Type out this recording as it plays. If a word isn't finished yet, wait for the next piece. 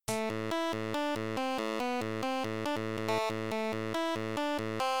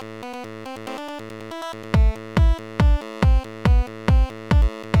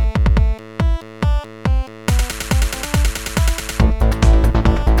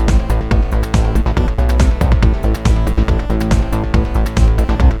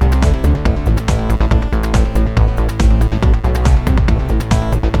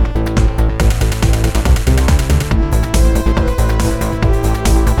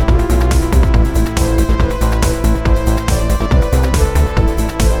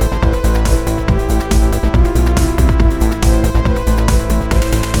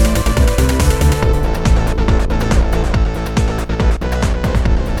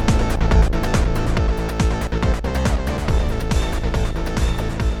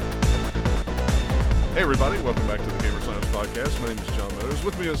Podcast. My name is John Meadows.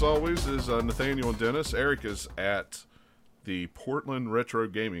 With me, as always, is Nathaniel and Dennis. Eric is at the Portland Retro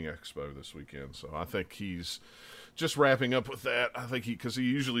Gaming Expo this weekend, so I think he's just wrapping up with that. I think because he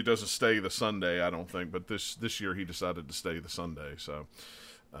usually doesn't stay the Sunday, I don't think, but this year he decided to stay the Sunday, so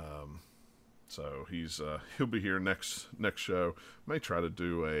he'll be here next show. May try to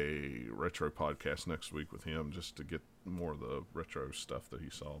do a retro podcast next week with him just to get more of the retro stuff that he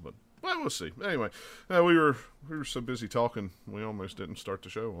saw, but well, we'll see. Anyway, we were so busy talking, we almost didn't start the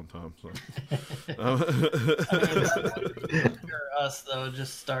show on time. So, for us though,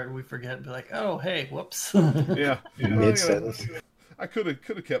 just start. We forget and be like, "Oh, hey, whoops." Yeah. Mid sentence. I could have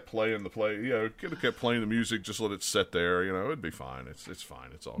kept playing could have kept playing the music. Just let it sit there. It'd be fine. It's fine.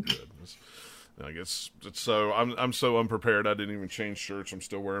 It's all good. I guess it's so I'm so unprepared. I didn't even change shirts. I'm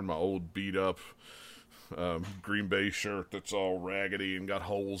still wearing my old beat up Green Bay shirt that's all raggedy and got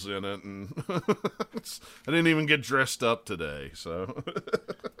holes in it, and I didn't even get dressed up today, so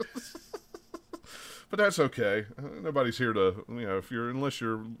but that's okay. Nobody's here to, unless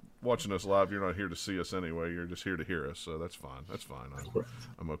you're watching us live, you're not here to see us anyway. You're just here to hear us, so that's fine.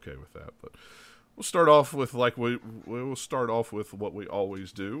 I'm okay with that. But we'll start off with what we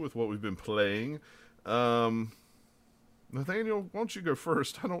always do, with what we've been playing. Nathaniel, why don't you go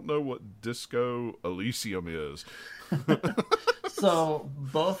first? I don't know what Disco Elysium is. So,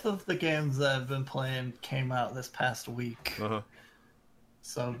 both of the games that I've been playing came out this past week. Uh-huh.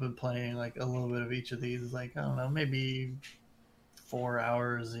 So, I've been playing like a little bit of each of these, like, I don't know, maybe 4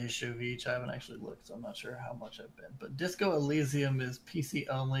 hours-ish of each. I haven't actually looked, so I'm not sure how much I've been. But Disco Elysium is PC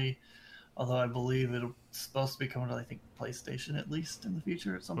only, although I believe it's supposed to be coming to, I think, PlayStation at least in the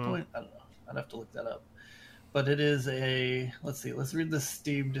future at some point. I don't know. I'd have to look that up. But it is let's read the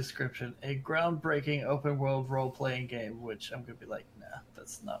Steam description. A groundbreaking open world role-playing game, which I'm going to be like, nah,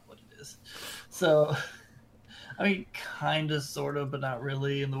 that's not what it is. So, I mean, kind of, sort of, but not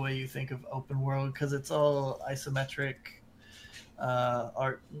really in the way you think of open world, because it's all isometric.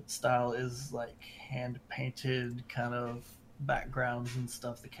 Art style is like hand-painted kind of backgrounds and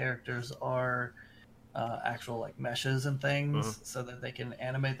stuff. The characters are actual like meshes and things, so that they can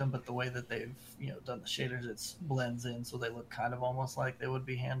animate them, but the way that they've done the shaders, it blends in so they look kind of almost like they would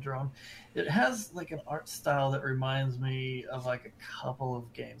be hand drawn. It has like an art style that reminds me of like a couple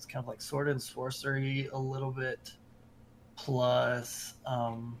of games, kind of like Sword and Sorcery a little bit, plus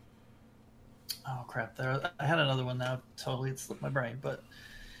oh crap, I had another one now, totally it slipped my brain, but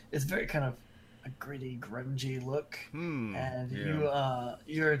it's very kind of a gritty, grungy look.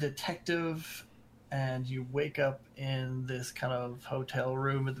 You're a detective, and you wake up in this kind of hotel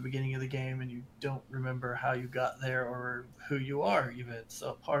room at the beginning of the game, and you don't remember how you got there or who you are even.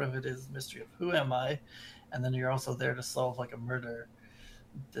 So part of it is the mystery of who am I, and then you're also there to solve like a murder.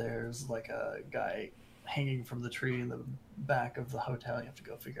 There's like a guy hanging from the tree in the back of the hotel. You have to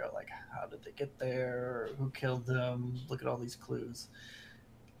go figure out like how did they get there, or who killed them, look at all these clues.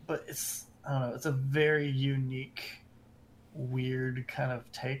 But it's a very unique, weird kind of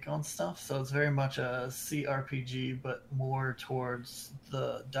take on stuff. So it's very much a CRPG, but more towards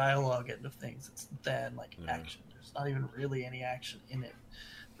the dialogue end of things. It's then like action. There's not even really any action in it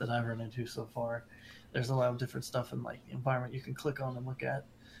that I've run into so far. There's a lot of different stuff in like the environment you can click on and look at.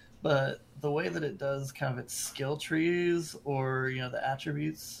 But the way that it does kind of its skill trees, or the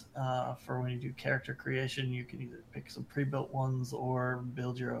attributes for when you do character creation, you can either pick some pre-built ones or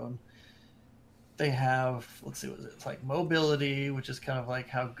build your own. They have, let's see, it's like mobility, which is kind of like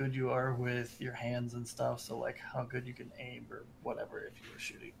how good you are with your hands and stuff. So like how good you can aim or whatever if you were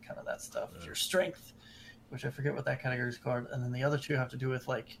shooting, kind of that stuff. Your strength, which I forget what that category is called. And then the other two have to do with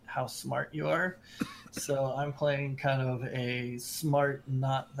like how smart you are. So I'm playing kind of a smart,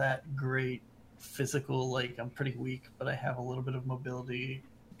 not that great physical, like I'm pretty weak, but I have a little bit of mobility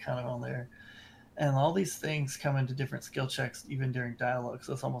kind of on there. And all these things come into different skill checks even during dialogue.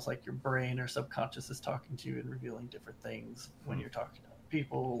 So it's almost like your brain or subconscious is talking to you and revealing different things when you're talking to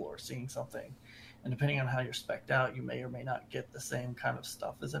people or seeing something. And depending on how you're spec'd out, you may or may not get the same kind of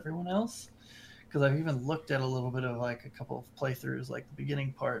stuff as everyone else. Because I've even looked at a little bit of like a couple of playthroughs, like the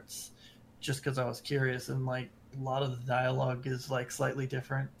beginning parts, just because I was curious. And like a lot of the dialogue is like slightly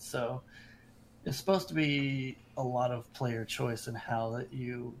different. So it's supposed to be a lot of player choice in how that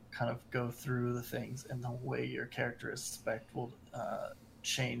you kind of go through the things, and the way your character is spec'd will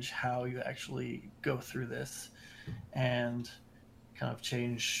change how you actually go through this, and kind of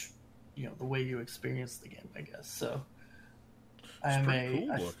change, the way you experience the game, I guess. So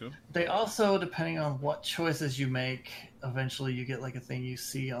They also, depending on what choices you make, eventually you get like a thing you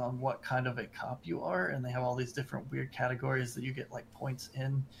see on what kind of a cop you are, and they have all these different weird categories that you get like points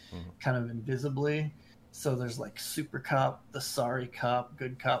in, kind of invisibly. So there's like super cop, the sorry cop,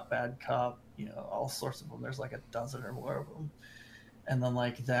 good cop, bad cop, all sorts of them. There's like a dozen or more of them. And then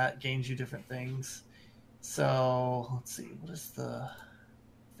like that gains you different things. So let's see, what is the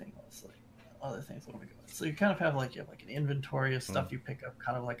thing? What's like other things I want to go with? So you kind of have like, you have like an inventory of stuff you pick up,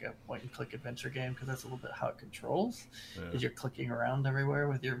 kind of like a point and click adventure game, because that's a little bit how it controls. Is you're clicking around everywhere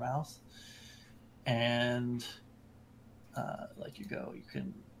with your mouse. And like you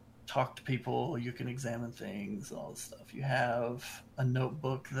can talk to people, you can examine things, all this stuff. You have a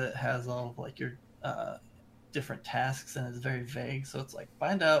notebook that has all of like your different tasks, and it's very vague. So it's like,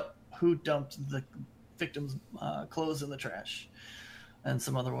 find out who dumped the victim's clothes in the trash. And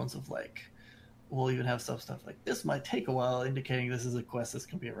some other ones of like, we'll even have stuff like, this might take a while, indicating this is a quest that's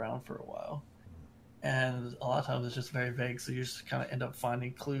going to be around for a while. And a lot of times it's just very vague, so you just kind of end up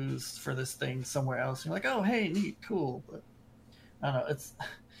finding clues for this thing somewhere else. You're like, oh, hey, neat, cool. But I don't know, it's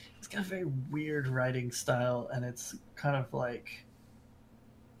got a very weird writing style, and it's kind of like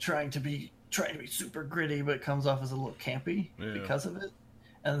trying to be super gritty, but it comes off as a little campy because of it.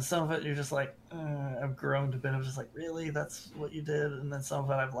 And some of it you're just like, I've groaned a bit. I'm just like, really? That's what you did? And then some of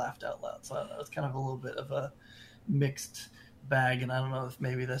it I've laughed out loud. So I don't know. It's kind of a little bit of a mixed bag, and I don't know if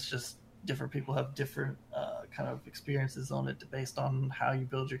maybe that's just different people have different kind of experiences on it based on how you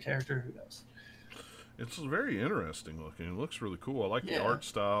build your character. Who knows? It's very interesting looking. It looks really cool. I like the art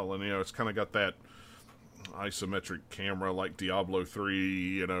style, and it's kind of got that isometric camera like Diablo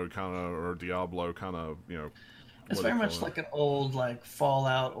 3, kind of, or Diablo kind of, It's very much like an old like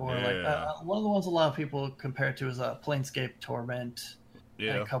Fallout, or like one of the ones a lot of people compare it to is Planescape Torment,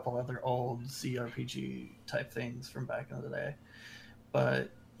 and a couple other old CRPG type things from back in the day. But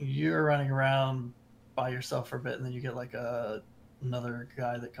you're running around by yourself for a bit, and then you get like another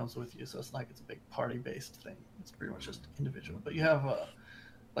guy that comes with you. So it's not like it's a big party based thing. It's pretty much just individual. But you have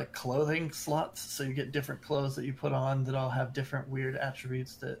like clothing slots, so you get different clothes that you put on that all have different weird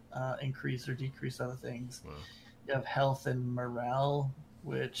attributes that increase or decrease other things. Wow. You have health and morale,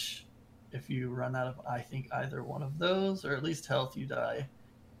 which if you run out of, I think, either one of those, or at least health, you die.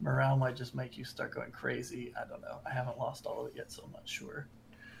 Morale might just make you start going crazy. I don't know. I haven't lost all of it yet, so I'm not sure.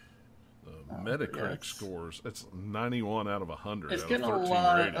 Metacritic scores, it's 91 out of 100. It's getting a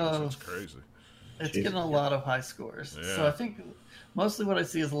lot ratings. Of. It's crazy. It's getting a lot of high scores. Yeah. So I think mostly what I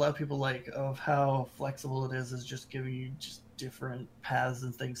see is a lot of people like of how flexible it is just giving you just different paths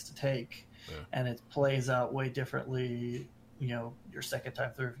and things to take. Yeah. And it plays out way differently. Your second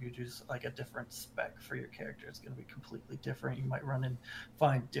time through, if you do like a different spec for your character, it's going to be completely different. You might run and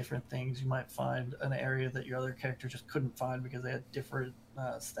find different things. You might find an area that your other character just couldn't find because they had different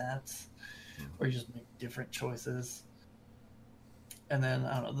stats, or you just make different choices. And then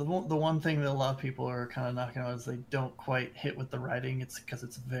I don't know, the one thing that a lot of people are kind of knocking on is they don't quite hit with the writing. It's because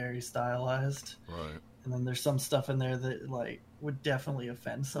it's very stylized, right? And then there's some stuff in there that like would definitely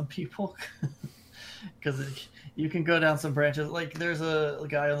offend some people. Because you can go down some branches. Like there's a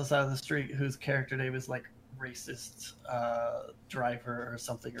guy on the side of the street whose character name is like racist driver or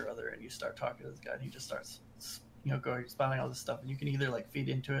something or other, and you start talking to this guy, and he just starts going spouting all this stuff, and you can either like feed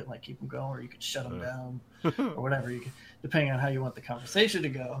into it and like keep him going, or you could shut him down or whatever. You can, depending on how you want the conversation to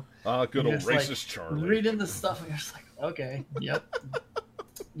go. Good old racist Charlie. Reading this stuff, and you're just like, okay, yep,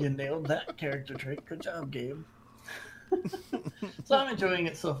 you nailed that character trait. Good job, Gabe. So I'm enjoying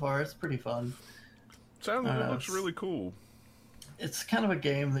it so far. It's pretty fun. It looks really cool. It's kind of a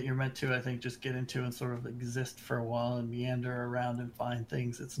game that you're meant to, I think, just get into and sort of exist for a while and meander around and find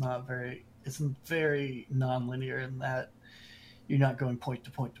things. It's very non-linear in that you're not going point to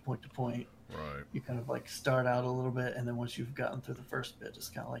point to point to point. Right. You kind of like start out a little bit, and then once you've gotten through the first bit,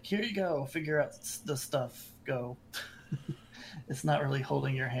 just kind of like, here you go, figure out the stuff, go. It's not really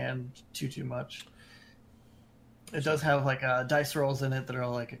holding your hand too much. It does have like dice rolls in it that are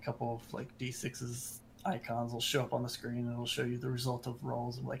like a couple of like D6s. Icons will show up on the screen, and it'll show you the result of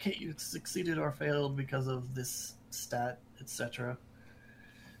rolls and like, hey, you succeeded or failed because of this stat, etc.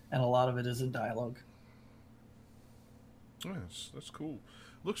 And a lot of it is in dialogue. Yes, that's cool.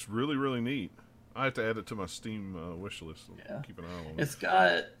 Looks really, really neat. I have to add it to my Steam wish list. Keep an eye on it. It's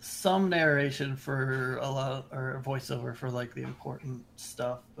got some narration for a lot, or voiceover for like the important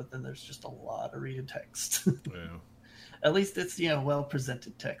stuff, but then there's just a lot of reading text. Yeah. At least it's well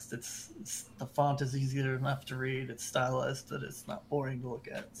presented text. It's the font is easier enough to read. It's stylized that it's not boring to look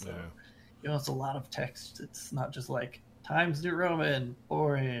at. So it's a lot of text. It's not just like Times New Roman,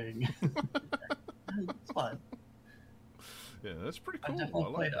 boring. It's fun. Yeah, that's pretty cool. I've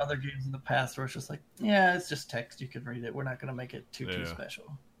definitely played other games in the past where it's just like, it's just text. You can read it. We're not going to make it too special.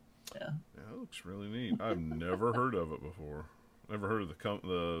 Yeah. Yeah, it looks really neat. I've never heard of it before. Never heard of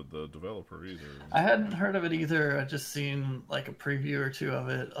the developer either. I hadn't heard of it either. I just seen like a preview or two of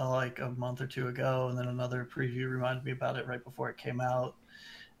it like a month or two ago, and then another preview reminded me about it right before it came out,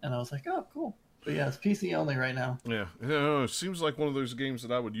 and I was like, oh, cool. But yeah, it's PC only right now. Yeah, it seems like one of those games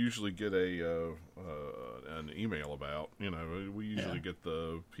that I would usually get an email about. We usually get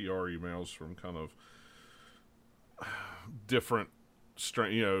the PR emails from kind of different,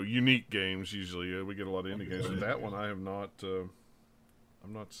 unique games. Usually, we get a lot of indie games, but that one I have not.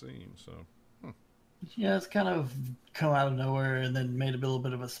 I'm not seen. So. Yeah, it's kind of come out of nowhere and then made a little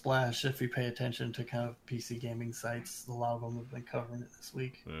bit of a splash. If you pay attention to kind of PC gaming sites, a lot of them have been covering it this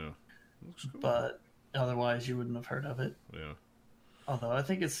week. Yeah. Looks cool. But otherwise, you wouldn't have heard of it. Yeah. Although I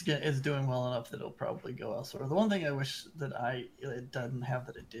think it's doing well enough that it'll probably go elsewhere. The one thing I wish that it doesn't have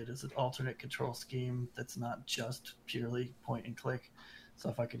that it did is an alternate control scheme that's not just purely point and click. So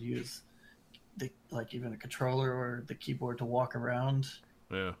if I could use even a controller or the keyboard to walk around,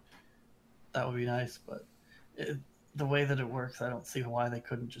 yeah, that would be nice. But the way that it works, I don't see why they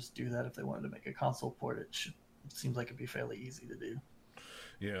couldn't just do that if they wanted to make a console port. It seems like it'd be fairly easy to do.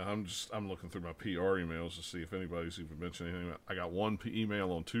 Yeah, I'm looking through my PR emails to see if anybody's even mentioned anything. I got one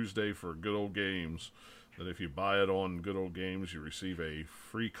email on Tuesday for Good Old Games that if you buy it on Good Old Games, you receive a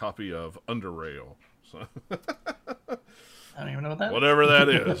free copy of Underrail. So I don't even know what that is. Whatever that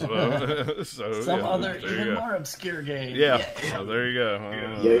is. Some other even more obscure game. Yeah. So there you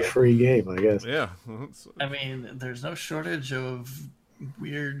go. Yay, free game, I guess. Yeah. I mean, there's no shortage of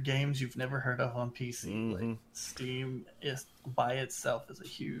weird games you've never heard of on PC. Mm-hmm. Like Steam is by itself is a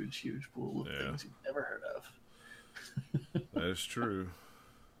huge pool of things you've never heard of. That is true.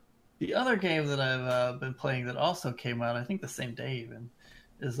 The other game that I've been playing that also came out, I think the same day even,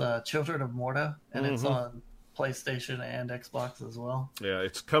 is Children of Morta, and it's on PlayStation and Xbox as well. Yeah,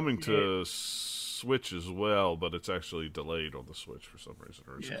 it's coming to Switch as well, but it's actually delayed on the Switch for some reason,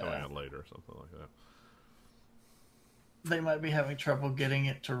 or it's coming out later or something like that. They might be having trouble getting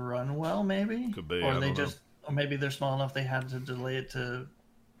it to run well, maybe. Could be. Or or maybe they're small enough they had to delay it to,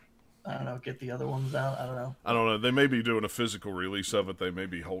 I don't know, get the other ones out. I don't know. They may be doing a physical release of it. They may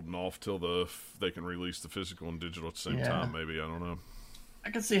be holding off till they can release the physical and digital at the same time. Maybe, I don't know. I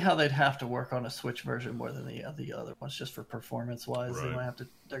can see how they'd have to work on a Switch version more than the other ones, just for performance wise. Right.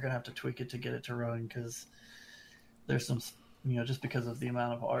 They're gonna have to tweak it to get it to run because there's some, just because of the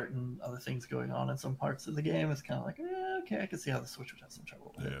amount of art and other things going on in some parts of the game, it's kind of like, okay, I can see how the Switch would have some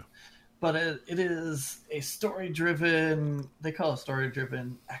trouble with it. But it is a story-driven, they call it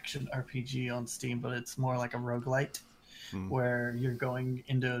story-driven action RPG on Steam, but it's more like a roguelite, where you're going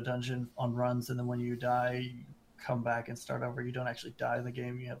into a dungeon on runs, and then when you die, you come back and start over. You don't actually die in the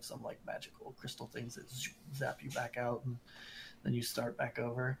game. You have some like magical crystal things that zap you back out, and then you start back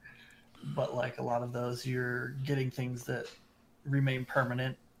over. But like a lot of those, you're getting things that remain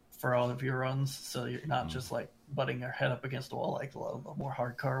permanent for all of your runs, so you're not just like butting your head up against a wall like a lot of the more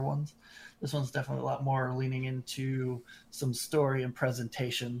hardcore ones. This one's definitely a lot more leaning into some story and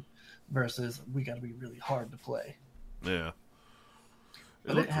presentation versus we got to be really hard to play. Yeah.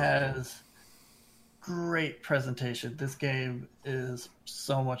 But it has great presentation. This game is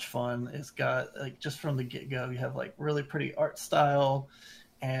so much fun. It's got, like, just from the get-go, you have like really pretty art style,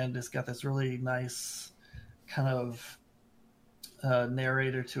 and it's got this really nice kind of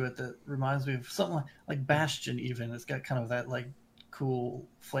narrator to it that reminds me of something like Bastion even. It's got kind of that like cool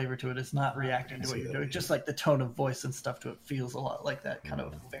flavor to it. It's not reacting to what you're doing. Just like the tone of voice and stuff to it feels a lot like that kind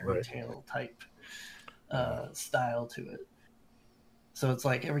of fairy tale type style to it. So it's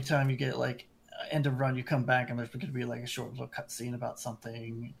like every time you get like end of run, you come back and there's going to be like a short little cutscene about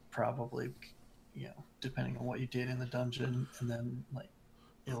something, probably, depending on what you did in the dungeon, and then like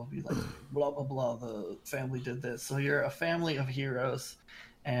it'll be like blah blah blah, the family did this. So you're a family of heroes,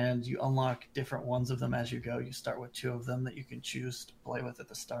 and you unlock different ones of them as you go. You start with 2 of them that you can choose to play with at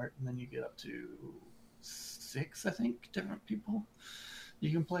the start, and then you get up to 6, I think, different people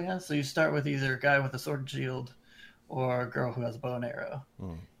you can play as. So you start with either a guy with a sword and shield or a girl who has a bow and arrow,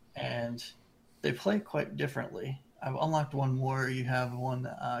 and they play quite differently. I've unlocked one more. You have one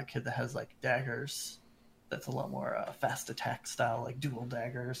kid that has like daggers. That's a lot more fast attack style, like dual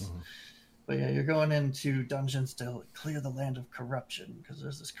daggers. But yeah, you're going into dungeons to clear the land of corruption, because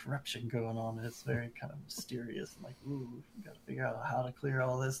there's this corruption going on, and it's very kind of mysterious. And like, ooh, you got to figure out how to clear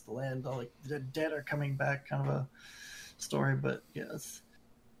all this. The land, all like the dead are coming back, kind of a story. But yeah,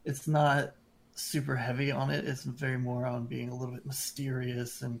 it's not super heavy on it. It's very more on being a little bit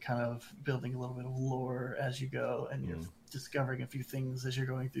mysterious and kind of building a little bit of lore as you go, and you're discovering a few things as you're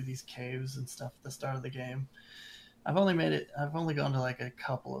going through these caves and stuff at the start of the game. I've only made it. I've only gone to like a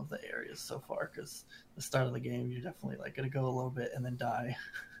couple of the areas so far because the start of the game you're definitely like gonna go a little bit and then die.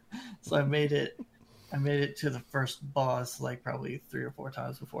 So I made it. I made it to the first boss like probably 3 or 4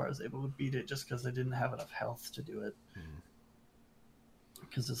 times before I was able to beat it, just because I didn't have enough health to do it.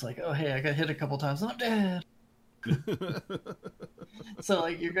 Because it's like, oh hey, I got hit a couple times and I'm dead. So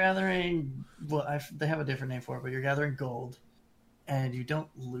like you're gathering. Well, they have a different name for it, but you're gathering gold, and you don't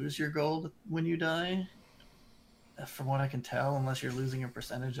lose your gold when you die from what I can tell, unless you're losing a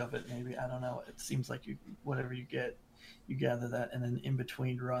percentage of it, maybe. I don't know. It seems like you whatever you get, you gather that, and then in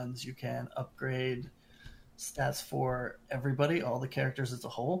between runs, you can upgrade stats for everybody, all the characters as a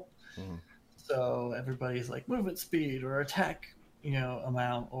whole. Mm-hmm. So everybody's like movement speed or attack,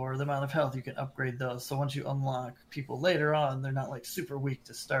 amount or the amount of health. You can upgrade those. So once you unlock people later on, they're not like super weak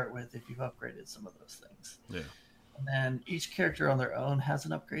to start with if you've upgraded some of those things. Yeah. And then each character on their own has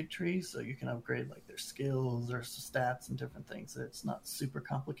an upgrade tree, so you can upgrade like their skills or stats and different things. It's not super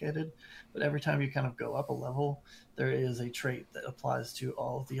complicated, but every time you kind of go up a level, there is a trait that applies to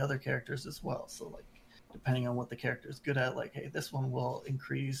all of the other characters as well. So like depending on what the character is good at, like hey, this one will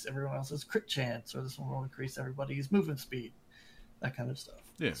increase everyone else's crit chance, or this one will increase everybody's movement speed, that kind of stuff.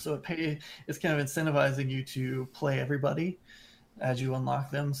 Yeah. So it's kind of incentivizing you to play everybody as you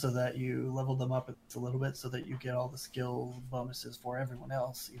unlock them, so that you level them up a little bit, so that you get all the skill bonuses for everyone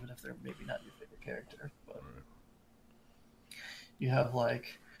else, even if they're maybe not your favorite character. But Right. you have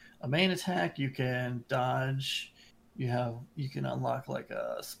like a main attack, you can dodge, you can unlock like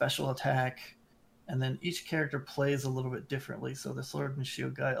a special attack, and then each character plays a little bit differently. So the sword and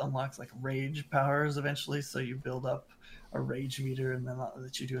shield guy unlocks like rage powers eventually, so you build up a rage meter and then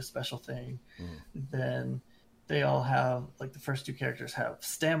that you do a special thing. Then they all have like the first two characters have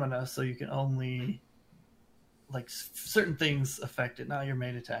stamina, so you can only like certain things affect it, not your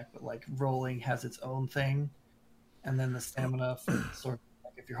main attack, but like rolling has its own thing. And then the stamina for sort of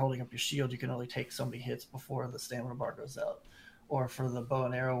like if you're holding up your shield, you can only take so many hits before the stamina bar goes out. Or for the bow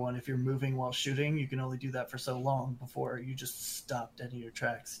and arrow one, if you're moving while shooting, you can only do that for so long before you just stop dead in your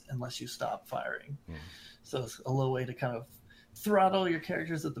tracks unless you stop firing. So it's a little way to kind of throttle your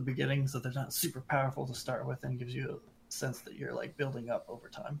characters at the beginning so they're not super powerful to start with, and gives you a sense that you're like building up over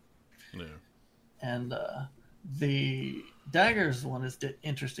time. Yeah. And the daggers one is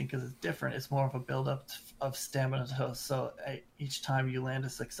interesting because it's different. It's more of a build up of stamina. So each time you land a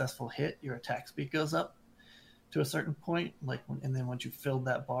successful hit, your attack speed goes up to a certain point, and then once you filled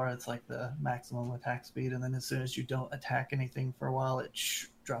that bar, it's like the maximum attack speed, and then as soon as you don't attack anything for a while, it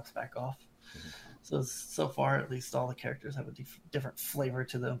drops back off. So far, at least, all the characters have a different flavor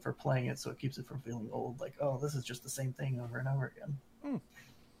to them for playing it, so it keeps it from feeling old, like, oh, this is just the same thing over and over again.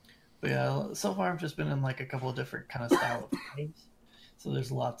 But yeah, so far I've just been in like a couple of different kind of style of games. So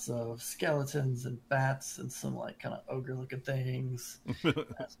there's lots of skeletons and bats and some like kind of ogre looking things,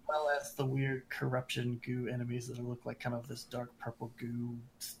 as well as the weird corruption goo enemies that look like kind of this dark purple goo,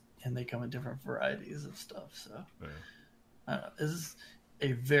 and they come in different varieties of stuff. So I don't know, this is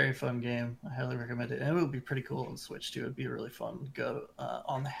a very fun game. I highly recommend it, and it would be pretty cool on Switch too. It'd be a really fun go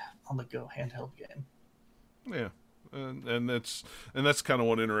on the go handheld game. Yeah. And that's kind of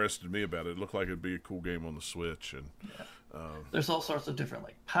what interested me about it. It looked like it'd be a cool game on the Switch, and there's all sorts of different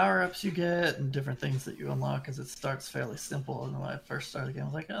like power-ups you get and different things that you unlock, as it starts fairly simple. And when I first started the game, I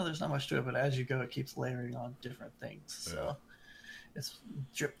was like, oh, there's not much to it, but as you go, it keeps layering on different things. So it's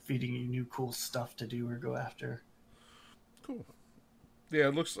drip feeding you new cool stuff to do or go after. Cool. Yeah,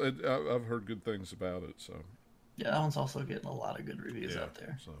 it looks. I've heard good things about it. So yeah, that one's also getting a lot of good reviews out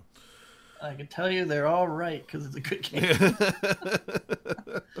there. So I can tell you they're all right because it's a good game.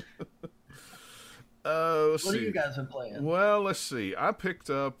 What have you guys been playing? Well, let's see. I picked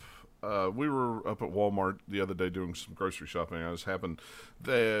up. We were up at Walmart the other day doing some grocery shopping.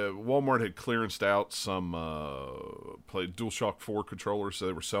 Walmart had clearanced out some DualShock 4 controllers, so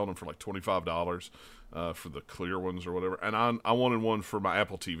they were selling them for like $25 for the clear ones or whatever. And I wanted one for my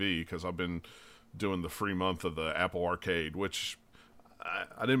Apple TV because I've been doing the free month of the Apple Arcade, which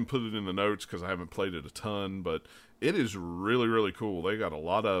I didn't put it in the notes because I haven't played it a ton, but it is really, really cool. They got a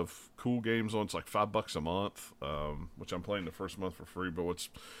lot of cool games on. It's like $5 a month, which I'm playing the first month for free. But what's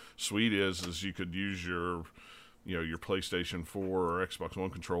sweet is you could use your PlayStation 4 or Xbox One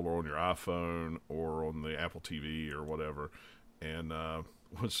controller on your iPhone or on the Apple TV or whatever. And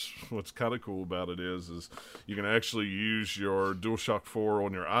what's kind of cool about it is you can actually use your DualShock 4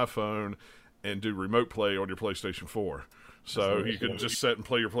 on your iPhone and do remote play on your PlayStation 4. So you can just set and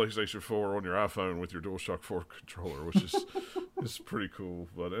play your PlayStation 4 on your iPhone with your DualShock 4 controller, which is pretty cool.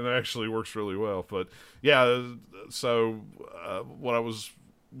 But it actually works really well. But yeah, so what I was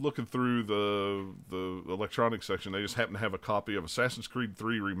looking through the electronics section, they just happened to have a copy of Assassin's Creed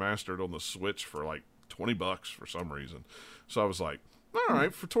 3 remastered on the Switch for like $20 for some reason. So I was like, all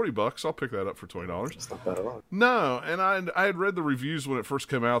right, for $20, I'll pick that up for $20. It's not bad at all. No, and I had read the reviews when it first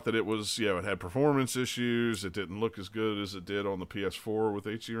came out that it was, it had performance issues. It didn't look as good as it did on the PS4 with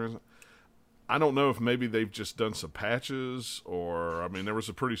HD. I don't know if maybe they've just done some patches, or, I mean, there was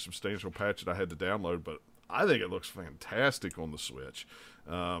a pretty substantial patch that I had to download, but I think it looks fantastic on the Switch.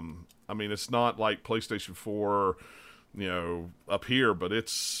 I mean, it's not like PlayStation 4, up here, but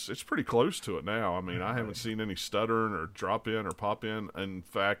it's pretty close to it now. I mean, I haven't seen any stuttering or drop in or pop in. In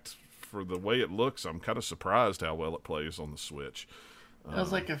fact, for the way it looks, I'm kind of surprised how well it plays on the Switch. I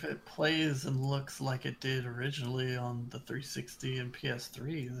was like, if it plays and looks like it did originally on the 360 and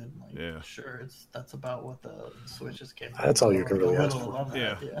PS3, then sure, that's about what the Switch is capable of. That's all you can really ask for.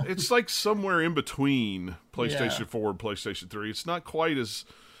 Yeah, it's like somewhere in between PlayStation 4 and PlayStation 3. It's not quite as...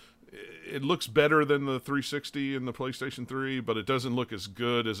 It looks better than the 360 and the PlayStation 3, but it doesn't look as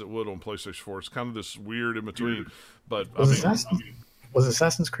good as it would on PlayStation 4. It's kind of this weird in between. But was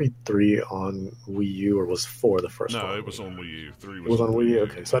Assassin's Creed 3 on Wii U, or was 4 the first one? No, it was on Wii U. 3 was on Wii U.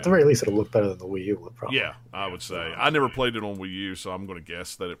 Okay, so at the very least, it'll look better than the Wii U one, probably. Yeah, I would say. I never played it on Wii U, so I'm going to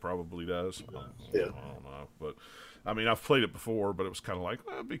guess that it probably does. I don't know, but I mean, I've played it before, but it was kind of like,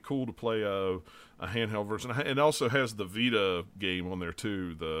 it'd be cool to play a handheld version. It also has the Vita game on there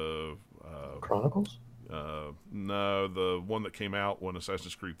too. The Chronicles? No, the one that came out when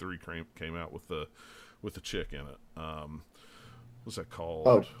Assassin's Creed 3 came out with the chick in it. What's that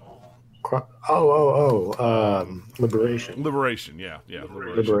called? Liberation. Liberation, yeah.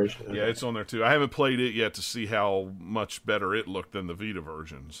 Liberation. Yeah, it's on there too. I haven't played it yet to see how much better it looked than the Vita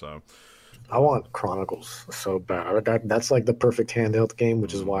version. So, I want Chronicles so bad. That's like the perfect handheld game,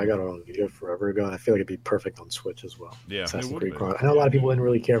 which is why I got it on Vita forever ago. And I feel like it'd be perfect on Switch as well. Yeah, Assassin's Creed Chronicles. I know a lot of people didn't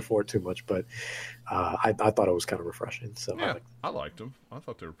really care for it too much, but I thought it was kind of refreshing. So yeah, I liked them. I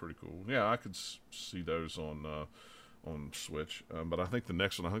thought they were pretty cool. Yeah, I could see those on Switch. But I think the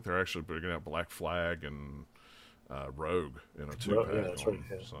next one, they're actually bringing out Black Flag and Rogue in a 2-pack. Yeah, that's right.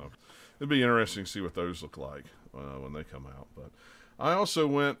 Yeah. So it'd be interesting to see what those look like when they come out. But I also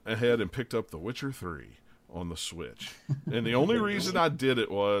went ahead and picked up The Witcher 3 on the Switch. And the only reason I did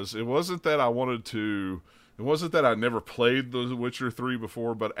it wasn't that I wanted to... It wasn't that I never played The Witcher 3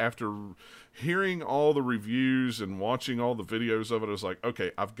 before, but after hearing all the reviews and watching all the videos of it, I was like,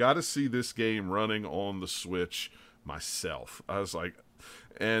 okay, I've got to see this game running on the Switch myself. I was like,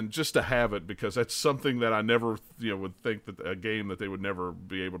 and just to have it, because that's something that I never would think that a game that they would never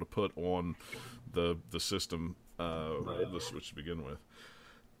be able to put on the system, the Switch to begin with.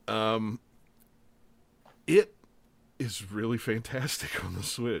 It is really fantastic on the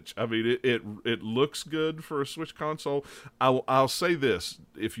Switch. I mean, it looks good for a Switch console. I'll say this: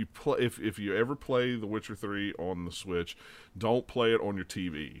 if you ever play The Witcher 3 on the Switch, don't play it on your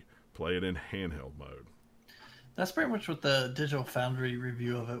TV. Play it in handheld mode. That's pretty much what the Digital Foundry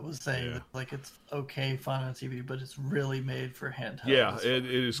review of it was saying. Yeah. Like, it's okay, fine on TV, but it's really made for handheld. Yeah, it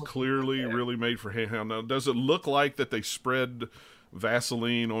is clearly really made for handheld. Now, does it look like that they spread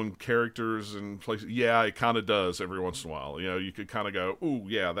Vaseline on characters and places? Yeah, it kind of does every once in a while. You could kind of go, ooh,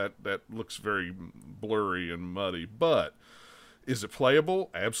 yeah, that looks very blurry and muddy. But is it playable?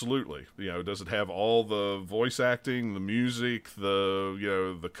 Absolutely. Does it have all the voice acting, the music,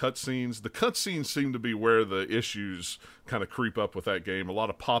 the cutscenes? The cutscenes seem to be where the issues kind of creep up with that game. A lot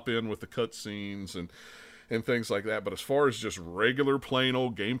of pop in with the cutscenes and things like that. But as far as just regular plain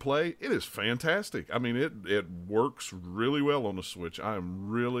old gameplay, it is fantastic. I mean, it works really well on the Switch. I am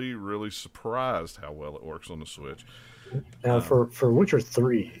really, really surprised how well it works on the Switch. Now, for Witcher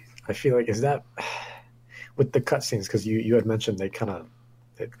 3, I feel like, is that... with the cutscenes, because you had mentioned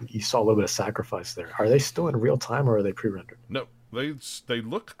you saw a little bit of sacrifice there. Are they still in real time, or are they pre-rendered? No, they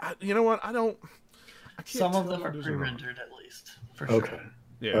look. You know what? I can't Some of them are pre-rendered at least, for sure. Okay.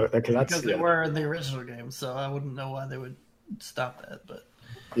 Yeah. Because they were in the original game, so I wouldn't know why they would stop that. But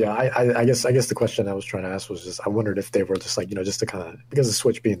yeah, I guess the question I was trying to ask was just, I wondered if they were just like, just to kind of, because the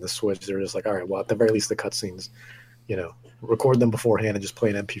Switch being the Switch, they were just like, all right, well, at the very least the cutscenes, record them beforehand and just play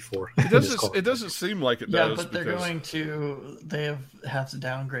an MP4. It doesn't seem like it does. Yeah, but they have to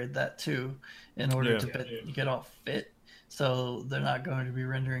downgrade that too in order to get all fit. So they're not going to be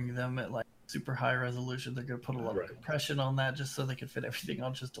rendering them at like super high resolution. They're going to put a lot of compression on that just so they can fit everything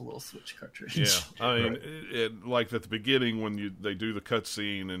on just a little Switch cartridge. Yeah, I mean, like at the beginning when they do the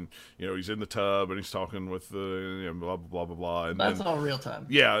cutscene and he's in the tub and he's talking with the blah blah blah blah blah. And that's all real time.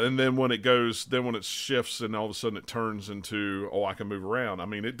 Yeah, and then when it shifts and all of a sudden it turns into I can move around. I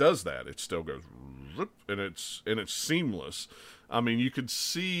mean, it does that. It still goes zip, and it's seamless. I mean, you could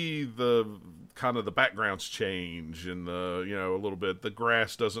see the kind of the backgrounds change, and the a little bit. The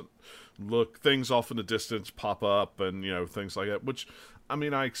grass doesn't look, things off in the distance pop up, and things like that. Which, I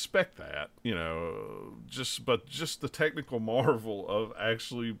mean, I expect that, just the technical marvel of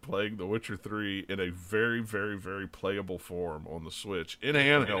actually playing The Witcher 3 in a very, very, very playable form on the Switch in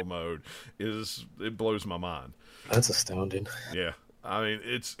handheld mode it blows my mind. That's astounding. Yeah. I mean,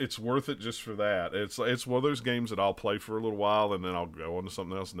 it's worth it just for that. It's one of those games that I'll play for a little while, and then I'll go on to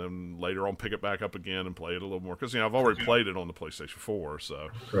something else, and then later on pick it back up again and play it a little more. Because, I've already played it on the PlayStation 4, so.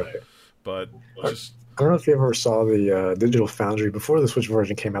 Right. But just... I don't know if you ever saw the Digital Foundry. Before the Switch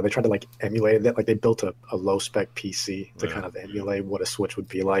version came out, they tried to, emulate it. Like, they built a low-spec PC to kind of emulate what a Switch would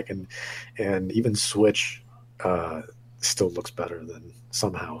be like. And even Switch still looks better than,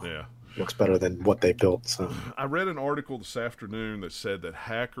 somehow. Yeah. Looks better than what they built. So I read an article this afternoon that said that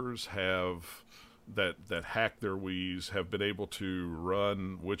hackers that hack their Wiis have been able to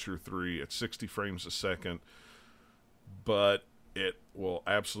run Witcher 3 at 60 frames a second, but it will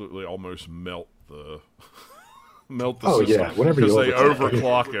absolutely almost melt the system. Whenever because they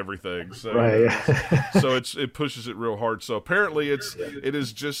overclock everything. So, right. So it pushes it real hard. So apparently it's a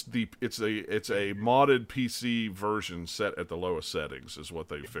modded PC version set at the lowest settings is what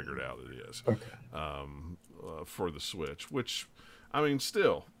they figured out it is. Okay. For the Switch, which, I mean,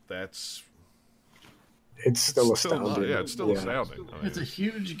 still it's still astounding. It's still astounding. I mean, it's a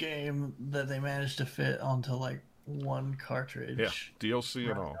huge game that they managed to fit onto one cartridge. Yeah, DLC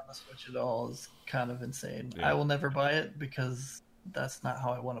and all. On the Switch at all is kind of insane. Yeah. I will never buy it because that's not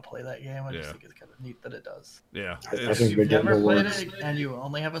how I want to to play that game. I just think it's kind of neat that it does. Yeah, I think if you've never played it and you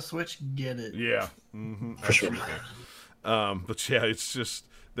only have a Switch, get it. Yeah, for sure. But yeah, it's just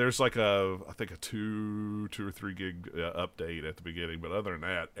there's I think a 2 or 3 gig update at the beginning, but other than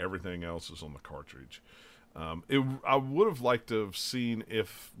that, everything else is on the cartridge. I would have liked to have seen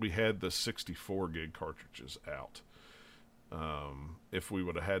if we had the 64 gig cartridges out. If we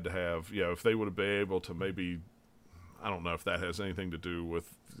would have had to have, if they would have been able to maybe, I don't know if that has anything to do with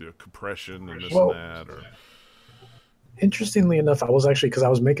compression and this and that, or. Interestingly enough, I was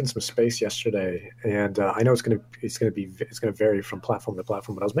making some space yesterday, and I know it's gonna vary from platform to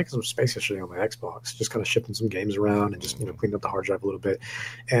platform, but I was making some space yesterday on my Xbox, just kind of shifting some games around and just cleaning up the hard drive a little bit.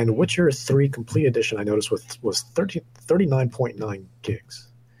 And Witcher 3 Complete Edition, I noticed was 39.9 gigs.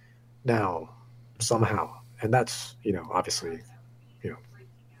 Now, somehow, and that's obviously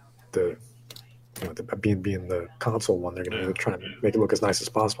the being the console one, they're going to try to make it look as nice as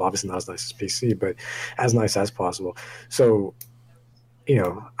possible. Obviously not as nice as PC, but as nice as possible. So,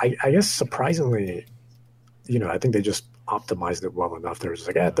 I guess surprisingly, I think they just optimized it well enough. They're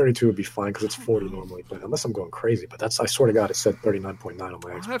just 32 would be fine because it's 40 normally, but unless I'm going crazy. But I swear to God, it said 39.9 on my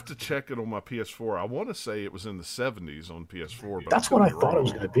Xbox. I have to check it on my PS4. I want to say it was in the 70s on PS4, but that's what I thought it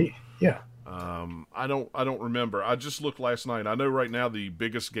was going to be. Yeah. I don't remember. I just looked last night. I know right now the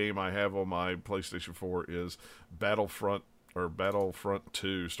biggest game I have on my PlayStation 4 is Battlefront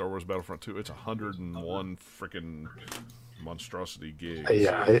 2, Star Wars Battlefront 2. It's 101 freaking monstrosity gigs.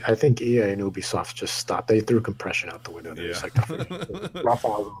 Yeah, I think EA and Ubisoft just stopped. They threw compression out the window. They're just raw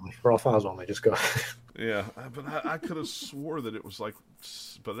files only. Just go. Yeah, but I could have swore that it was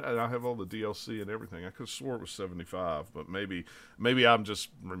but I have all the DLC and everything. I could have swore it was 75, but maybe I'm just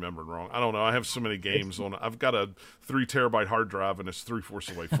remembering wrong. I don't know. I have so many games on it. I've got a 3 terabyte hard drive and it's 3/4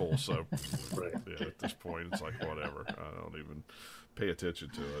 of the way full. So right. Yeah, at this point, it's whatever. I don't even pay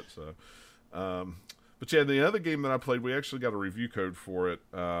attention to it. So, but yeah, the other game that I played, we actually got a review code for it.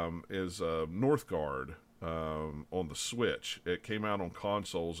 Is Northgard. On the Switch. It came out on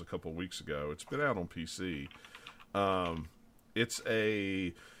consoles a couple of weeks ago. It's been out on PC. It's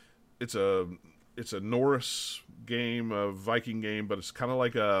a Norse game, a Viking game, but it's kind of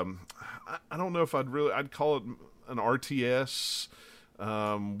like I don't know if I'd call it an RTS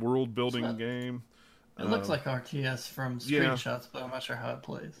world building game. It looks like RTS from screenshots, but I'm not sure how it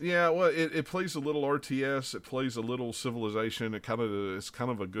plays. Yeah, well, it plays a little RTS. It plays a little Civilization. It's kind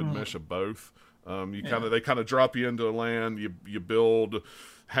of a good mesh of both. They kind of drop you into a land. You build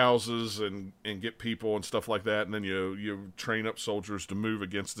houses and get people and stuff like that, and then you train up soldiers to move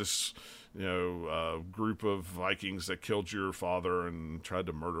against this group of Vikings that killed your father and tried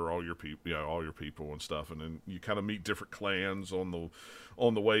to murder all your people and stuff. And then you kind of meet different clans on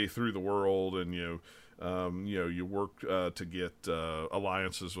the way through the world, and you work to get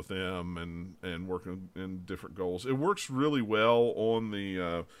alliances with them and work in different goals. It works really well on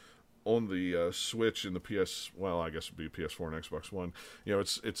the Switch and the PS. Well, I guess it'd be PS4 and Xbox One.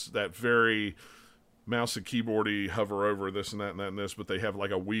 It's that very mouse and keyboardy hover over this and that and that and this, but they have like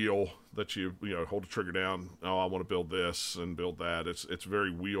a wheel that you hold the trigger down. Oh, I want to build this and build that. It's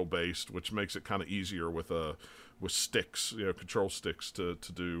very wheel based, which makes it kind of easier with sticks, control sticks to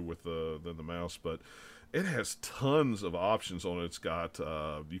do with than the mouse. But it has tons of options on it. It's got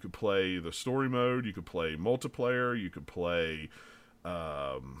you could play the story mode, you could play multiplayer, you could play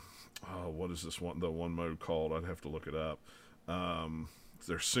what is this one? The one mode called? I'd have to look it up.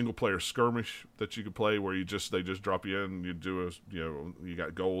 There's single player skirmish that you could play where they just drop you in, you do you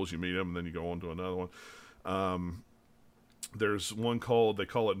got goals, you meet them, and then you go on to another one. There's one they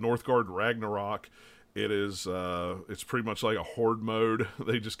call it Northgard Ragnarok. It is it's pretty much like a horde mode.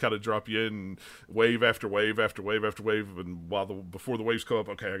 They just kind of drop you in wave after wave after wave after wave, and before the waves come up,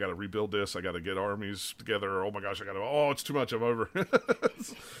 okay, I got to rebuild this, I got to get armies together. Oh my gosh, it's too much, I'm over.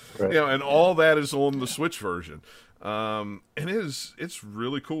 Right. And all that is on the Switch version. And it's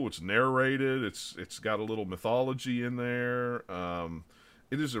really cool. It's narrated. It's got a little mythology in there.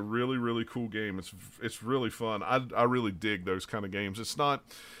 It is a really, really cool game. It's really fun. I really dig those kind of games.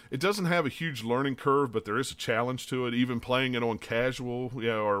 It doesn't have a huge learning curve, but there is a challenge to it. Even playing it on casual,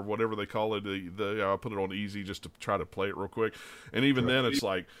 or whatever they call it, I put it on easy just to try to play it real quick. And even then, it's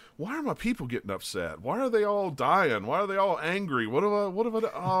like, why are my people getting upset? Why are they all dying? Why are they all angry? What have I?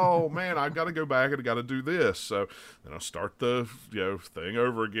 Oh man, I got to go back and I got to do this. So then I'll start the thing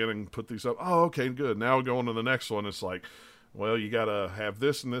over again and put these up. Oh, okay, good. Now we'll go on to the next one. It's like, well, you got to have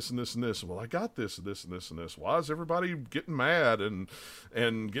this and this and this and this. Well, I got this and this and this and this. Why is everybody getting mad and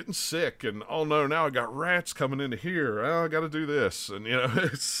getting sick? And, oh, no, now I got rats coming into here. Oh, I got to do this. And,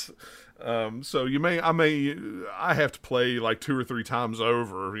 it's... so I have to play like 2 or 3 times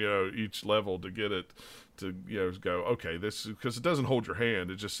over, each level to get it to, go, okay, this, because it doesn't hold your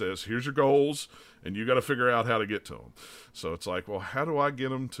hand. It just says, here's your goals, and you got to figure out how to get to them. So it's like, well, how do I get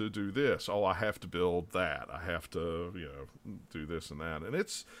them to do this? Oh, I have to build that. I have to, do this and that. And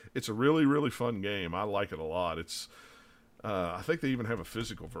it's a really, really fun game. I like it a lot. I think they even have a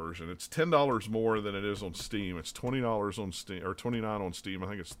physical version. It's $10 more than it is on Steam. It's $20 on Steam, or $29 on Steam. I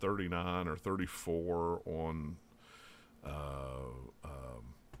think it's $39 or $34 on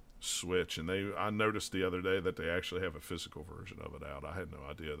Switch. And I noticed the other day that they actually have a physical version of it out. I had no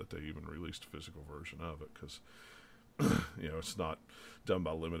idea that they even released a physical version of it because it's not done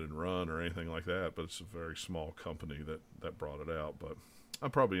by Limited Run or anything like that. But it's a very small company that brought it out. But I'll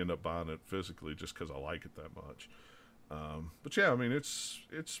probably end up buying it physically just because I like it that much. But yeah, I mean, it's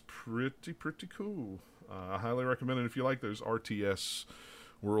pretty cool. I highly recommend it if you like those RTS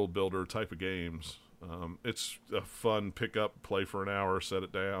world builder type of games. It's a fun pick up, play for an hour, set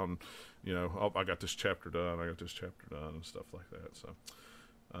it down. Oh, I got this chapter done. And stuff like that.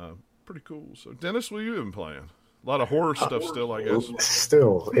 So, pretty cool. So, Dennis, what have you been playing? A lot of horror stuff still, I guess.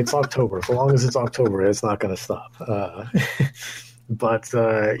 Still, it's October. So long as it's October, it's not going to stop. But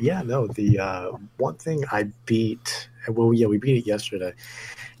the one thing I beat. Well, yeah, we beat it yesterday,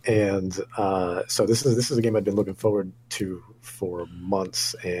 and so this is a game I've been looking forward to for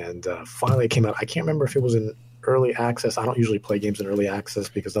months, and finally it came out. I can't remember if it was in early access. I don't usually play games in early access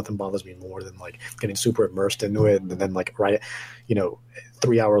because nothing bothers me more than like getting super immersed into it, and then like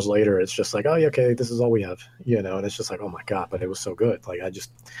 3 hours later, it's just like, oh yeah, okay, this is all we have, and it's just like, oh my god, but it was so good. Like I just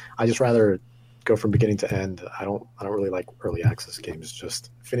rather go from beginning to end. I don't really like early access games.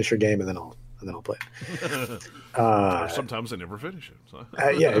 Just finish your game and then I'll play it. Or sometimes I never finish it. So.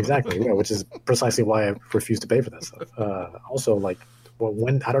 Yeah, exactly. Which is precisely why I refuse to pay for that stuff. Also, like,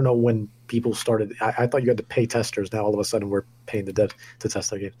 when I don't know when people started. I thought you had to pay testers. Now all of a sudden we're paying to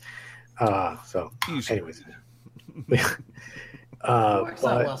test our games. So, easy. Anyways, it works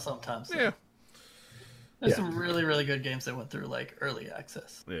out well sometimes. Yeah. There's some really, really good games that went through like early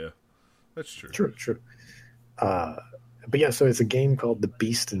access. Yeah, that's true. True. But yeah, so it's a game called The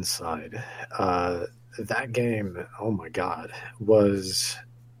Beast Inside. That game, oh my god,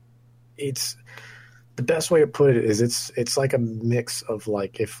 it's the best way to put it is it's like a mix of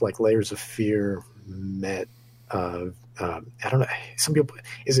like if like Layers of Fear met I don't know, some people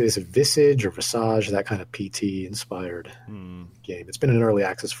is it Visage or Visage, that kind of PT inspired game. It's been in early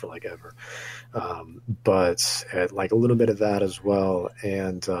access for like ever, but like a little bit of that as well.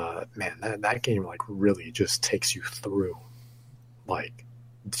 And man, that game like really just takes you through like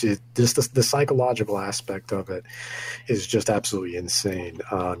just the psychological aspect of it is just absolutely insane.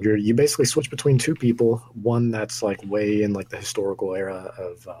 You basically switch between two people, one that's like way in like the historical era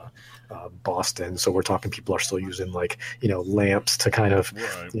of Boston, so we're talking people are still using like lamps to kind of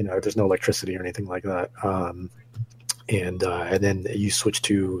right. there's no electricity or anything like that, And then you switch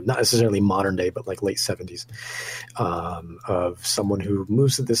to not necessarily modern day, but like late 70s, of someone who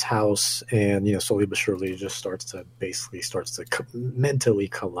moves to this house, and slowly but surely just starts to mentally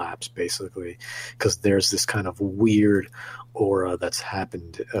collapse, basically, because there's this kind of weird aura that's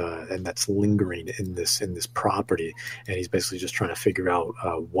happened and that's lingering in this property, and he's basically just trying to figure out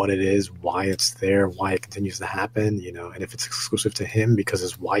what it is, why it's there, why it continues to happen, and if it's exclusive to him, because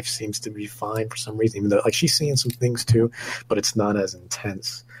his wife seems to be fine for some reason, even though like she's seeing some things too, but it's not as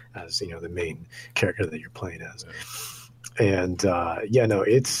intense as the main character that you're playing as. And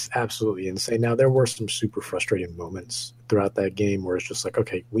it's absolutely insane. Now, there were some super frustrating moments throughout that game where it's just like,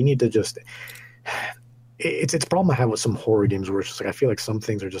 okay, we need to just it's a problem I have with some horror games where it's just like I feel like some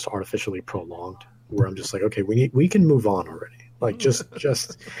things are just artificially prolonged, where I'm just like, okay, we can move on already. Like just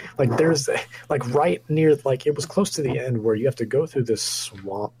like there's like right near, like it was close to the end where you have to go through this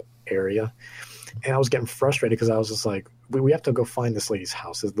swamp area, and I was getting frustrated because I was just like, we have to go find this lady's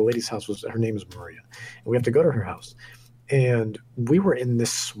house. The lady's house her name is Maria, and we have to go to her house. And we were in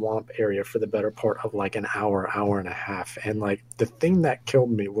this swamp area for the better part of like an hour and a half. And like the thing that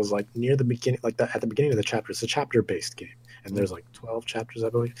killed me was like near the beginning, like at the beginning of the chapter. It's a chapter-based game, and there's like 12 chapters, I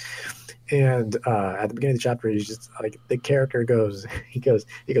believe. And at the beginning of the chapter, he's just like, the character goes, he goes,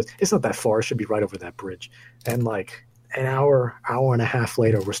 it's not that far. It should be right over that bridge. And like an hour and a half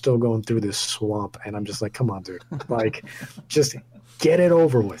later, we're still going through this swamp, and I'm just like, come on, dude, like just get it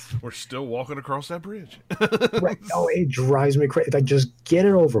over with. We're still walking across that bridge. Right. Oh, it drives me crazy. Like, just get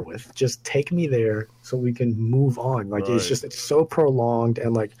it over with. Just take me there so we can move on. Like, right. It's so prolonged,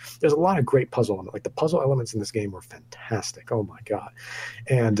 and like, there's a lot of great puzzle elements. Like, the puzzle elements in this game were fantastic. Oh my god!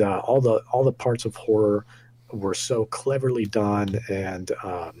 And all the parts of horror were so cleverly done, and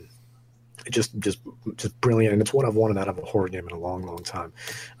just brilliant. And it's what I've wanted out of a horror game in a long time.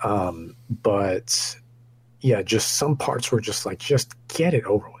 But yeah, just some parts were just like, just get it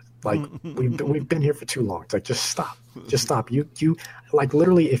over with. Like, we've been here for too long. It's like, just stop. You like,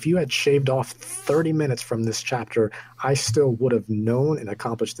 literally, if you had shaved off 30 minutes from this chapter, I still would have known and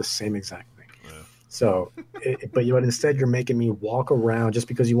accomplished the same exact thing. Yeah. So, but instead you're making me walk around just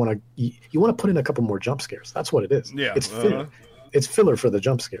because you want to put in a couple more jump scares. That's what it is. Yeah, it's filler. It's filler for the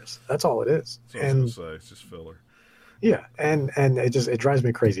jump scares. That's all it is. That's what I was gonna say. It's just filler. Yeah, and it drives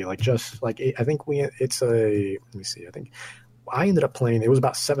me crazy. Like, just like, I think let me see. I think I ended up playing. It was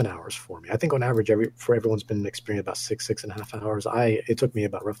about 7 hours for me. I think on average, for everyone's been experiencing about 6.5 hours. It took me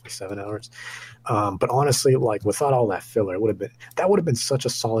about roughly 7 hours. But honestly, like, without all that filler, would have been such a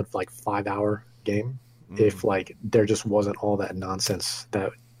solid like 5-hour game if like there just wasn't all that nonsense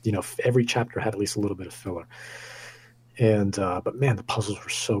that every chapter had at least a little bit of filler. And but man, the puzzles were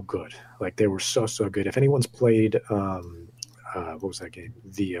so good. Like, they were so good. If anyone's played what was that game?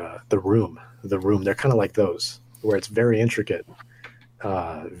 The Room. They're kind of like those, where it's very intricate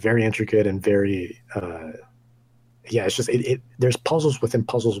and very it's just there's puzzles within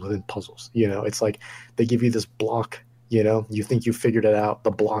puzzles within puzzles. It's like they give you this block. You think you figured it out.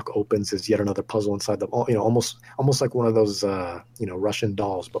 The block opens as yet another puzzle inside the. Almost like one of those Russian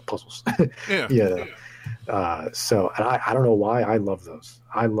dolls, but puzzles. Yeah. So I don't know why I love those.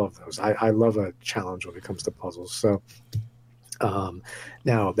 I love a challenge when it comes to puzzles. So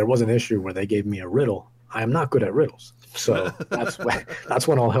now there was an issue where they gave me a riddle. I am not good at riddles. So that's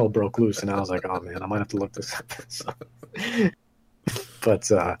when all hell broke loose, and I was like, oh man, I might have to look this up. So,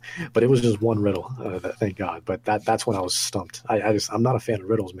 but it was just one riddle, thank God. But that's when I was stumped. I'm not a fan of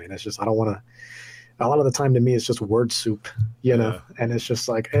riddles, man. It's just, I don't want to. A lot of the time, to me, it's just word soup, and it's just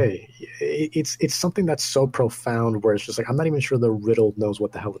like, hey, it's something that's so profound where it's just like, I'm not even sure the riddle knows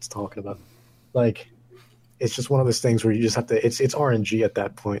what the hell it's talking about. Like, it's just one of those things where you just have to, it's RNG at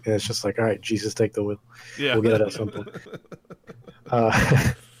that point, and it's just like, all right, Jesus, take the wheel. Yeah. We'll get it at some point.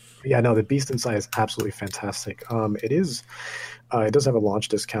 The Beast Inside is absolutely fantastic. It does have a launch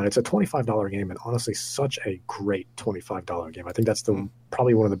discount. It's a $25 game, and honestly, such a great $25 game. I think that's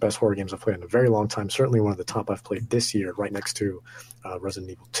probably one of the best horror games I've played in a very long time. Certainly one of the top I've played this year, right next to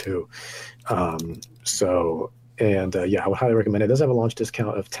Resident Evil 2. I would highly recommend it. It does have a launch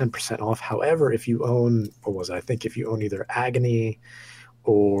discount of 10% off. However, if you own, if you own either Agony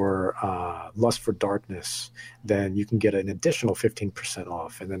or Lust for Darkness, then you can get an additional 15%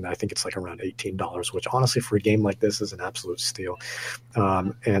 off, and then I think it's like around $18, which honestly for a game like this is an absolute steal.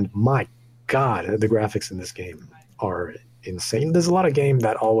 And my god, the graphics in this game are insane. There's a lot of game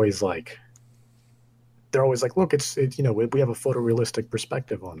that always like, they're always like, look, it's we have a photorealistic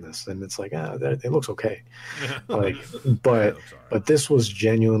perspective on this, and it's like, it looks okay. Like, but this was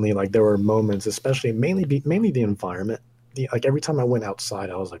genuinely like, there were moments, especially mainly the environment. like every time I went outside,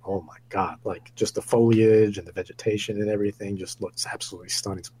 I was like, oh my god, like just the foliage and the vegetation and everything just looks absolutely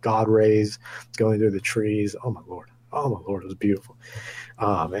stunning. God rays going through the trees. Oh my lord, it was beautiful.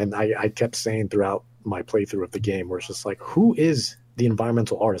 And I kept saying throughout my playthrough of the game, where it's just like, who is the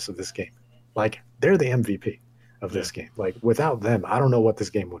environmental artist of this game? Like, they're the MVP of this game. Like, without them, I don't know what this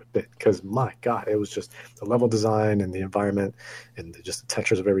game would have been. Because my god, it was just the level design and the environment and just the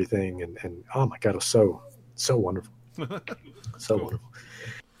textures of everything, and oh my god, it was so wonderful. So wonderful.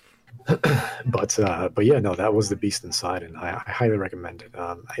 But yeah, no, that was the beast inside, and I highly recommend it.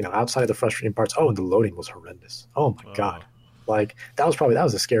 Outside of the frustrating parts, and the loading was horrendous. Oh my god, like that was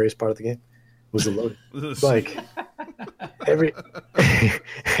the scariest part of the game, was the loading. Like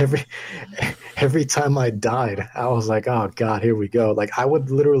every time I died, I was like, oh god, here we go. Like I would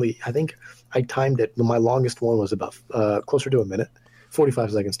literally, I think I timed it. My longest one was about closer to a minute,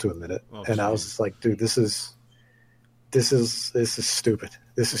 45 seconds to a minute, and I was just like, dude, this is stupid.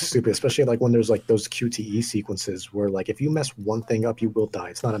 This is stupid, especially like when there's like those QTE sequences where like if you mess one thing up, you will die.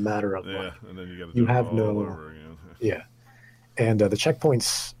 It's not a matter of like, and then you you have no over again. Yeah, and the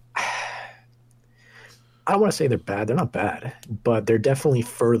checkpoints, I don't want to say they're bad. They're not bad, but they're definitely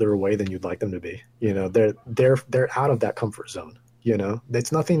further away than you'd like them to be. They're out of that comfort zone.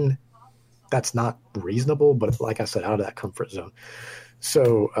 It's nothing that's not reasonable, but like I said, out of that comfort zone.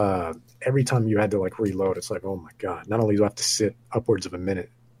 So every time you had to like reload, it's like, oh my god! Not only do I have to sit upwards of a minute,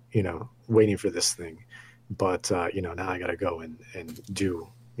 waiting for this thing, but now I got to go and do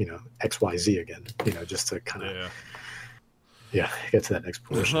XYZ again, just to kind of get to that next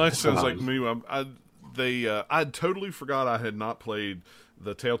portion. That sounds like me. I totally forgot I had not played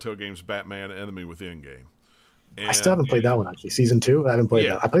the Telltale Games Batman Enemy Within game. And I still haven't played that one, actually. Season 2, I haven't played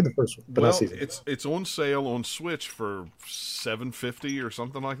that. I played the first one, but not season 2. It's on sale on Switch for $7.50 or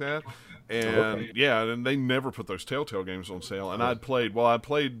something like that. And and they never put those Telltale games on sale. And I played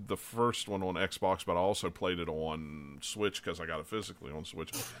the first one on Xbox, but I also played it on Switch because I got it physically on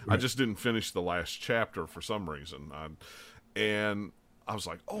Switch. Right. I just didn't finish the last chapter for some reason. And I was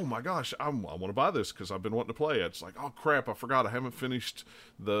like, oh my gosh, I want to buy this because I've been wanting to play it. It's like, oh crap, I forgot I haven't finished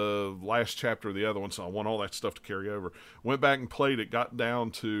the last chapter of the other one, so I want all that stuff to carry over. Went back and played it, got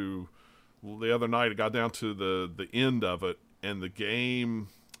down to the other night, it got down to the end of it, and the game,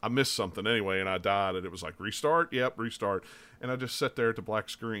 I missed something anyway, and I died, and it was like, restart? Yep, restart. And I just sat there at the black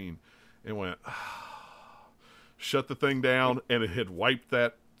screen and went, shut the thing down, and it had wiped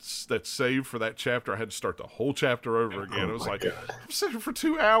that save for that chapter. I had to start the whole chapter over again. It was like, God. I'm sitting for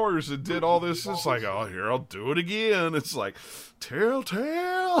 2 hours and did all this. It's like, oh, here, I'll do it again. It's like,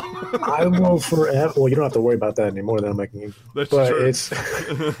 Telltale. I will forever. Well, you don't have to worry about that anymore. That I'm making. That's true.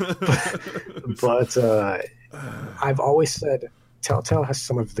 But I've always said Telltale has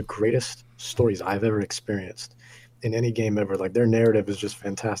some of the greatest stories I've ever experienced in any game ever. Like, their narrative is just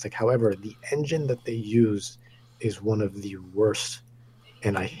fantastic. However, the engine that they use is one of the worst,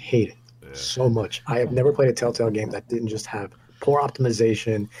 and I hate it so much. I have never played a Telltale game that didn't just have poor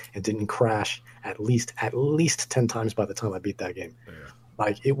optimization and didn't crash at least 10 times by the time I beat that game. Yeah.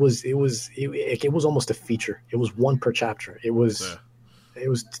 Like it was almost a feature. It was one per chapter. It was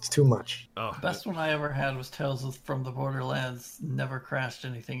too much. The best one I ever had was Tales from the Borderlands. Never crashed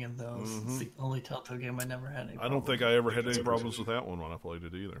anything in those. Mm-hmm. It's the only Telltale game I never had any problems. I don't think I ever had any problems with that one when I played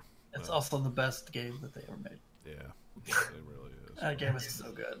it either. It's also the best game that they ever made. Yeah, it really is. That game is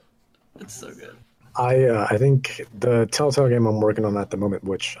so good. It's so good. I think the Telltale game I'm working on at the moment,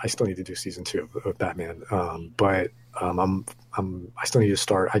 which I still need to do season 2 of Batman, but I still need to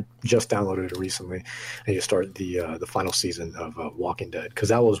start. I just downloaded it recently. I need to start the final season of Walking Dead, because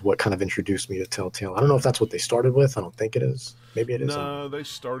that was what kind of introduced me to Telltale. I don't know if that's what they started with. I don't think it is. Maybe it is. No, they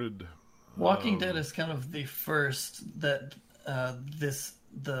started. Walking Dead is kind of the first that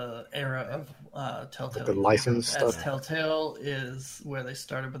the era of Telltale. The license stuff. Telltale is where they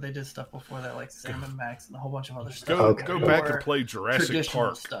started, but they did stuff before that, like Sam and Max and a whole bunch of other stuff. Go back and play Jurassic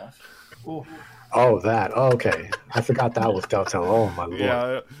Park stuff. Ooh. Oh, that. Oh, okay. I forgot that was Telltale. Oh, my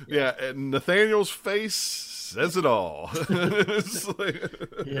lord. Yeah. And Nathaniel's face says it all.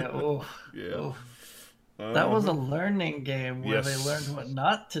 Yeah. Oh. Yeah. Oh. That was a learning game where they learned what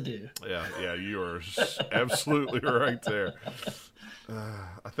not to do. Yeah. You are absolutely right there.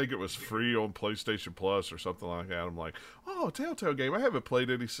 I think it was free on PlayStation Plus or something like that. I'm like, oh, Telltale game. I haven't played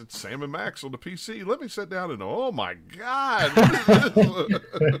any since Sam and Max on the PC. Let me sit down and oh my god.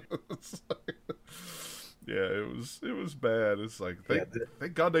 Yeah, it was bad. It's like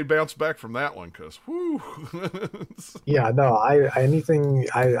thank God they bounced back from that one, because whoo. Yeah, no, I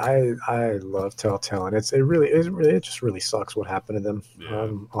love Telltale, and it just really sucks what happened to them.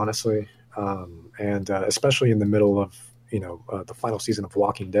 Yeah. Honestly, and especially in the middle of the final season of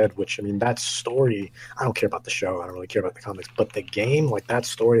Walking Dead, which, I mean, that story, I don't care about the show, I don't really care about the comics, but the game, like that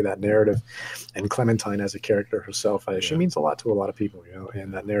story, that narrative, and Clementine as a character herself, she means a lot to a lot of people,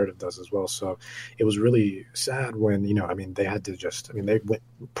 and that narrative does as well. So it was really sad when, I mean, they had to they went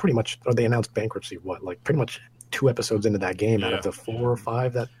pretty much, or they announced bankruptcy, pretty much 2 episodes into that game out of the 4 or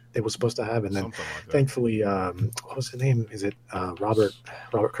 5 that it was supposed to have. And then Something like that. Thankfully, what was his name? Is it Robert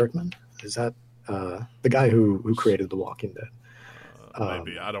Kirkman? Is that the guy who created The Walking Dead?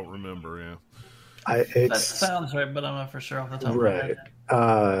 Maybe. I don't remember, yeah. That sounds right, but I'm not for sure off the top of my head.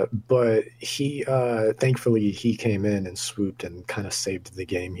 But he, thankfully, he came in and swooped and kind of saved the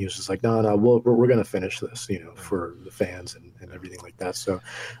game. He was just like, no, we're going to finish this, for the fans and everything like that. So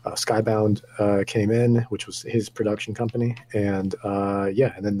Skybound came in, which was his production company. And,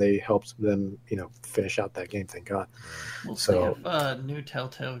 and then they helped them, finish out that game, thank God. We'll see if new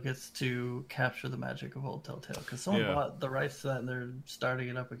Telltale gets to capture the magic of old Telltale, because someone bought the rights to that and they're starting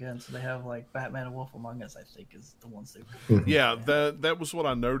it up again. So they have like Batman and Wolf Among Us, I think, is the ones they've. Yeah, that was what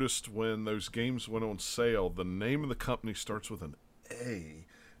I noticed when those games went on sale. The name of the company starts with an A,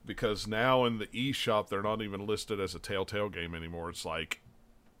 because now in the eShop they're not even listed as a Telltale game anymore. It's like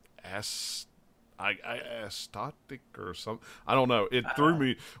Astotic or something. I don't know. It threw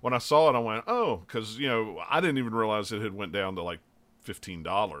me when I saw it. I went, oh, because I didn't even realize it had went down to like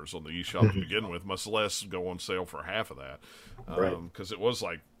 $15 on the eShop to begin with, much less go on sale for half of that. Because it was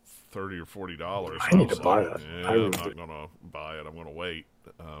like $30 or $40. I need to buy that. Yeah, I'm not gonna buy it. I'm gonna wait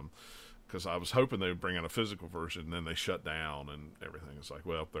because I was hoping they would bring out a physical version, and then they shut down and everything. It's like,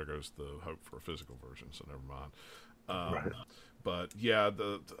 well, there goes the hope for a physical version. So never mind. But yeah,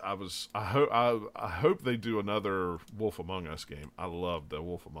 I hope they do another Wolf Among Us game. I loved the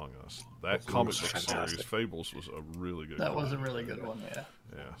Wolf Among Us. That comic book series, Fables, was a really good. That was a really good one. Yeah.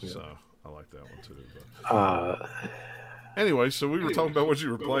 So I like that one too. But. Anyway, so we were talking about what you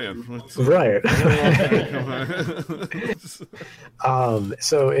were playing. Right.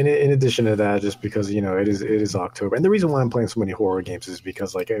 So in addition to that, just because it is October, and the reason why I'm playing so many horror games is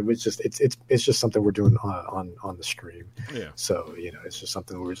because it's just something we're doing on the stream. Yeah. So it's just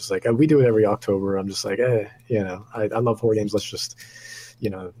something we're just like, we do it every October. I'm just like, I love horror games. Let's just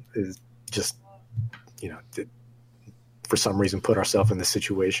for some reason put ourselves in this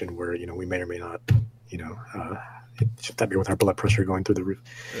situation where we may or may not that'd be with our blood pressure going through the roof.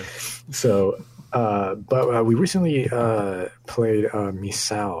 Yeah. So, but we recently played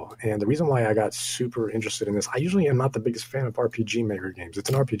Misao, and the reason why I got super interested in this, I usually am not the biggest fan of RPG Maker games. It's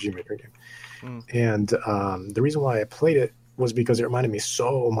an RPG Maker game, and the reason why I played it was because it reminded me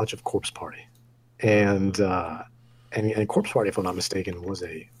so much of Corpse Party, and Corpse Party, if I'm not mistaken, was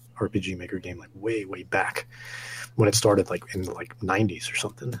a RPG Maker game like way back when it started, like in the 90s or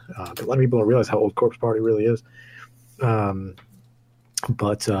something. But a lot of people don't realize how old Corpse Party really is. But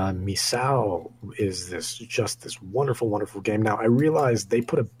Misao is this wonderful, wonderful game. Now I realize they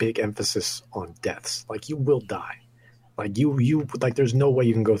put a big emphasis on deaths. Like, you will die. Like you there's no way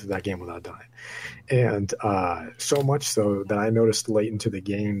you can go through that game without dying. And so much so that I noticed late into the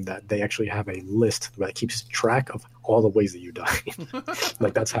game that they actually have a list that keeps track of all the ways that you die.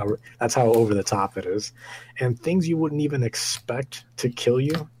 Like that's how over the top it is. And things you wouldn't even expect to kill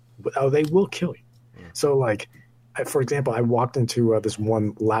you, they will kill you. So for example, I walked into this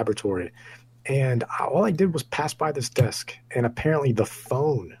one laboratory, and all I did was pass by this desk, and apparently the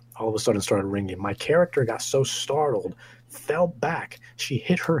phone all of a sudden started ringing. My character got so startled, fell back. She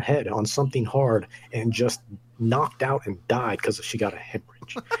hit her head on something hard and just knocked out and died because she got a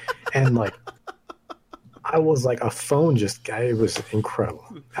hemorrhage. And I was like, a phone it was incredible.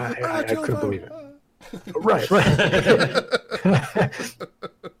 I couldn't believe it. Right.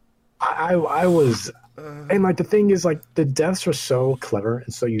 I was, and the thing is, the deaths are so clever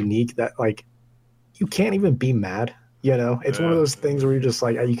and so unique that you can't even be mad. It's one of those things where you're just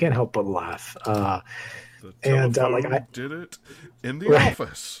you can't help but laugh. And I did it in the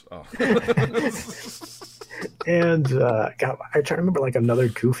office. Oh. And God, I try to remember another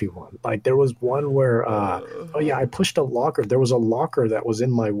goofy one. There was one where I pushed a locker. There was a locker that was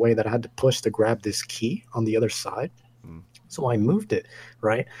in my way that I had to push to grab this key on the other side. So I moved it,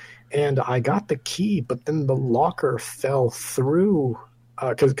 right? And I got the key, but then the locker fell through.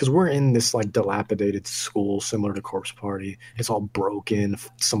 Because we're in this dilapidated school similar to Corpse Party. It's all broken.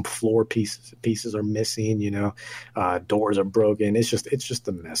 Some floor pieces are missing. Doors are broken. It's just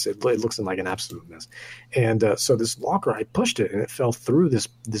a mess. It looks like an absolute mess. And so this locker, I pushed it and it fell through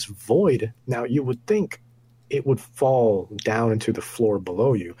this void. Now you would think it would fall down into the floor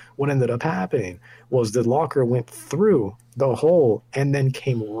below you. What ended up happening was the locker went through the hole and then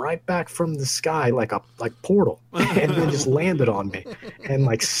came right back from the sky like Portal and then just landed on me and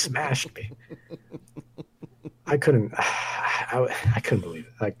like smashed me. I couldn't believe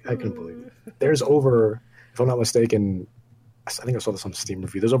it. I couldn't believe it. There's over, if I'm not mistaken, I think I saw this on Steam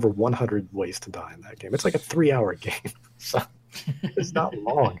review. There's over 100 ways to die in that game. It's like a 3-hour game, so it's not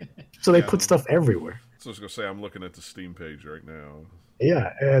long. So they put stuff everywhere. So I was gonna say, I'm looking at the Steam page right now.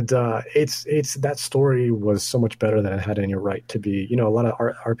 Yeah, and it's that story was so much better than it had any right to be. A lot of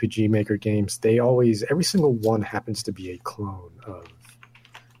RPG Maker games, every single one happens to be a clone of,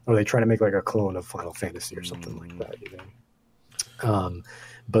 or they try to make like a clone of Final Fantasy or something like that.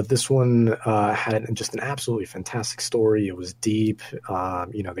 But this one had just an absolutely fantastic story. It was deep.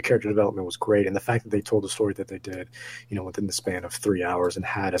 The character development was great, and the fact that they told the story that they did, within the span of 3 hours and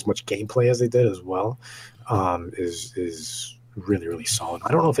had as much gameplay as they did as well, is really, really solid.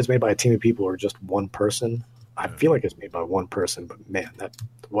 I don't know if it's made by a team of people or just one person. I feel like it's made by one person, but man,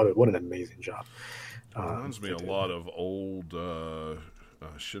 what an amazing job. Reminds me a lot of old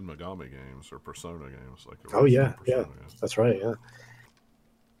Shin Megami games or Persona games. That's right, yeah.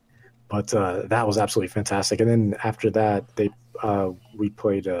 But that was absolutely fantastic. And then after that, we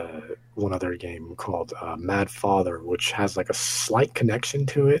played one other game called Mad Father, which has like a slight connection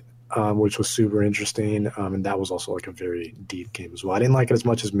to it, which was super interesting. And that was also like a very deep game as well. I didn't like it as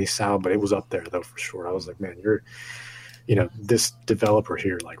much as Misao, but it was up there though for sure. I was like, man, this developer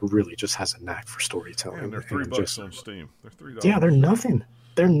here like really just has a knack for storytelling. Yeah, and they're $3 on Steam. They're $3. Yeah, they're nothing.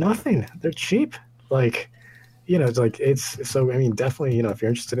 They're cheap. Like, definitely, if you're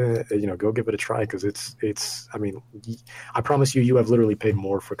interested in it, go give it a try, because I promise you have literally paid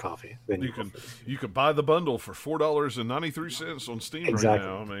more for coffee than you can buy the bundle for $4.93 on Steam right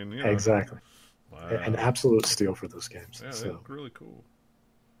now. Exactly. Wow. An absolute steal for those games. Yeah, they look really cool.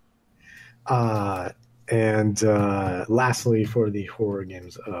 And lastly, for the horror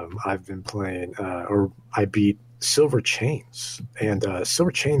games, I've been playing, I beat Silver Chains, and Silver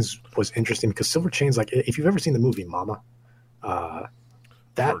Chains was interesting because Silver Chains, like if you've ever seen the movie Mama,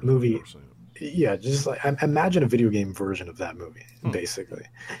 that movie, just like imagine a video game version of that movie, basically,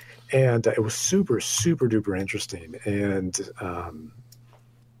 and it was super super duper interesting, and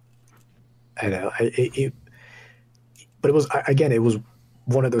but it was it was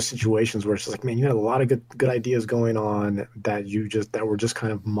one of those situations where it's just like, man, you had a lot of good ideas going on that were just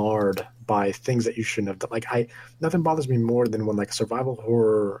kind of marred by things that you shouldn't have done. Like nothing bothers me more than when like a survival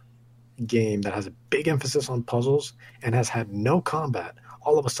horror game that has a big emphasis on puzzles and has had no combat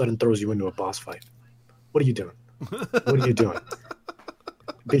all of a sudden throws you into a boss fight. What are you doing? What are you doing?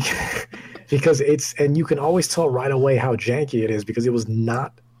 Because and you can always tell right away how janky it is because it was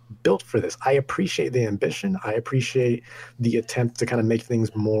not built for this. I appreciate the ambition. I appreciate the attempt to kind of make things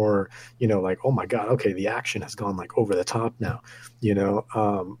more, like, oh my God, okay, the action has gone like over the top now,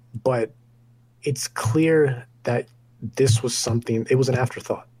 but it's clear that this was something, it was an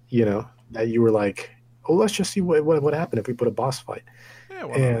afterthought, that you were like, oh, let's just see what happened if we put a boss fight.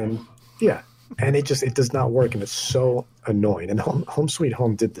 And it does not work, and it's so annoying. And Home Sweet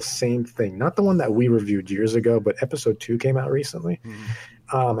Home did the same thing. Not the one that we reviewed years ago, but episode 2 came out recently.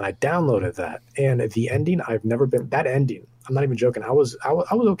 And I downloaded that, and the ending, that ending, I'm not even joking. I was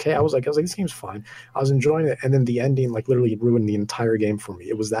okay. I was like, this game's fine. I was enjoying it, and then the ending like literally ruined the entire game for me.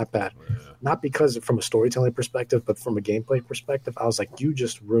 It was that bad. Yeah. Not because from a storytelling perspective, but from a gameplay perspective. I was like, you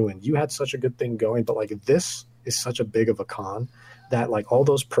just ruined. You had such a good thing going, but like this is such a big of a con that like all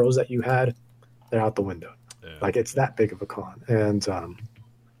those pros that you had, they're out the window. Yeah. Like it's that big of a con, and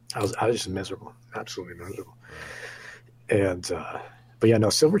I was just miserable, absolutely miserable. Yeah. And but yeah,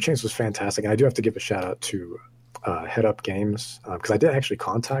 no, Silver Chains was fantastic, and I do have to give a shout out to Head Up Games because I did actually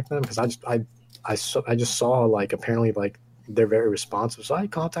contact them because I just saw like apparently like they're very responsive, so I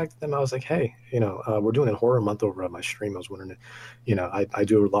contacted them. I was like, hey, we're doing a horror month over at my stream. I was wondering, I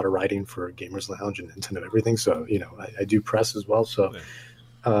do a lot of writing for Gamers Lounge and Nintendo everything, so I do press as well, so. Yeah.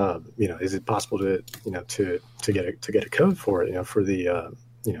 Is it possible to get a code for it, for the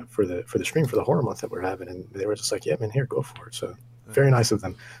for the stream for the horror month that we're having? And they were just like, yeah, man, here, go for it. So very nice of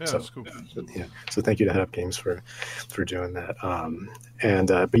them. Yeah, so that's cool. So thank you to Head Up Games for doing that.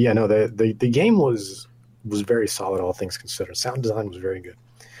 But yeah, no, the game was very solid, all things considered. Sound design was very good.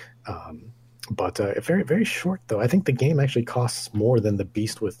 But very, very short, though. I think the game actually costs more than the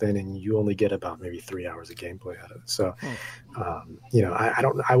Beast Within, and you only get about maybe 3 hours of gameplay out of it. So,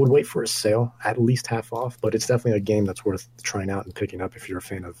 I would wait for a sale, at least half off, but it's definitely a game that's worth trying out and picking up if you're a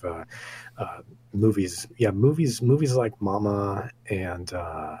fan of movies. Yeah, movies like Mama and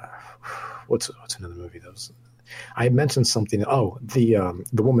what's another movie that was... I mentioned something. Oh, the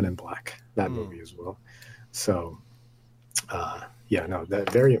Woman in Black, that movie as well. So... Yeah, no, that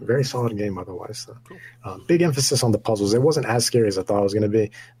very, very solid game otherwise. So. Cool. Big emphasis on the puzzles. It wasn't as scary as I thought it was going to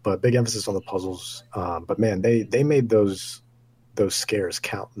be, but big emphasis on the puzzles. But man, they made those scares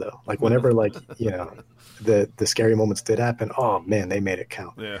count though. Like whenever the scary moments did happen, oh man, they made it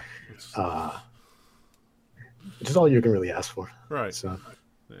count. Yeah. Which is all you can really ask for. Right. So.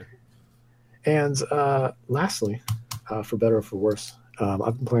 Yeah. And lastly, for better or for worse,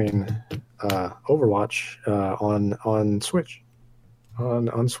 I've been playing Overwatch on Switch.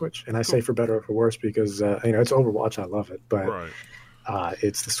 On Switch, and I say for better or for worse because it's Overwatch. I love it, but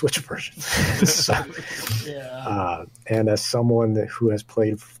it's the Switch version. So, Yeah. And as someone who has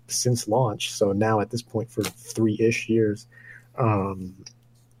played since launch, so now at this point for 3-ish years on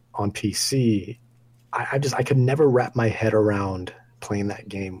PC, I could never wrap my head around playing that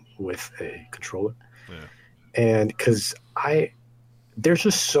game with a controller, and because there's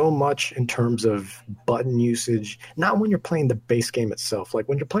just so much in terms of button usage. Not when you're playing the base game itself. Like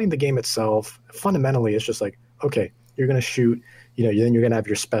when you're playing the game itself, fundamentally, it's just like, okay, you're going to shoot, then you're going to have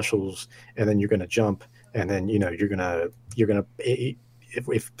your specials, and then you're going to jump, and then, you're going to,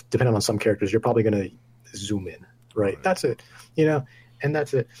 if depending on some characters, you're probably going to zoom in, right? That's it, and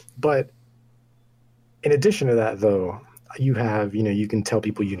that's it. But in addition to that, though, you have, you can tell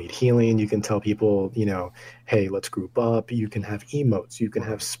people you need healing. You can tell people, hey, let's group up. You can have emotes. You can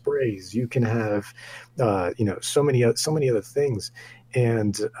have sprays. You can have, so many other things.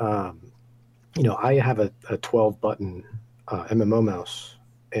 And, I have a 12-button MMO mouse,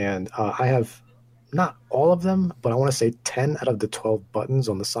 and I have not all of them, but I want to say 10 out of the 12 buttons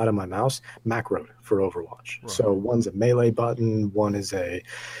on the side of my mouse macroed for Overwatch. Right. So one's a melee button, one is a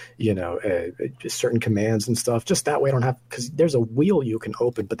certain commands and stuff. Just that way I don't have, because there's a wheel you can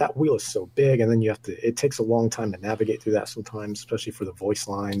open, but that wheel is so big, and then it takes a long time to navigate through that sometimes, especially for the voice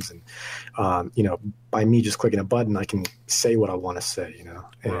lines. And, by me just clicking a button, I can say what I want to say,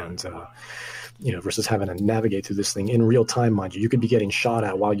 and, versus having to navigate through this thing in real time, mind you. You could be getting shot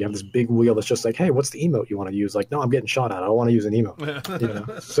at while you have this big wheel that's just like, hey, what's the emote you want to use? Like, no, I'm getting shot at. I don't want to use an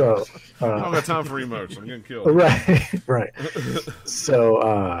emote. So I don't got time for emotes. I'm getting killed. Right. So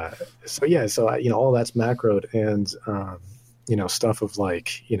all that's macroed, and stuff of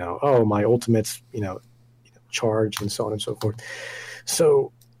like, oh, my ultimate's charged and so on and so forth.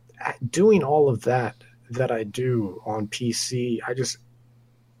 So doing all of that I do on PC,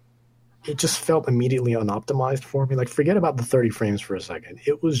 it just felt immediately unoptimized for me. Like, forget about the 30 frames for a second.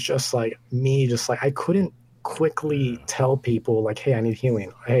 It was just like I couldn't quickly tell people like, hey, I need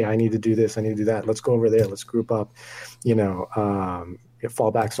healing. Hey, I need to do this. I need to do that. Let's go over there. Let's group up,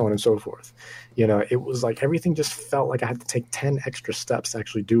 fall back, so on and so forth. It was like everything just felt like I had to take 10 extra steps to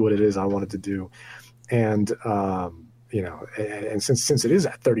actually do what it is I wanted to do. And, and since it is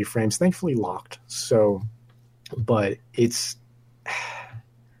at 30 frames, thankfully locked. So, but it's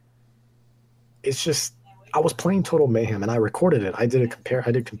just, I was playing Total Mayhem and I recorded it. I did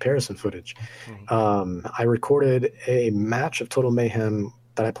comparison footage. I recorded a match of Total Mayhem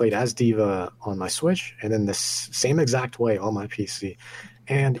that I played as Diva on my Switch, and then the same exact way on my PC.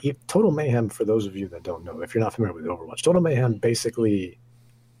 And Total Mayhem, for those of you that don't know, if you're not familiar with Overwatch, Total Mayhem basically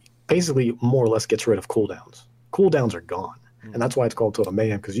more or less gets rid of cooldowns. Cooldowns are gone. And that's why it's called Total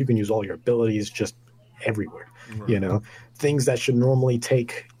Mayhem, because you can use all your abilities just everywhere. Right. Things that should normally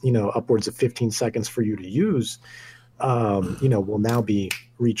take, upwards of 15 seconds for you to use, will now be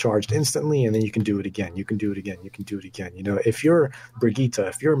recharged instantly, and then you can do it again. You can do it again. You can do it again. If you're Brigitte,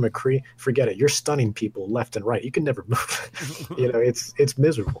 if you're McCree, forget it. You're stunning people left and right. You can never move. It's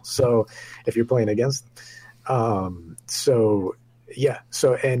miserable. So if you're playing against them,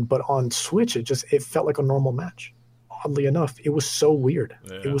 but on Switch, it felt like a normal match. Oddly enough, it was so weird.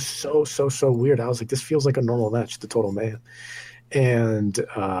 Yeah. It was so weird. I was like, this feels like a normal match to Total Mayhem. And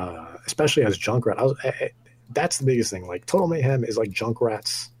especially as Junkrat, that's the biggest thing. Like, Total Mayhem is like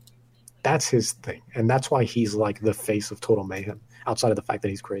Junkrat's, that's his thing. And that's why he's like the face of Total Mayhem, outside of the fact that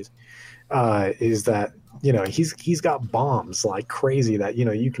he's crazy, is that, he's got bombs like crazy that,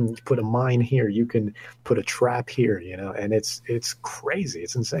 you can put a mine here, you can put a trap here, and it's crazy.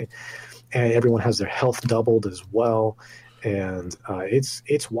 It's insane. And everyone has their health doubled as well. And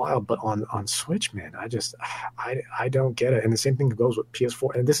it's wild. But on Switch, man, I don't get it. And the same thing goes with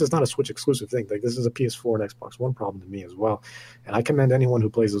PS4. And this is not a Switch exclusive thing. Like, this is a PS4 and Xbox One problem to me as well. And I commend anyone who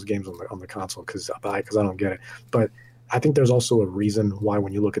plays those games on the console because I don't get it. But I think there's also a reason why,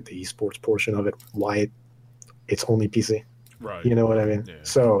 when you look at the esports portion of it, why it's only PC. Right. You know what I mean? Yeah.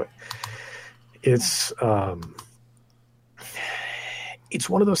 So it's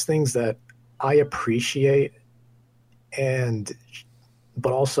one of those things that I appreciate,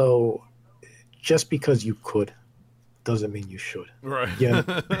 but also just because you could. doesn't mean you should. Right. Yeah.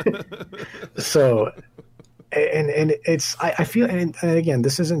 So, and it's I feel, and again,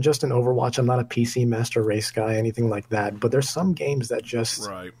 this isn't just an Overwatch. I'm not a PC master race guy, anything like that. But there's some games that just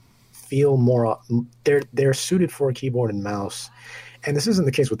feel more. They're suited for a keyboard and mouse. And this isn't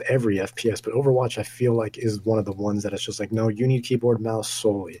the case with every FPS, but Overwatch I feel like is one of the ones that it's just like, no, you need keyboard and mouse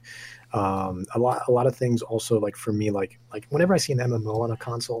solely. A lot of things also, like for me, like whenever I see an MMO on a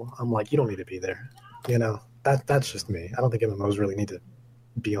console, I'm like, you don't need to be there. You know, that's just me. I don't think MMOs really need to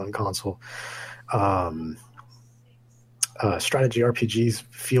be on console. Strategy RPGs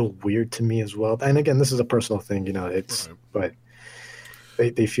feel weird to me as well. And again, this is a personal thing, you know, but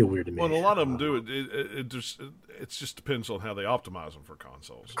they feel weird to me. Well, and a lot of them do it. It just depends on how they optimize them for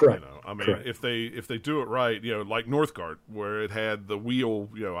consoles. Correct. You know, I mean, if they do it right, you know, like Northgard, where it had the wheel.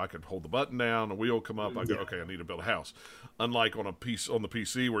 You know, I could hold the button down, the wheel come up. I go, okay, I need to build a house. Unlike on the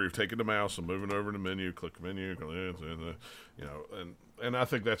PC, where you're taking the mouse and moving over the menu, click the menu, you know, and I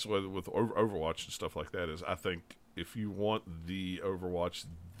think that's what with Overwatch and stuff like that is. I think if you want the Overwatch,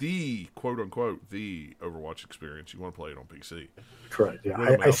 the quote unquote the Overwatch experience, you want to play it on PC. Correct. Yeah,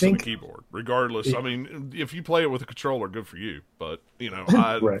 I think the keyboard, regardless. Yeah. I mean, if you play it with a controller, good for you. But you know,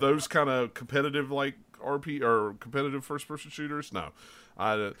 those kind of competitive like RP or competitive first-person shooters, no.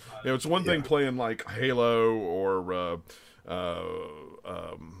 You know, it's one thing playing like Halo or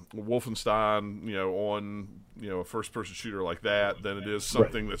Wolfenstein, you know, on a first-person shooter like that, than it is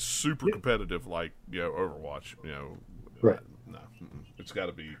something that's super competitive like Overwatch. You know, no, it's got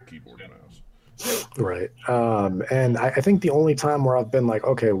to be keyboard and mouse. Right. And I think the only time where I've been like,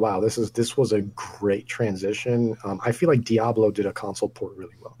 okay, wow, this was a great transition. I feel like Diablo did a console port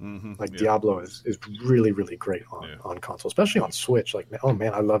really well. Mm-hmm. Like Diablo is really, really great on console, especially on Switch. Like, oh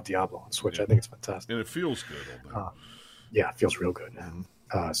man, I love Diablo on Switch. I think it's fantastic. And it feels good on that. Yeah, it feels real good. Mm-hmm.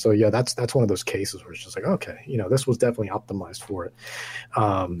 So yeah, that's one of those cases where it's just like, okay, you know, this was definitely optimized for it.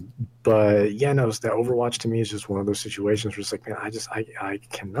 But yeah, no, that Overwatch to me is just one of those situations where it's like, man, I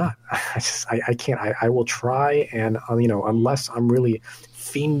cannot, I can't, I will try. And, you know, unless I'm really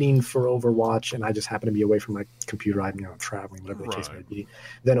fiending for Overwatch and I just happen to be away from my computer, I'm, you know, traveling, whatever the case may be,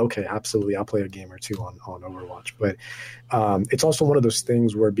 then okay, absolutely. I'll play a game or two on Overwatch. But, it's also one of those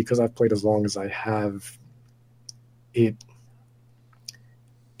things where, because I've played as long as I have,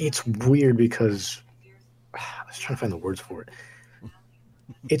 it's weird because I was trying to find the words for it.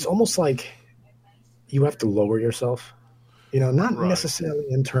 It's almost like you have to lower yourself, you know, not necessarily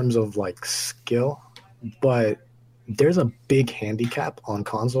in terms of like skill, but there's a big handicap on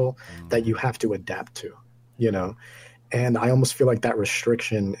console that you have to adapt to, you know, and I almost feel like that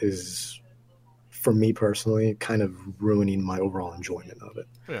restriction is, for me personally, kind of ruining my overall enjoyment of it.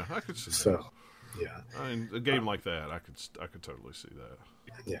 Yeah, I could see that. So, yeah. I mean, a game like that, I could totally see that.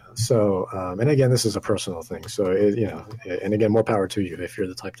 Yeah. So, and again, this is a personal thing. So, you know, and again, more power to you if you're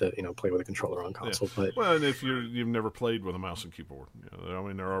the type to, you know, play with a controller on console. Yeah. But well, and if you've never played with a mouse and keyboard, you know, I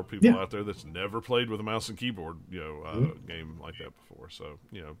mean, there are people out there that's never played with a mouse and keyboard, you know, game like that before. So,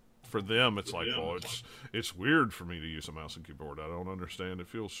 you know, for them, it's like, well, it's weird for me to use a mouse and keyboard. I don't understand. It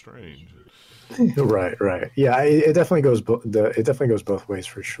feels strange. Right. Yeah, it definitely goes. It definitely goes both ways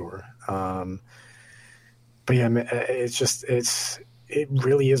for sure. But yeah, it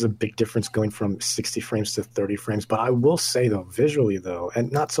really is a big difference going from 60 frames to 30 frames. But I will say, though, visually, though, and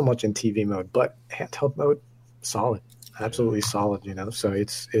not so much in TV mode, but handheld mode, solid, absolutely solid, you know. So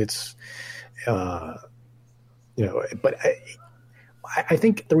it's you know, but I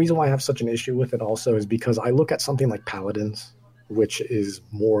think the reason why I have such an issue with it also is because I look at something like Paladins, which is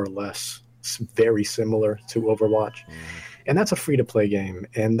more or less very similar to Overwatch. And that's a free-to-play game,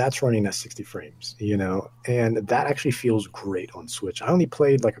 and that's running at 60 frames, you know, and that actually feels great on Switch. I only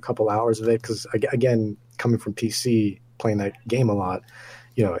played like a couple hours of it because, again, coming from PC, playing that game a lot,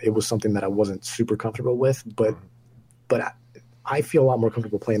 you know, it was something that I wasn't super comfortable with, but I feel a lot more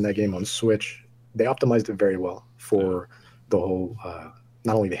comfortable playing that game on Switch. They optimized it very well for the whole,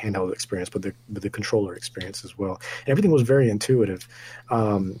 not only the handheld experience, but the controller experience as well. And everything was very intuitive.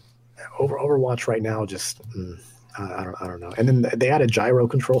 Overwatch right now just... I don't know. And then they added gyro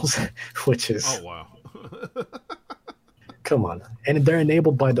controls, which is... Oh, wow. Come on. And they're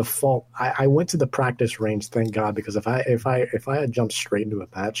enabled by default. I went to the practice range, thank God, because if I had jumped straight into a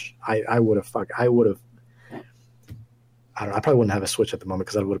match, I would have... I don't know. I probably wouldn't have a Switch at the moment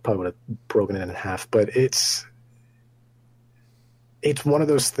because I probably would have broken it in half. But it's one of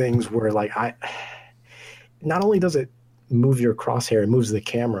those things where, like, not only does it move your crosshair, it moves the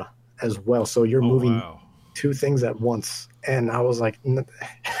camera as well. So you're moving... two things at once, and I was like,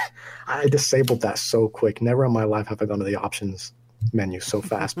 I disabled that so quick. Never in my life have I gone to the options menu so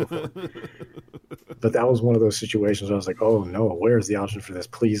fast before. But that was one of those situations where I was like, oh no, where's the option for this?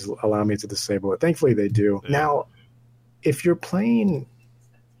 Please allow me to disable it. Thankfully they do. Yeah. Now, if you're playing,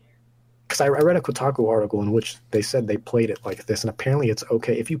 because I read a Kotaku article in which they said they played it like this, and apparently it's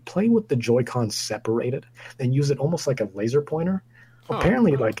okay. If you play with the Joy-Con separated and use it almost like a laser pointer,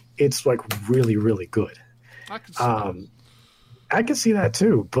 apparently like it's like really, really good. I can see that. I can see that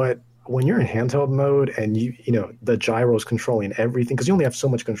too, but when you're in handheld mode and you know the gyro's controlling everything, because you only have so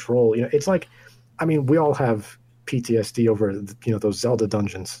much control, you know, it's like, I mean, we all have PTSD over, you know, those Zelda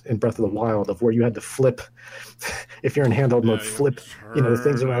dungeons in Breath of the Wild of where you had to flip, if you're in handheld mode, flip, you know, the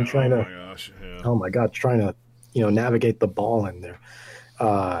things around trying to, oh my God, trying to, you know, navigate the ball in there.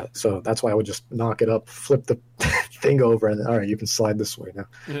 So that's why I would just knock it up, flip the thing over, and all right, you can slide this way now.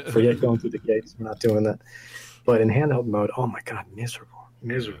 Forget going through the gates. We're not doing that. But in handheld mode, oh my God, miserable.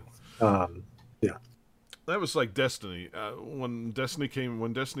 Yeah. That was like Destiny. When Destiny came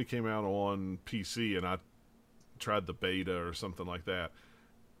out on PC, and I tried the beta or something like that.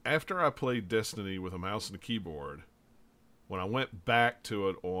 After I played Destiny with a mouse and a keyboard, when I went back to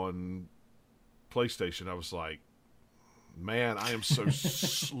it on PlayStation, I was like, man, I am so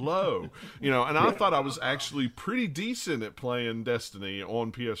slow, you know. And I thought I was actually pretty decent at playing Destiny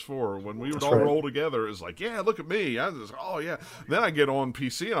on PS4. When we would all roll together, it's like, yeah, look at me. I was, oh yeah. Then I get on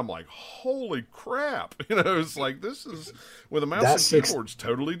PC and I'm like, holy crap, you know. It's like, this is with a mouse and keyboard's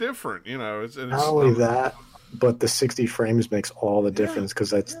totally different, you know. It's not only that, but the 60 frames makes all the difference, because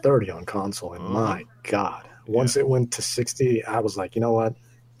that's 30 on console, and my God, once it went to 60, I was like, you know what,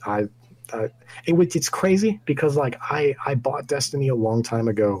 it's crazy because like I bought Destiny a long time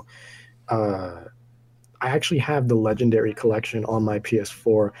ago. I actually have the Legendary Collection on my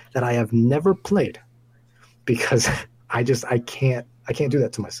PS4 that I have never played because I can't do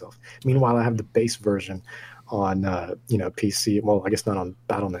that to myself. Meanwhile, I have the base version on you know, PC. Well, I guess not on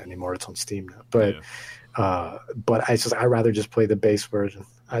Battle.net anymore. It's on Steam now. But I rather just play the base version.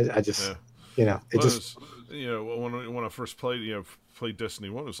 I just you know, it just, you know, when I first played Destiny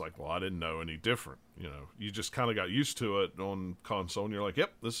 1, it was like, well, I didn't know any different. You know, you just kind of got used to it on console, and you're like,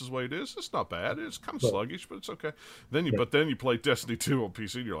 yep, this is the way it is. It's not bad. It's kind of sluggish, but it's okay. But then you play Destiny 2 on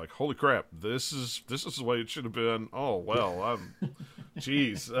PC, and you're like, holy crap, this is the way it should have been. Oh well,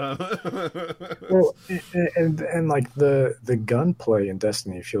 jeez. Well, and like the gunplay in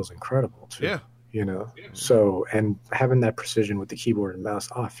Destiny feels incredible too. Yeah. You know, so, and having that precision with the keyboard and mouse,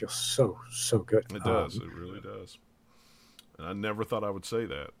 it feels so good. It does. It really does. And I never thought I would say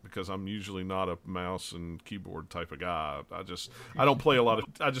that, because I'm usually not a mouse and keyboard type of guy. I just don't play a lot of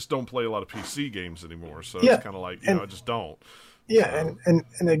PC games anymore. So it's kind of like, you know, I just don't. Yeah, so.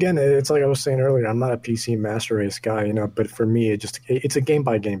 and again, it's like I was saying earlier, I'm not a PC master race guy, you know, but for me, it's a game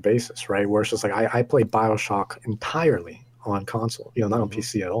by game basis, right? Where it's just like I play BioShock entirely on console, you know, not on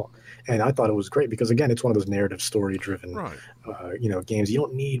PC at all. And I thought it was great because, again, it's one of those narrative story-driven, you know, games you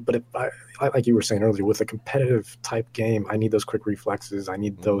don't need. But like you were saying earlier, with a competitive type game, I need those quick reflexes. I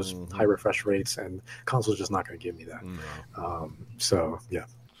need those high refresh rates, and console's just not going to give me that. No. So, yeah.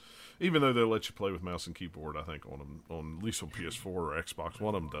 Even though they'll let you play with mouse and keyboard, I think on at least on PS4 or Xbox,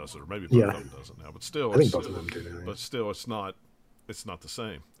 one of them does it, or maybe both of them doesn't now. But still, I think both of them do. But still, it's not the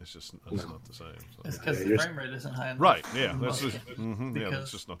same. It's just not the same. So. It's because the frame rate isn't high enough. Right, yeah. That's just,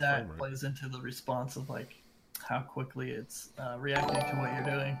 that's just not the frame rate. That plays into the response of like how quickly it's reacting to what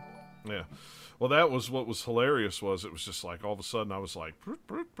you're doing. Yeah. Well, that was what was hilarious. Was it was just like all of a sudden I was like,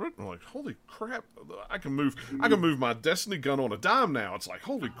 I'm like, holy crap! I can move my Destiny gun on a dime now. It's like,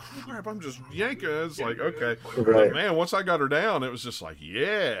 holy crap! I'm just yanking. It's like, okay, but man, once I got her down, it was just like,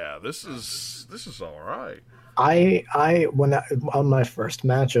 yeah, this is all right. On my first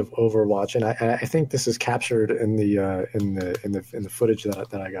match of Overwatch, and I think this is captured in the footage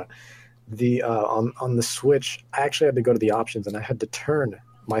that I got. On the Switch, I actually had to go to the options, and I had to turn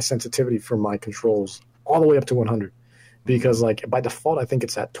my sensitivity for my controls all the way up to 100, because like by default I think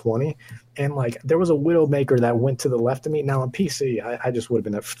it's at 20, and like there was a Widowmaker that went to the left of me. Now on PC, I just would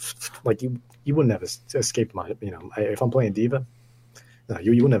have been like you wouldn't have escaped my, you know, if I'm playing Diva. No,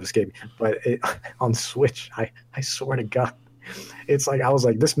 you wouldn't have escaped me. But on Switch, I swear to God, it's like I was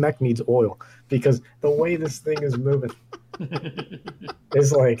like, this mech needs oil, because the way this thing is moving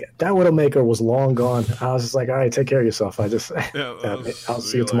is like, that Widowmaker was long gone. I was just like, all right, take care of yourself. I'll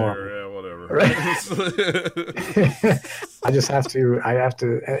see you tomorrow. Yeah, whatever. Right? I have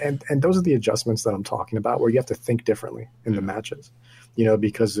to, and those are the adjustments that I'm talking about, where you have to think differently in the matches, you know,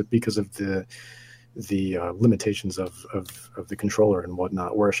 because of the limitations of the controller and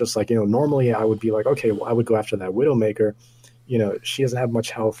whatnot, where it's just like, you know, normally I would be like, okay, well, I would go after that Widowmaker, you know, she doesn't have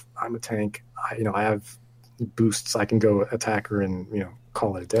much health, I'm a tank, I have boosts, I can go attacker and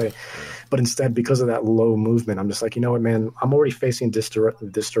call it a day. But instead, because of that low movement, I'm just like, you know what, man, I'm already facing this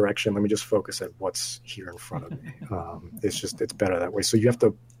direction. Let me just focus at what's here in front of me. It's better that way. So you have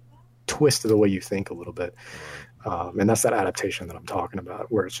to twist the way you think a little bit. And that's that adaptation that I'm talking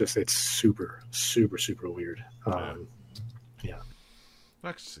about, where it's super, super, super weird. Yeah.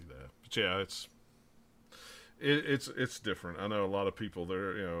 I can see that. But yeah, it's different. I know a lot of people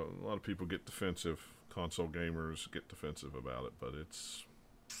there, a lot of people get defensive. Console gamers get defensive about it, but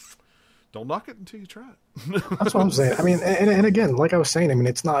don't knock it until you try it. That's what I'm saying. I mean, and again, like I was saying, I mean,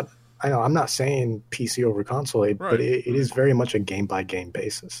 it's not. I know I'm not saying PC over console, right. but it is very much a game by game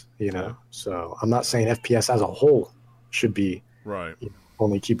basis. Yeah. So I'm not saying FPS as a whole should be right.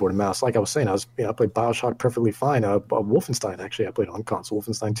 Only keyboard and mouse. Like I was saying, I played BioShock perfectly fine. Wolfenstein, actually, I played on console.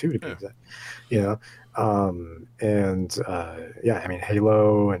 Wolfenstein 2 to be exact. I mean,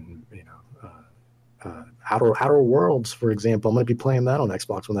 Halo and Outer Worlds, for example. I'm going to be playing that on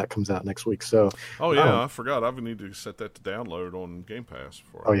Xbox when that comes out next week. So, I forgot. I would need to set that to download on Game Pass.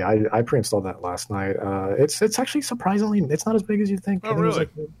 I pre-installed that last night. It's actually surprisingly, it's not as big as you think. Oh, really? It was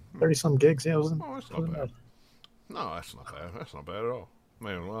like 30-some gigs. Yeah, that's not bad. No, that's not bad. That's not bad at all.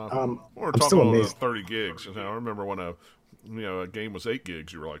 Man, we're talking about 30 gigs. I remember when a game was 8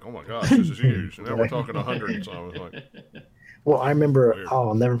 gigs, you were like, oh my gosh, this is huge. And now we're talking 100. So I was like, well, I remember,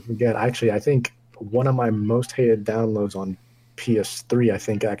 I'll never forget. Actually, I think one of my most hated downloads on PS3, I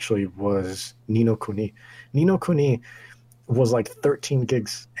think, actually was Ni no Kuni. Ni no Kuni was like 13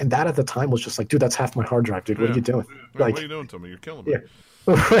 gigs. And that at the time was just like, dude, that's half my hard drive, dude. What are you doing? Man, what are you doing to me? You're killing me. Yeah.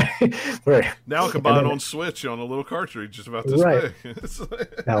 right. Now I can buy it on Switch on a little cartridge just about this big.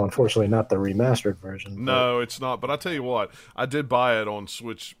 Now, unfortunately, not the remastered version. No, it's not. But I tell you what, I did buy it on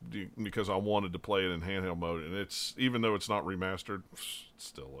Switch because I wanted to play it in handheld mode, and even though it's not remastered, it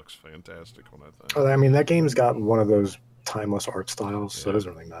still looks fantastic on that thing. I mean, that game's got one of those timeless art styles, so it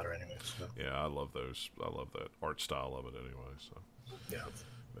doesn't really matter anyway. So. Yeah, I love those. I love that art style of it anyway. So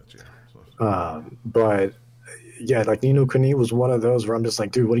but. Yeah, like Ni no Kuni was one of those where I'm just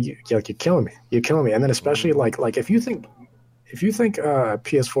like, dude, you're killing me. You're killing me. And then especially like if you think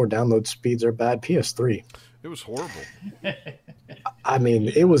PS4 download speeds are bad, PS3. It was horrible. I mean,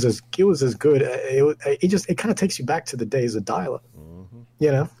 it was as good. It kind of takes you back to the days of dial-up,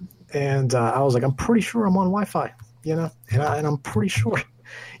 And I was like, I'm pretty sure I'm on Wi-Fi, and I'm pretty sure,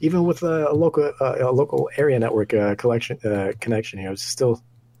 even with a local area network connection, it's still.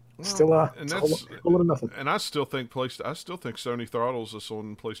 And that's a little nothing. And I still think Sony throttles us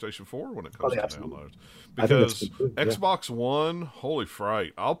on PlayStation 4 when it comes to downloads, because Xbox One, holy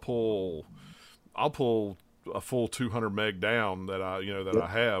fright, I'll pull a full 200 meg down that I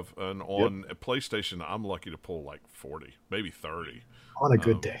have, and on a PlayStation I'm lucky to pull like 40, maybe 30 on a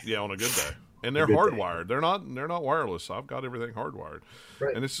good day. Yeah, on a good day. And they're hardwired. They're not wireless. I've got everything hardwired.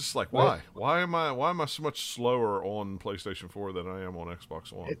 Right. And it's just like, why? Why am I so much slower on PlayStation 4 than I am on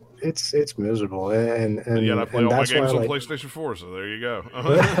Xbox One? It's miserable. And yet I play all my games on PlayStation 4, so there you go.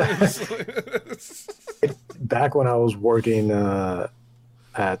 Back when I was working at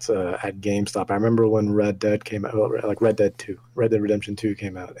GameStop, I remember when Red Dead came out, like Red Dead Redemption 2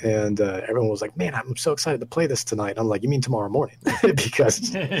 came out, and everyone was like, man, I'm so excited to play this tonight. I'm like, you mean tomorrow morning?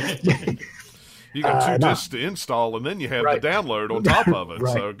 Because you got 2 discs to install, and then you have the download on top of it.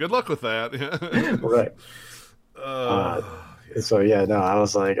 So good luck with that. Right. So I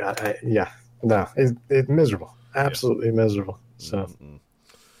was like, it's miserable, absolutely miserable. So. Mm-hmm.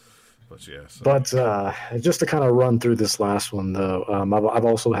 But just to kind of run through this last one, though, I've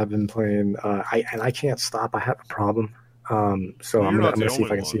also been playing, I can't stop. I have a problem. So I'm gonna see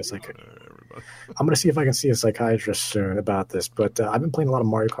if I can see a psychiatrist. I'm gonna see if I can see a psychiatrist soon about this. But I've been playing a lot of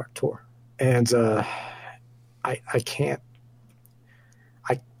Mario Kart Tour, and I can't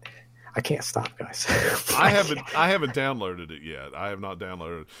stop, guys. I haven't downloaded it yet. I have not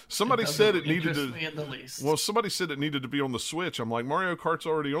downloaded it. Somebody said it needed to. Well, somebody said it needed to be on the Switch. I'm like, Mario Kart's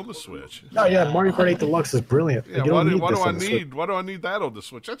already on the Switch. Oh yeah, Mario Kart 8 Deluxe is brilliant. Yeah, why do I need that on the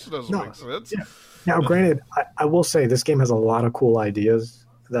Switch? That just doesn't make sense. Yeah. Now, granted, I will say this game has a lot of cool ideas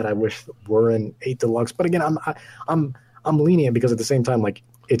that I wish were in 8 Deluxe. But again, I'm lenient because at the same time, like,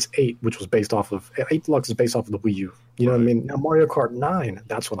 it's 8, which was based off of 8 Deluxe is based off of the Wii U. You know what I mean? Now Mario Kart 9,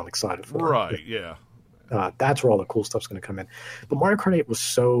 that's what I'm excited for. Right? Yeah. That's where all the cool stuff's going to come in. But Mario Kart 8 was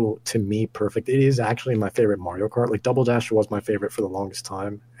so, to me, perfect. It is actually my favorite Mario Kart. Like Double Dash was my favorite for the longest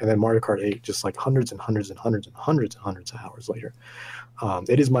time, and then Mario Kart 8 just like hundreds and hundreds and hundreds and hundreds and hundreds of hours later.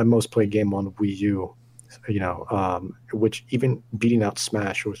 It is my most played game on Wii U. Which even beating out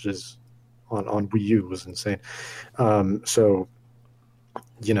Smash, which is on Wii U, was insane. So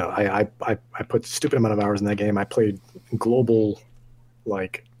you know, I put stupid amount of hours in that game. I played global,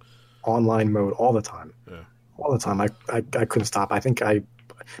 like, online mode all the time. Yeah. All the time. I couldn't stop. I think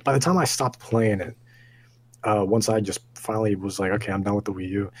by the time I stopped playing it, once I just finally was like, okay, I'm done with the Wii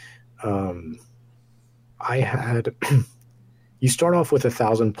U, I had, you start off with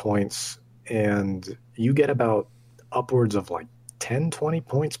 1,000 points and you get about upwards of like 10, 20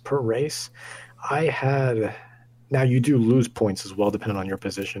 points per race. I had, now you do lose points as well, depending on your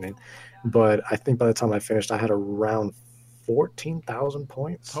positioning, but I think by the time I finished, I had around 14,000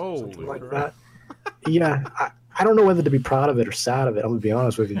 points, something Holy like crap. that. Yeah, I don't know whether to be proud of it or sad of it. I'm gonna be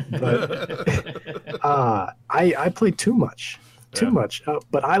honest with you, but I played too much, too Yeah. much.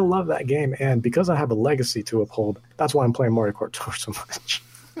 But I love that game, and because I have a legacy to uphold, that's why I'm playing Mario Kart Tour so much.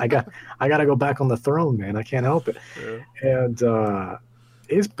 I got to go back on the throne, man. I can't help it, Yeah. and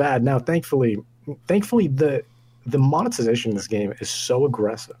it's bad now. Thankfully, the monetization in this game is so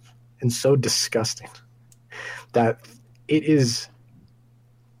aggressive and so disgusting that it is.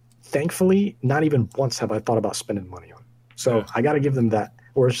 Thankfully, not even once have I thought about spending money on it. So Yeah. I got to give them that.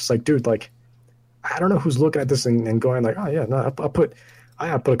 Where it's just like, dude, like, I don't know who's looking at this and going like, oh yeah, no, I put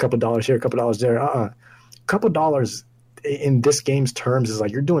a couple dollars here, a couple dollars there. A couple dollars in this game's terms is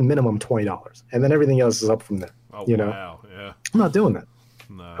like you're doing minimum $20, and then everything else is up from there. Oh, You know, wow. Yeah. I'm not doing that.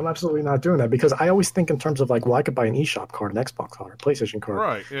 No. I'm absolutely not doing that because I always think in terms of like, well, I could buy an eShop card, an Xbox card, a PlayStation card,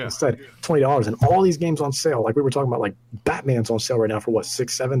 Right, yeah. instead $20, and all these games on sale. Like we were talking about, like Batman's on sale right now for what,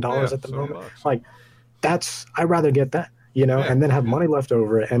 $6-7 Yeah, at the $7. moment. Like I'd rather get that, you know, Yeah. and then have money left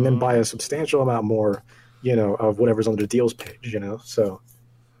over, and then buy a substantial amount more, you know, of whatever's on the deals page, you know. So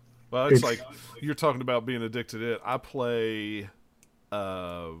Well, it's like you're talking about being addicted to it. I play,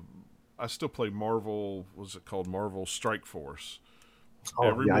 I still play Marvel. What's it called? Marvel Strike Force.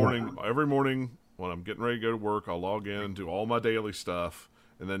 Every morning when I'm getting ready to go to work, I'll log in, do all my daily stuff,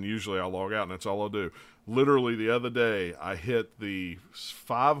 and then usually I'll log out, and that's all I'll do. Literally the other day, I hit the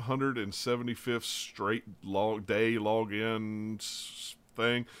 575th straight login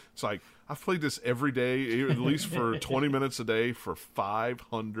thing. It's like I've played this every day, at least for 20 minutes a day for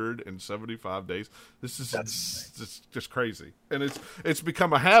 575 days. This is just crazy, and it's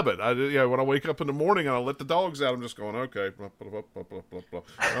become a habit. When I wake up in the morning and I let the dogs out, I'm just going, okay, blah, blah, blah, blah, blah, blah.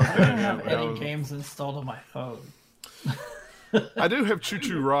 I don't have any games installed on my phone. I do have Choo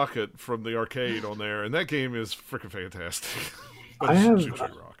Choo Rocket from the arcade on there, and that game is freaking fantastic. But it's Choo Choo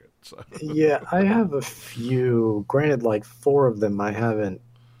Rocket. So. Yeah, I have a few. Granted, like 4 of them I haven't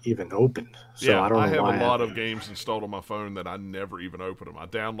even opened. So Yeah, I don't know I have why a lot of games installed on my phone that I never even open them. I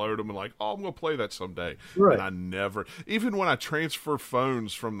download them and like, oh, I'm going to play that someday. Right. And I never, even when I transfer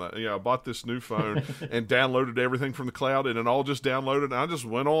phones from I bought this new phone and downloaded everything from the cloud, and it all just downloaded, and I just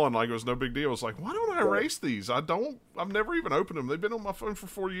went on like it was no big deal. I was like, why don't I erase these? I've never even opened them. They've been on my phone for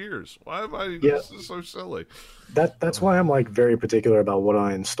 4 years. Why am I, this is so silly. That's why I'm like very particular about what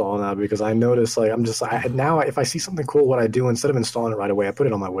I install now, because I notice like now if I see something cool, what I do instead of installing it right away, I put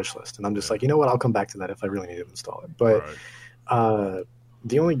it on my wish list, and I'm just like, you know what, I'll come back to that if I really need to install it. But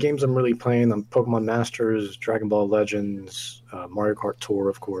the only games I'm really playing, I'm Pokemon Masters, Dragon Ball Legends, Mario Kart Tour,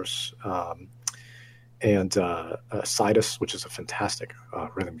 of course, and Sidus, which is a fantastic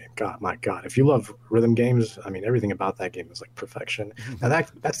rhythm game. My God, if you love rhythm games, I mean, everything about that game is like perfection. Now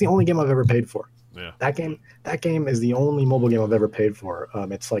that's the only game I've ever paid for. Yeah. That game is the only mobile game I've ever paid for.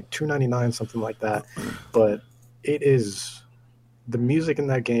 It's like $2.99, something like that, but it is, the music in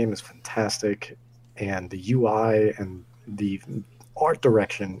that game is fantastic, and the UI and the art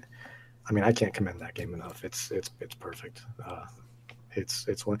direction. I mean, I can't commend that game enough. It's perfect.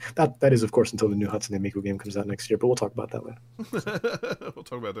 It's one that is, of course, until the new Hatsune Miku game comes out next year. But we'll talk about that later. We'll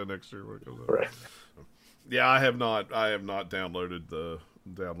talk about that next year when it comes out. Right. Yeah, I have not downloaded the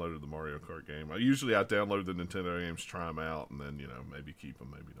Mario Kart game. I download the Nintendo games, try them out, and then maybe keep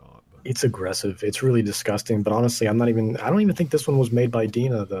them, maybe not. But. It's aggressive. It's really disgusting. But honestly, I don't even think this one was made by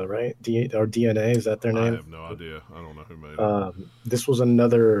Dina, though, right? Or DNA, is that their name? I have no idea. I don't know who made it. This was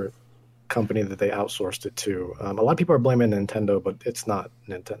another company that they outsourced it to. A lot of people are blaming Nintendo, but it's not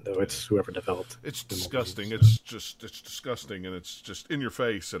Nintendo. It's whoever developed. It's disgusting. It's disgusting, and it's just in your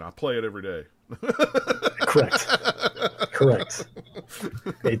face. And I play it every day. Correct.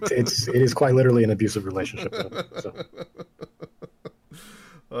 It is quite literally an abusive relationship. So.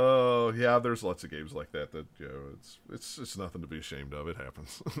 Oh yeah, there's lots of games like that it's nothing to be ashamed of. It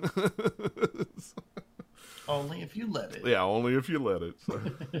happens. Only if you let it. Yeah, only if you let it. So.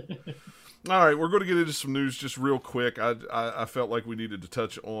 All right, we're going to get into some news just real quick. I felt like we needed to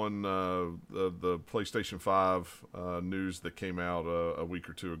touch on the PlayStation 5 news that came out a week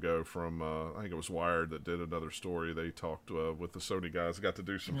or two ago from, I think it was Wired that did another story. They talked with the Sony guys. Got to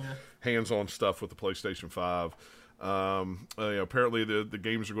do some hands-on stuff with the PlayStation 5. Apparently the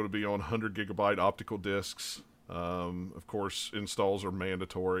games are going to be on 100 gigabyte optical discs. Of course, installs are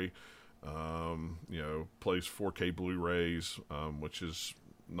mandatory. Plays 4K Blu-rays, which is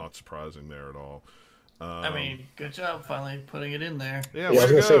not surprising there at all. I mean, good job finally putting it in there. Yeah, I was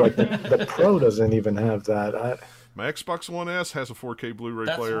going to say, like, the Pro doesn't even have that. My Xbox One S has a 4K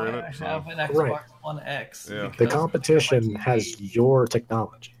Blu-ray player in it. I have an Xbox One X. Yeah. The competition has your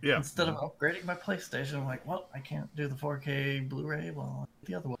technology. Yeah. Instead of upgrading my PlayStation, I'm like, well, I can't do the 4K Blu-ray. Well,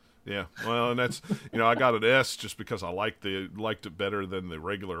 the other one. Yeah, well, and that's I got an S just because I liked it better than the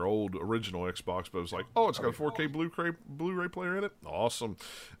regular old original Xbox. But it was like, oh, it's got a 4K Blu-ray player in it. Awesome.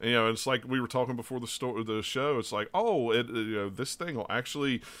 And, it's like we were talking before the show. It's like, oh, this thing will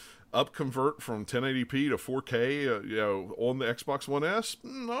actually upconvert from 1080p to 4K. On the Xbox One S.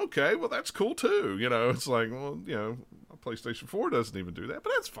 Okay, well that's cool too. It's like, well, PlayStation 4 doesn't even do that,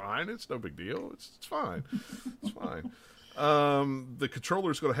 but that's fine. It's no big deal. It's fine. It's fine. The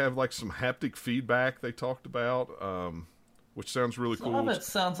controller's going to have like some haptic feedback they talked about, which sounds really cool. Some of it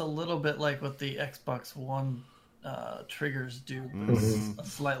sounds a little bit like what the Xbox One triggers do, but it's a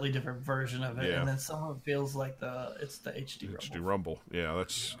slightly different version of it. And then some of it feels like it's the HD Rumble. Yeah,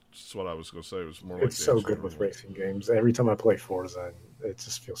 that's what I was going to say. It was more. It's so good with racing games. Every time I play Forza, it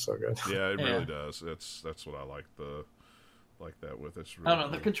just feels so good. Yeah, it really does. That's what I like that with. It's really I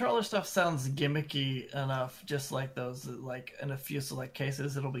don't know. The controller stuff sounds gimmicky enough, just like those. Like in a few select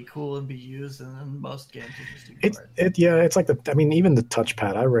cases, it'll be cool and be used, and in most games, you just ignore it. It's like even the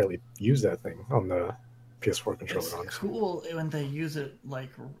touchpad. I rarely use that thing on the PS4 controller. It's honestly. cool when they use it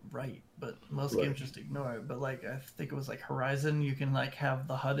right, but most games just ignore it. But I think it was like Horizon, you can have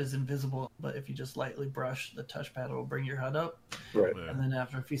the HUD is invisible, but if you just lightly brush the touchpad, it will bring your HUD up. Right. And then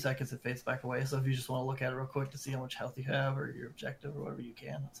after a few seconds, it fades back away. So if you just want to look at it real quick to see how much health you have or your objective or whatever you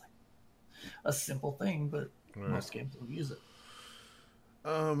can, it's like a simple thing, but most games will use it.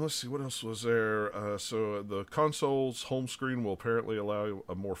 Let's see, what else was there? So the console's home screen will apparently allow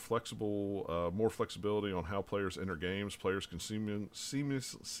a more flexibility on how players enter games. Players can seamlessly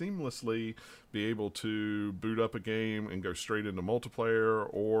be able to boot up a game and go straight into multiplayer,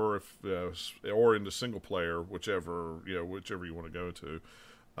 or into single player, whichever you want to go to.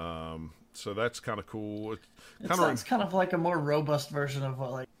 So that's kind of cool. It sounds kind of like a more robust version of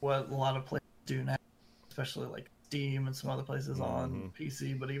what a lot of players do now, especially Steam and some other places on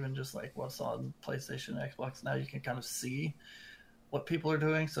PC, but even just what's on PlayStation, Xbox now, you can kind of see what people are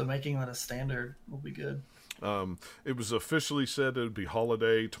doing. So making that a standard will be good. It was officially said it would be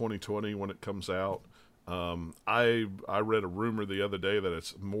holiday 2020 when it comes out. I read a rumor the other day that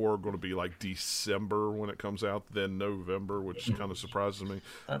it's more going to be December when it comes out than November, which kind of surprises me.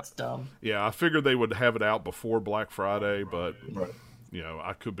 That's dumb. Yeah, I figured they would have it out before Black Friday, but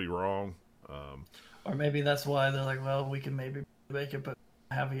I could be wrong. Or maybe that's why they're like, well, we can maybe make it, but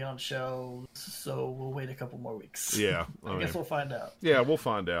have you on show, so we'll wait a couple more weeks. Yeah. I guess we'll find out. Yeah, we'll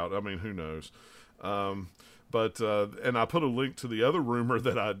find out. I mean, who knows? But and I put a link to the other rumor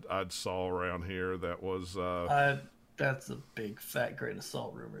that I'd saw around here that was... that's a big fat grain of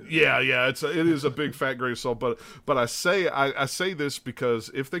salt rumor. Yeah, it is a big fat grain of salt. But I say this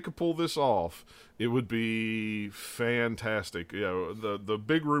because if they could pull this off, it would be fantastic. The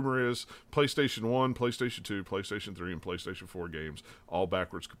big rumor is PlayStation 1, PlayStation 2, PlayStation 3, and PlayStation 4 games all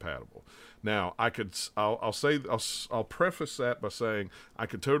backwards compatible. Now, I'll preface that by saying I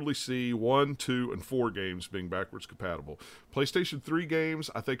could totally see 1, 2, and 4 games being backwards compatible. PlayStation 3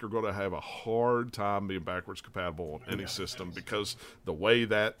 games, I think, are going to have a hard time being backwards compatible on any system because the way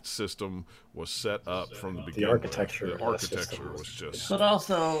that system was set up from the beginning. The architecture was just... But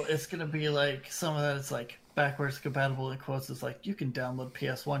also, it's going to be some of that is backwards compatible in quotes. It's you can download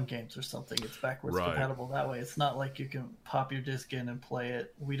PS1 games or something. It's backwards compatible that way. It's not like you can pop your disc in and play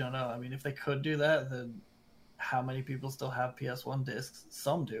it. We don't know. I mean, if they could do that, then how many people still have PS1 discs?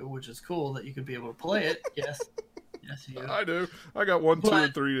 Some do, which is cool that you could be able to play it. Yes. Yes, you do. I do. I got 1, 2, But-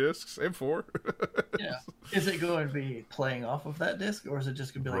 and 3 discs, and 4. Yeah. Is it going to be playing off of that disc, or is it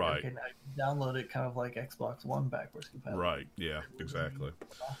just going to be like, Right. okay, now you can download it kind of like Xbox One backwards compatible? Right. Yeah. Exactly.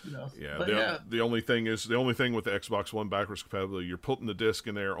 Who knows? Yeah. But The only thing with the Xbox One backwards compatibility, you're putting the disc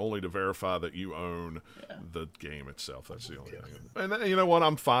in there only to verify that you own the game itself. That's the only thing. And you know what?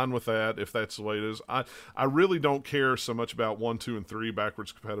 I'm fine with that if that's the way it is. I really don't care so much about 1, 2, and 3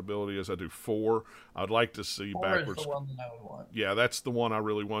 backwards compatibility as I do 4. I'd like to see 4 backwards. is the one that I would want. Yeah, that's the one I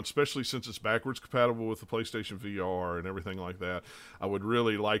really want, especially since it's backwards compatible with the PlayStation VR and everything like that. I would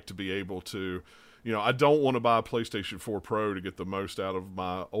really like to be able to, I don't want to buy a PlayStation 4 Pro to get the most out of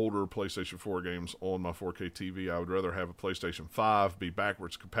my older PlayStation 4 games on my 4K TV. I would rather have a PlayStation 5 be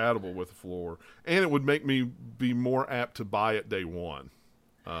backwards compatible with the floor, and it would make me be more apt to buy it day one.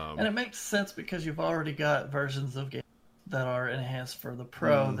 And it makes sense because you've already got versions of games that are enhanced for the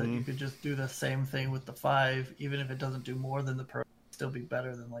Pro that you could just do the same thing with the 5, even if it doesn't do more than the Pro. Still be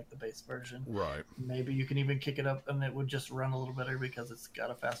better than like the base version. Right. Maybe you can even kick it up and it would just run a little better because it's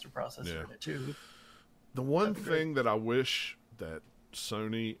got a faster processor in it too. The one thing that I wish that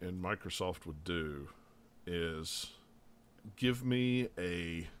Sony and Microsoft would do is give me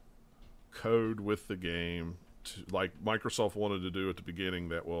a code with the game like Microsoft wanted to do at the beginning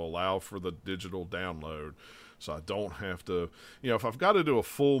that will allow for the digital download. So I don't have to, if I've got to do a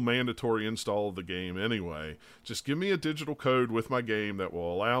full mandatory install of the game anyway, just give me a digital code with my game that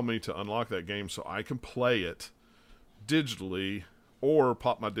will allow me to unlock that game so I can play it digitally or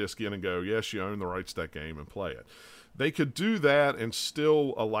pop my disc in and go, yes, you own the rights to that game and play it. They could do that and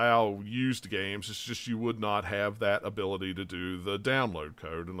still allow used games. It's just you would not have that ability to do the download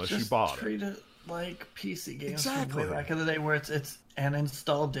code unless you bought it. Treat it like PC games Exactly. from way back in the day where it's an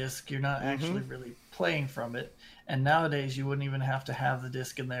install disc. You're not actually really playing from it. And nowadays you wouldn't even have to have the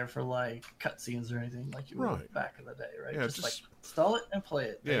disc in there for like cutscenes or anything like you would back in the day, right? Yeah, just like install it and play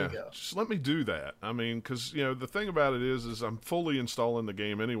it. There you go. Just let me do that. I mean, because the thing about it is I'm fully installing the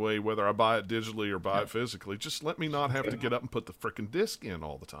game anyway, whether I buy it digitally or buy it physically. Just let me not have to get up and put the frickin' disc in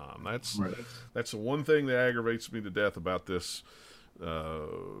all the time. That's the one thing that aggravates me to death about this.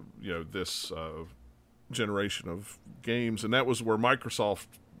 This generation of games, and that was where Microsoft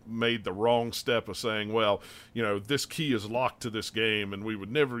made the wrong step of saying, well, this key is locked to this game, and you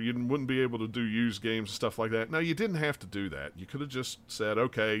wouldn't be able to do used games and stuff like that. No, you didn't have to do that. You could have just said,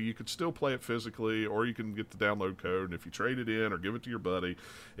 okay, you could still play it physically, or you can get the download code, and if you trade it in or give it to your buddy,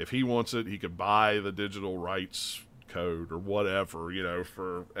 if he wants it, he could buy the digital rights code or whatever,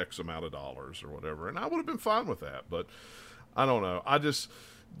 for X amount of dollars or whatever, and I would have been fine with that. But I don't know.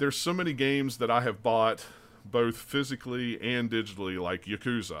 There's so many games that I have bought both physically and digitally, like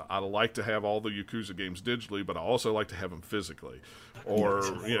Yakuza. I like to have all the Yakuza games digitally, but I also like to have them physically. Or,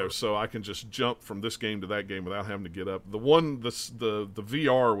 so I can just jump from this game to that game without having to get up. The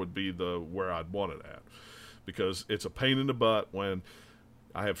VR would be where I'd want it at. Because it's a pain in the butt when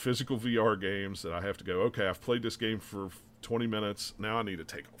I have physical VR games that I have to go, okay, I've played this game for 20 minutes. Now I need to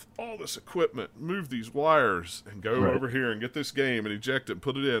take off all this equipment, move these wires, and go over here and get this game and eject it and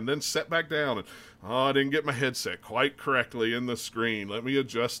put it in. Then set back down and, I didn't get my headset quite correctly in the screen. Let me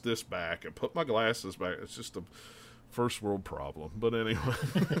adjust this back and put my glasses back. It's just a first world problem. But anyway,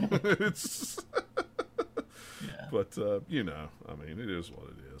 it's... But, it is what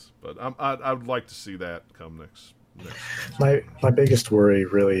it is. But I would like to see that come next. My biggest worry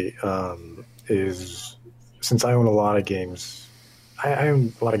really is... Since I own a lot of games, I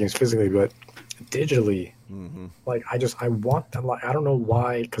own a lot of games physically, but digitally, like I want them. Like, I don't know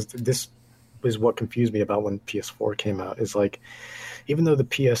why, because this is what confused me about when PS4 came out. Is like, even though the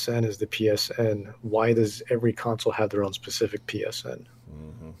PSN is the PSN, why does every console have their own specific PSN?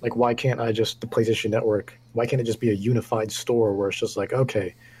 Like, why can't the PlayStation Network? Why can't it just be a unified store where it's just like,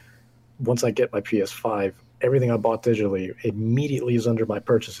 okay, once I get my PS5, everything I bought digitally immediately is under my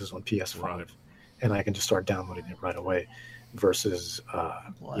purchases on PS5. Right. And I can just start downloading it right away, versus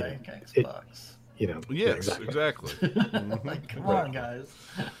Xbox. Yes, exactly. Like, come on, guys.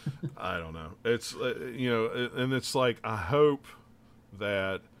 I don't know. It's and it's like, I hope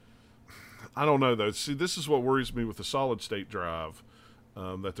that, I don't know though. See, this is what worries me with the solid state drive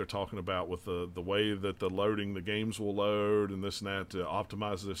that they're talking about, with the way that the games will load and this and that to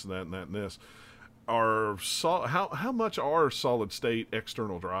optimize this and that and that and this. How much are solid state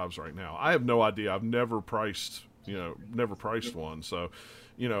external drives right now? I have no idea. I've never priced one. So,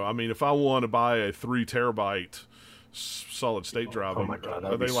 if I want to buy a 3 terabyte solid state drive, oh my god,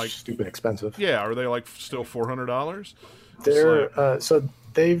 are they like stupid expensive? Yeah, are they like still $400? They're so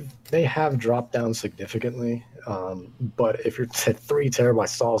they have dropped down significantly. But if you're at 3 terabyte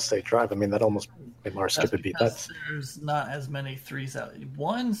solid state drive, that almost Like more That's skip and beat. because there's not as many 3s out.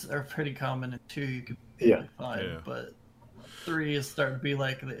 1s are pretty common, and 2 you can Yeah. find, but 3 is starting to be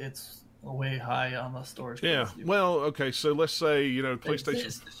like it's way high on the storage. Yeah. Capacity. Well, okay. So let's say PlayStation.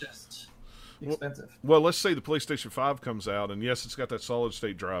 It's just expensive. Well, let's say the PlayStation 5 comes out, and yes, it's got that solid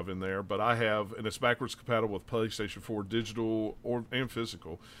state drive in there, but and it's backwards compatible with PlayStation 4 digital and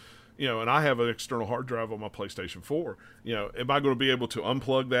physical. And I have an external hard drive on my PlayStation 4. Am I going to be able to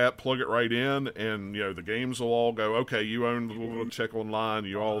unplug that, plug it right in, and the games will all go, okay, you own, check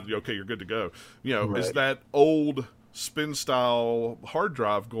online, okay, you're good to go. Right. Is that old spin style hard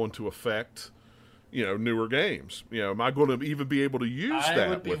drive going to affect newer games? Am I going to even be able to use that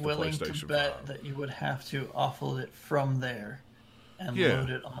with the PlayStation 5? I would be willing to bet that you would have to offload it from there and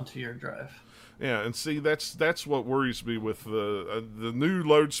load it onto your drive. Yeah, and see, that's what worries me with the new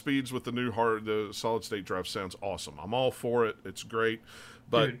load speeds with the solid state drive. Sounds awesome. I'm all for it. It's great,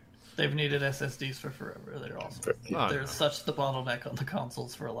 but dude, they've needed SSDs for forever. They're awesome. They're such the bottleneck on the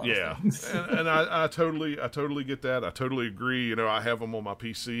consoles for a lot of things. and I totally get that. I totally agree. I have them on my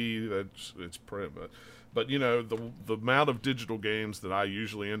PC. It's but the amount of digital games that I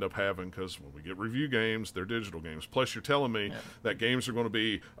usually end up having, because when we get review games, they're digital games. Plus, you're telling me that games are going to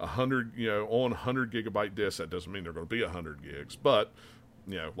be 100, on 100 gigabyte discs. That doesn't mean they're going to be 100 gigs, but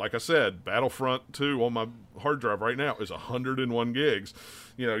like I said, Battlefront 2 on my hard drive right now is 101 gigs.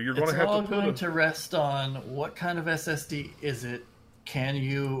 You're going to have to going to rest on what kind of SSD is it. Can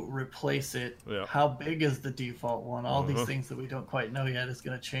you replace it? Yeah. How big is the default one? All these things that we don't quite know yet is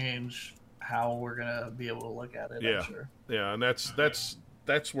going to change how we're gonna be able to look at it. I'm sure. Yeah, and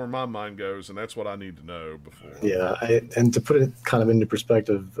that's where my mind goes, and that's what I need to know before. Yeah, and to put it kind of into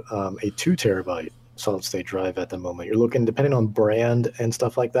perspective, a 2 terabyte solid state drive at the moment, you're looking, depending on brand and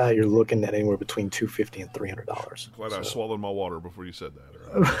stuff like that, you're looking at anywhere between $250 and $300. Glad I swallowed my water before you said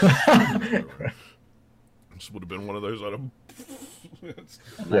that. Right? This would have been one of those.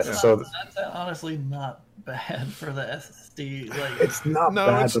 That's honestly not bad for the SSD. It's not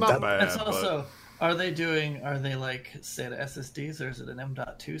bad. It's not bad. It's also, are they like SATA SSDs, or is it an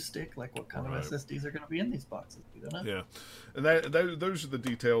M.2 stick? Like, what kind of SSDs are going to be in these boxes? We don't know. Yeah, and those are the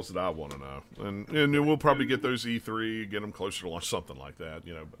details that I want to know, and we'll probably get those E3, get them closer to launch, something like that.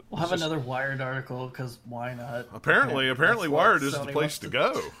 But we'll have another Wired article, because why not? Apparently, Wired is the place to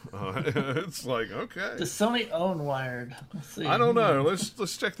go. It's like, okay. Does Sony own Wired? Let's see. I don't know.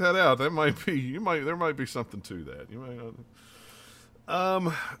 Let's check that out. That might be there might be something to that. You might not.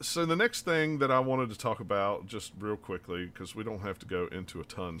 So the next thing that I wanted to talk about, just real quickly, because we don't have to go into a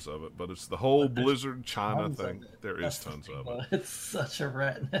tons of it, but it's the whole Blizzard China thing. There is tons of it. It's such a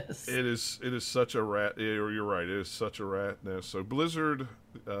rat nest. It is such a rat. You're right. It is such a rat nest. So Blizzard,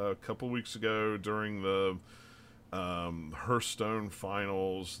 a couple weeks ago during the Hearthstone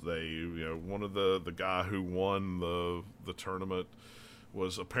finals, they one of the guy who won the tournament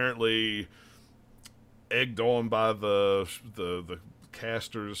was apparently egged on by the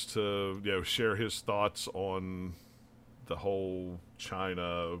casters to share his thoughts on the whole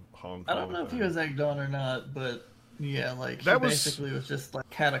China Hong Kong. I don't know if he was egged on or not, but yeah, like that he basically was just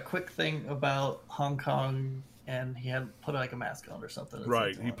like had a quick thing about Hong Kong, and he had put like a mask on or something.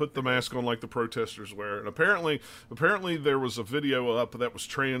 Right, he put the mask on like the protesters wear, and apparently there was a video up that was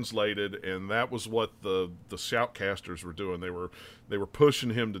translated, and that was what the shoutcasters were doing. They were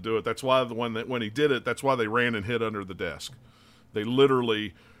pushing him to do it. That's why when he did it, that's why they ran and hid under the desk. They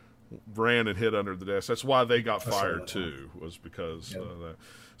literally ran and hid under the desk. That's why they got fired too, was because of that.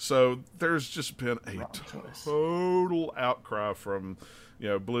 So there's just been a total outcry from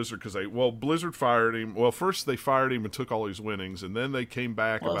Blizzard, because Blizzard fired him. Well, first they fired him and took all his winnings, and then they came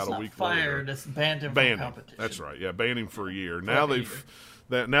back about a week later. It's banned him from competition. That's right. Yeah, banned him for a year. Now they've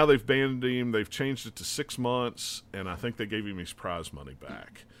banned him. They've changed it to 6 months, and I think they gave him his prize money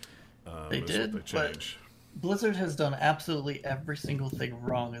back. They did, but Blizzard has done absolutely every single thing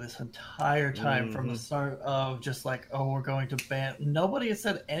wrong this entire time, from the start of just like, we're going to ban. Nobody has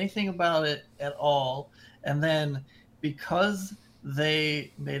said anything about it at all, and then because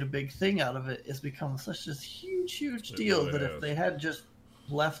they made a big thing out of it, it's become such a huge deal that if they had just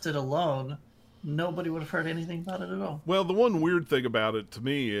left it alone, nobody would have heard anything about it at all. Well, the one weird thing about it to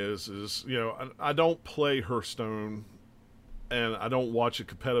me is I don't play Hearthstone and I don't watch it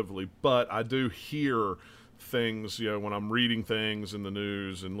competitively, but I do hear things, when I'm reading things in the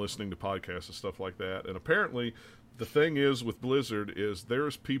news and listening to podcasts and stuff like that. And apparently the thing is with Blizzard is they're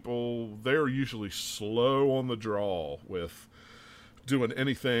usually slow on the draw with doing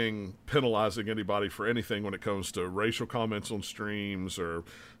anything, penalizing anybody for anything when it comes to racial comments on streams or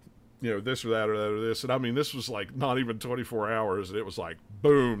this or that or that or this. And I mean, this was like not even 24 hours, and it was like,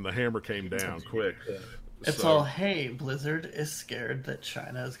 boom, the hammer came down quick. Yeah. It's all, hey, Blizzard is scared that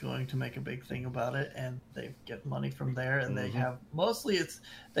China is going to make a big thing about it, and they get money from there, and they have, mostly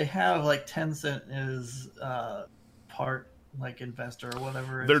they have like Tencent is part like investor or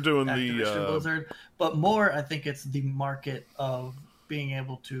whatever. They're doing Activision Blizzard, but more, I think it's the market of being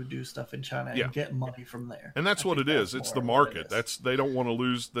able to do stuff in China and get money from there. And that's what it is. It's the market. They don't want to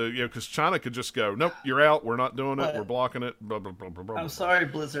lose because China could just go, nope, you're out. We're not doing it. We're blocking it. Blah, blah, blah, blah, blah. I'm sorry,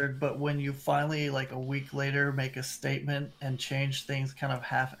 Blizzard, but when you finally, like a week later, make a statement and change things kind of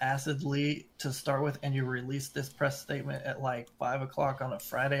half-assedly to start with, and you release this press statement at like 5 o'clock on a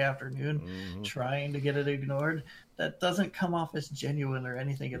Friday afternoon, trying to get it ignored, that doesn't come off as genuine or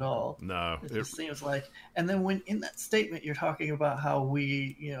anything at all. No. It just seems like... And then when in that statement you're talking about how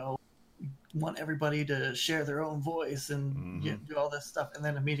we, want everybody to share their own voice and do all this stuff, and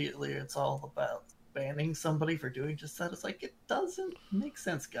then immediately it's all about banning somebody for doing just that. It's like, it doesn't make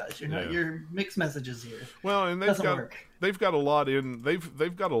sense, guys. You're mixed messages here. Well, and they've got a lot in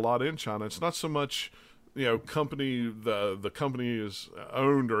they've got a lot in China. It's not so much company the company is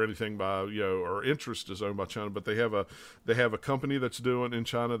owned or anything by or interest is owned by China, but they have a company that's doing in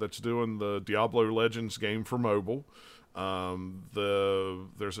China that's doing the Diablo Legends game for mobile.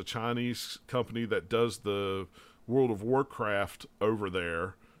 There's a Chinese company that does the World of Warcraft over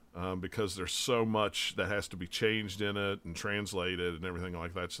there, because there's so much that has to be changed in it and translated and everything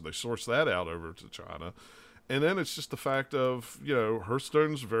like that, so they source that out over to China. And then it's just the fact of,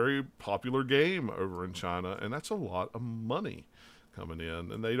 Hearthstone's a very popular game over in China, and that's a lot of money coming in.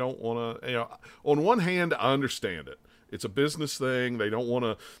 And they don't want to, on one hand, I understand it. It's a business thing. They don't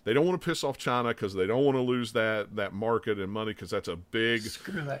want to piss off China because they don't want to lose that market and money, because that's a big...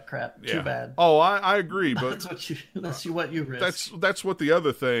 Screw that crap. Yeah. Too bad. Oh, I agree, but that's what you risk. That's what the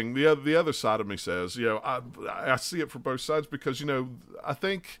other thing, the other side of me says. I see it for both sides, because I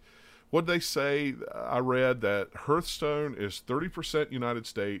think... What they say, I read that Hearthstone is 30% United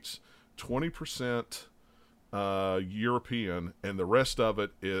States, 20% European, and the rest of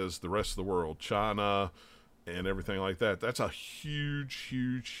it is the rest of the world, China and everything like that. That's a huge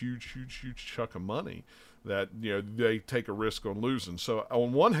chunk of money that they take a risk on losing. So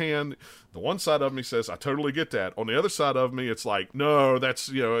on one hand, the one side of me says I totally get that. On the other side of me, it's like, no, that's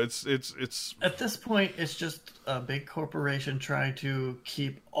it's at this point it's just a big corporation trying to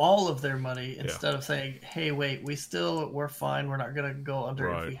keep all of their money instead of saying, hey, wait, we're fine, we're not gonna go under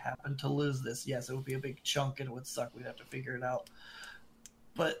if we happen to lose this. Yes, it would be a big chunk and it would suck, we'd have to figure it out.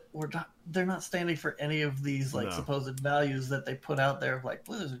 But they're not standing for any of these supposed values that they put out there of like,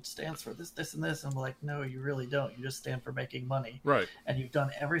 Blizzard stands for this, and this. And I'm like, no, you really don't. You just stand for making money. Right. And you've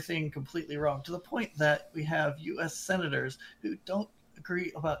done everything completely wrong, to the point that we have U.S. senators who don't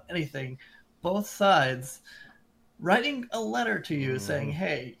agree about anything, both sides, writing a letter to you saying,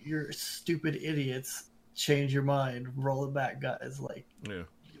 hey, you're stupid idiots. Change your mind. Roll it back, guys. Like, you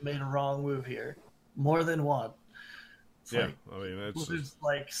made a wrong move here. More than one. It's it's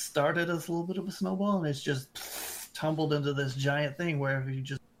like started as a little bit of a snowball, and it's just tumbled into this giant thing where if you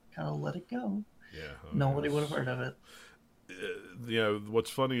just kind of let it go, nobody would have heard of it. What's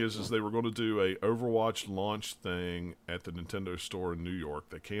funny is they were going to do a Overwatch launch thing at the Nintendo store in New York.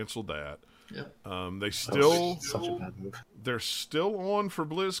 They canceled that. Yep. Such a bad move. They're still on for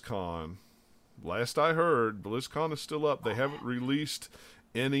BlizzCon. Last I heard, BlizzCon is still up. They haven't released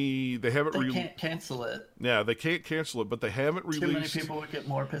they can't cancel it. Yeah, they can't cancel it, but they haven't released. Too many people would get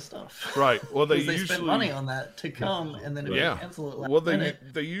more pissed off. Right. Well, they usually spend money on that to come, and then if they cancel it last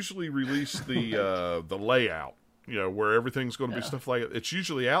minute. They usually release the layout, where everything's going to be stuff like it. It's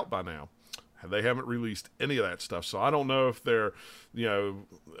usually out by now. They haven't released any of that stuff, so I don't know if they're, we're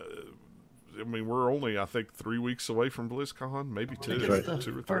only, I think, 3 weeks away from BlizzCon, maybe two. It's the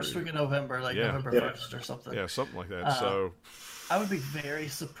 2 or 3. First week of November, November 1st or something. Yeah, something like that. So I would be very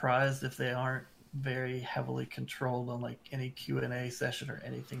surprised if they aren't very heavily controlled on like any Q&A session or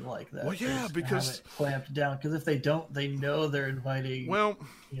anything like that. Well, yeah, because have it clamped down. Because if they don't, they know they're inviting. All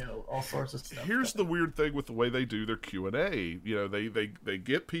sorts of stuff. Here's the weird thing with the way they do their Q&A. They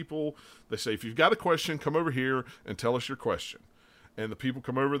get people. They say, if you've got a question, come over here and tell us your question. And the people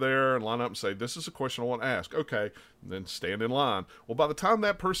come over there and line up and say, this is a question I want to ask. Okay, and then stand in line. Well, by the time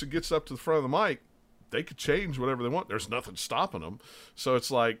that person gets up to the front of the mic, they could change whatever they want. There's nothing stopping them. So it's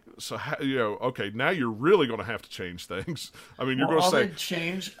like, okay, now you're really going to have to change things. You're going to say...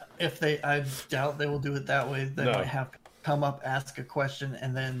 change, I doubt they will do it that way. They might have come up, ask a question,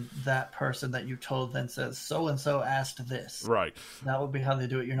 and then that person that you told then says, so and so asked this. Right. That would be how they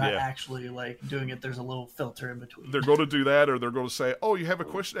do it. You're not actually like doing it. There's a little filter in between. They're going to do that, or they're going to say, "Oh, you have a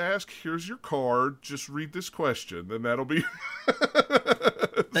question to ask? Here's your card. Just read this question." Then that'll be.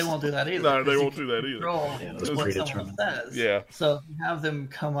 They won't do that either. No, they won't do that either. What someone says. Yeah. So if you have them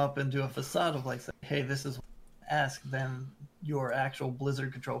come up and do a facade of like, say, "Hey, this is what I ask," then your actual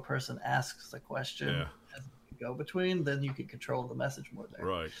Blizzard control person asks the question. Yeah. As you go between, then you can control the message more there.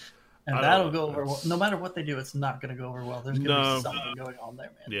 Right. And that'll go over well. No matter what they do, it's not going to go over well. There's going to be something going on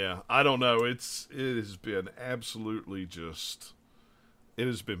there, man. Yeah, I don't know. It has been absolutely just. It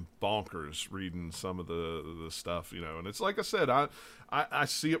has been bonkers reading some of the stuff, and it's like I said, I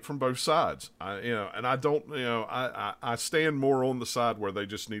see it from both sides. And I don't, I stand more on the side where they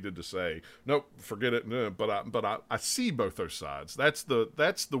just needed to say, nope, forget it. No, but I see both those sides. That's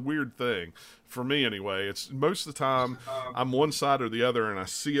the weird thing for me anyway. It's most of the time I'm one side or the other, and I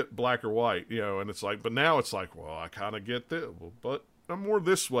see it black or white, and it's like, but now it's like, well, I kind of get this, but I'm more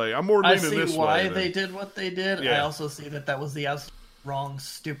this way. I'm more leaning this way. I see why they did what they did. Yeah. I also see that was the absolute wrong,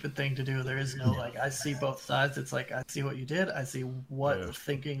 stupid thing to do. There is no I see both sides. It's like I see what you did. I see what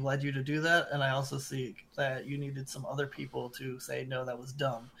thinking led you to do that, and I also see that you needed some other people to say no, that was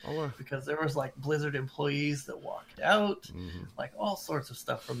dumb. Because there was Blizzard employees that walked out, all sorts of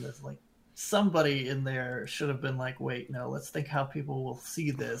stuff from this. Somebody in there should have been like, wait, no, let's think how people will see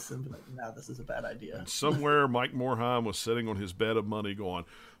this, and be like, no, this is a bad idea. And somewhere Mike Morhaime was sitting on his bed of money going,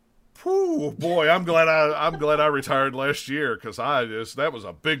 "Whew, boy, I'm glad I retired last year, because that was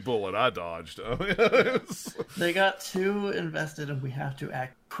a big bullet I dodged." They got too invested, and we have to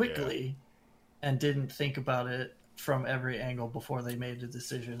act quickly, and didn't think about it from every angle before they made the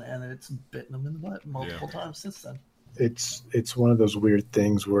decision, and it's bitten them in the butt multiple times since then. It's one of those weird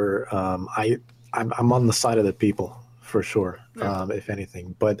things where I'm on the side of the people for sure, if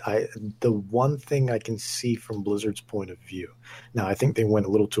anything. But the one thing I can see from Blizzard's point of view, now I think they went a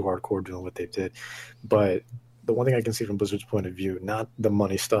little too hardcore doing what they did, but the one thing I can see from Blizzard's point of view, not the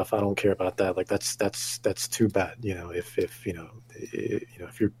money stuff, I don't care about that. That's too bad. If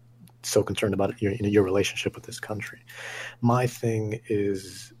you're so concerned about your relationship with this country, my thing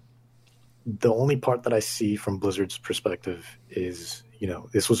is. The only part that I see from Blizzard's perspective is,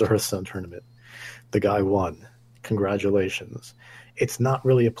 this was a Hearthstone tournament. The guy won. Congratulations. It's not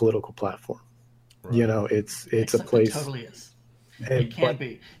really a political platform. Right. It's a place. It totally is. It can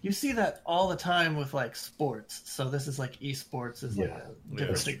be. You see that all the time with sports. So this is esports is a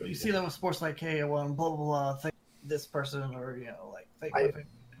different thing. You see that with sports hey, I won, blah, blah, blah, thank this person, or, thank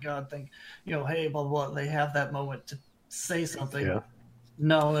God, thank, hey, blah, blah, blah. They have that moment to say something. Yeah.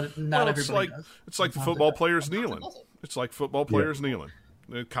 No, not everybody does. It's like the football players kneeling. It's like football players kneeling.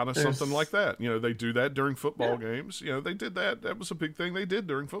 Kind of something like that. They do that during football games. They did that. That was a big thing they did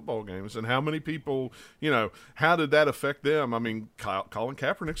during football games. And how many people, how did that affect them? I mean, Colin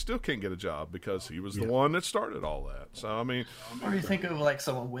Kaepernick still can't get a job because he was the one that started all that. So, I mean. Or you think of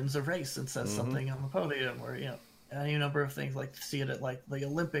someone wins a race and says something on the podium, or, any number of things, see it at the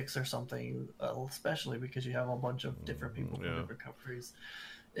Olympics or something, especially because you have a bunch of different people from different countries.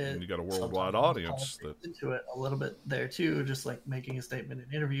 And you got a worldwide audience that into it a little bit there too, just making a statement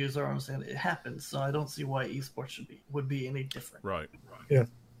in interviews, or I'm saying it happens. So I don't see why esports would be any different. Right. Yeah.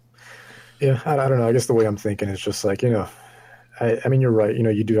 I don't know. I guess the way I'm thinking is just I mean, you're right.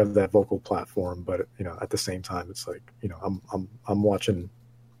 You do have that vocal platform, but at the same time, it's I'm watching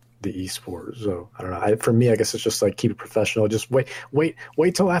the esports. So I don't know. For me, I guess it's just keep it professional. Just wait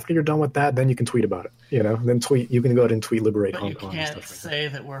till after you're done with that, then you can tweet about it. Then tweet. You can go ahead and tweet "Liberate Hong Kong." You can't say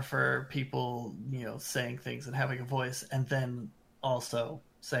that we're for people, saying things and having a voice, and then also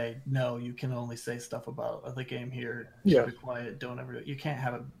say no. You can only say stuff about the game here. Keep it quiet. Don't ever do it. You can't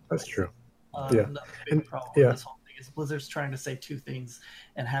have it. That's true. Another big problem with this whole thing is Blizzard's trying to say two things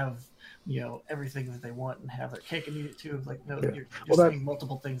and have everything that they want and have their cake and eat it too. You're saying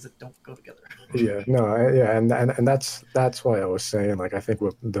multiple things that don't go together. And that's why I was saying I think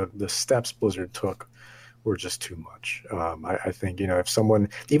what the steps Blizzard took were just too much. I think if someone,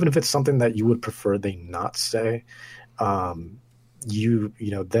 even if it's something that you would prefer they not say, them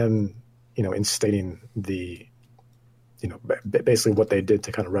instating the basically what they did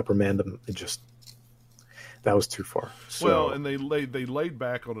to kind of reprimand them, that was too far. So, and they laid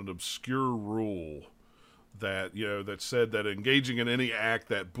back on an obscure rule that that said that engaging in any act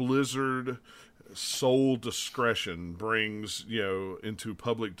that Blizzard sole discretion brings, into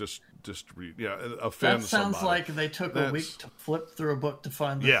public offends That sounds somebody. like they took a week to flip through a book to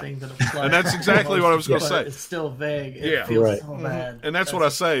find the thing that applies. And that's exactly what I was going to say. It's still vague. It feels so bad. And that's what I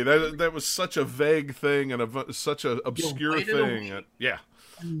say. That was such a vague thing and such an obscure thing.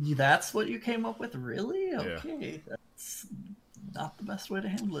 That's what you came up with? Really? Okay. Yeah. That's not the best way to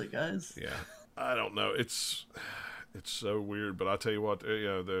handle it, guys. Yeah. I don't know. It's so weird, but I tell you what,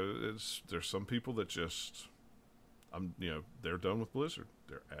 there's some people that just, they're done with Blizzard.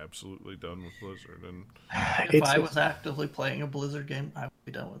 They're absolutely done with Blizzard. And if I was actively playing a Blizzard game, I would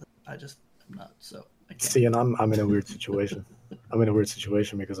be done with it. I just am not. So I can't. See, and I'm in a weird situation. I'm in a weird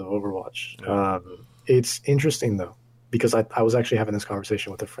situation because of Overwatch. Yeah. It's interesting though, because I was actually having this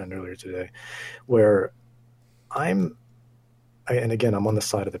conversation with a friend earlier today, where and again, I'm on the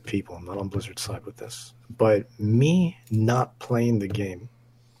side of the people. I'm not on Blizzard's side with this. But me not playing the game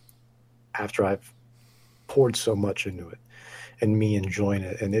after I've poured so much into it and me enjoying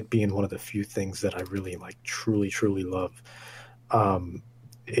it and it being one of the few things that I really truly, truly love.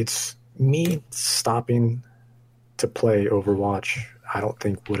 It's me stopping to play Overwatch, I don't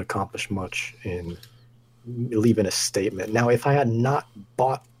think would accomplish much in leaving a statement. Now, if I had not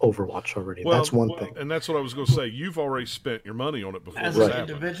bought Overwatch already, that's one thing. And that's what I was going to say. You've already spent your money on it before. As an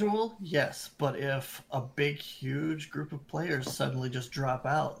individual, yes. But if a big, huge group of players suddenly just drop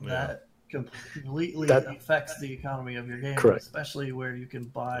out, that completely affects the economy of your game. Correct. Especially where you can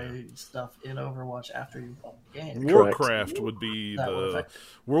buy stuff in Overwatch after you bought the game. Warcraft would be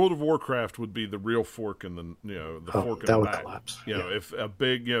World of Warcraft would be the real fork in the fork in the back. Collapse. If a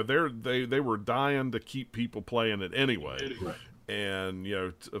big they were dying to keep people playing it anyway. Right. And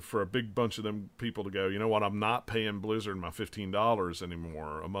for a big bunch of them people to go, you know what, I'm not paying Blizzard my $15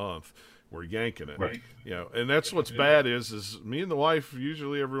 anymore a month. We're yanking it, right. And that's what's bad is me and the wife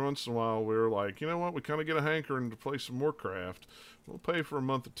usually every once in a while we're like, you know what, we kind of get a hankering to play some Warcraft. We'll pay for a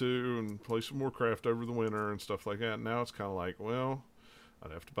month or two and play some Warcraft over the winter and stuff like that. And now it's kind of like, well,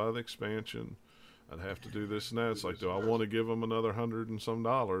 I'd have to buy the expansion. I'd have to do this and that. It's like, do I want to give them another $100 and some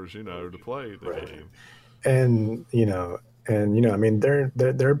to play the game? And I mean, they're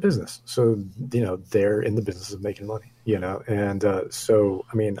a business, so they're in the business of making money, and so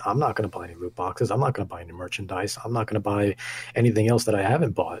I mean, I'm not going to buy any loot boxes, I'm not going to buy any merchandise, I'm not going to buy anything else that I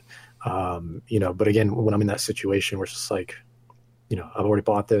haven't bought, But again, when I'm in that situation where it's just like, I've already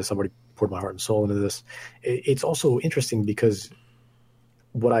bought this, I've already poured my heart and soul into this. It's also interesting because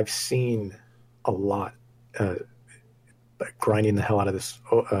what I've seen a lot, grinding the hell out of this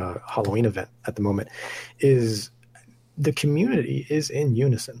Halloween event at the moment, is the community is in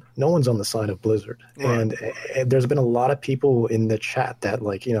unison. No one's on the side of Blizzard. Right. And there's been a lot of people in the chat that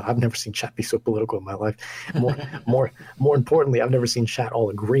I've never seen chat be so political in my life. More importantly, I've never seen chat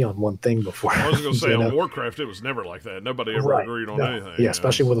all agree on one thing before. I was going to say on Warcraft, it was never like that. Nobody ever agreed on anything. Yeah,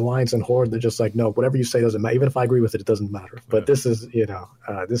 especially with Alliance and Horde, they're just like, no, whatever you say doesn't matter. Even if I agree with it, it doesn't matter. But this is,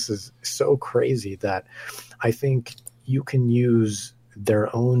 this is so crazy that I think you can use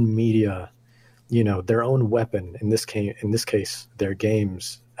their own media, their own weapon, in this case, their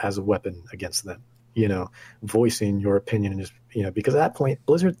games, as a weapon against them, voicing your opinion, and just, because at that point,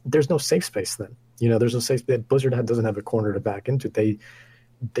 Blizzard, there's no safe space then. There's no safe space. Blizzard doesn't have a corner to back into.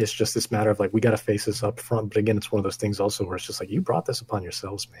 It's just this matter of we got to face this up front. But again, it's one of those things also where it's just you brought this upon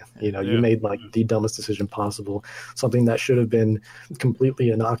yourselves, man. You made the dumbest decision possible, something that should have been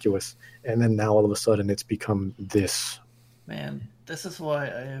completely innocuous. And then now all of a sudden it's become this. Man, this is why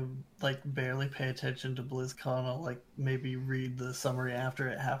I barely pay attention to BlizzCon. I'll maybe read the summary after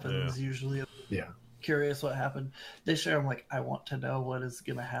it happens. Yeah. Usually, curious what happened. This year, I'm I want to know what is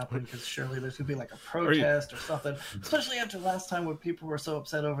going to happen because surely there's going to be a protest or something. Especially after last time when people were so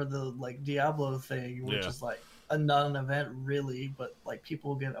upset over the Diablo thing, which is a non-event really, but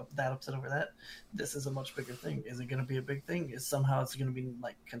people get that upset over that. This is a much bigger thing. Is it going to be a big thing? Is somehow it's going to be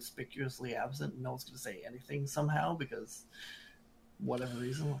conspicuously absent? No one's going to say anything somehow because whatever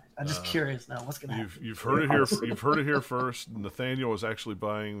reason. I'm just curious now. What's going to happen? You've heard it here. You've heard it here first. Nathaniel is actually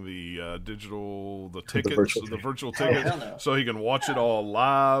buying the tickets, the virtual tickets, so he can watch it all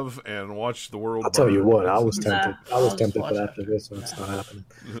live and watch the world. I'll tell you what, I was tempted. I was tempted, but after this, it's not happening.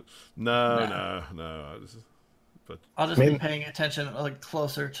 No. But I'll just be paying attention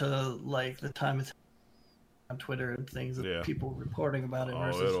closer to the time it's on Twitter and things of people reporting about it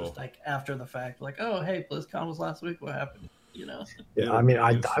versus just after the fact, oh hey, BlizzCon was last week. What happened? Yeah, I mean,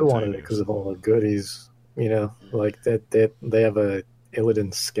 I wanted it because of all the goodies. That they have a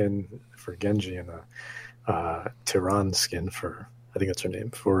Illidan skin for Genji and a Tyrann skin for, I think that's her name,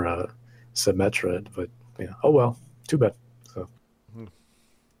 for Symmetra. But oh well, too bad. So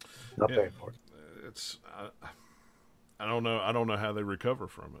not paying for it. it's I don't know. I don't know how they recover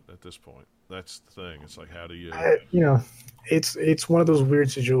from it at this point. That's the thing. It's like, how do you? It's one of those weird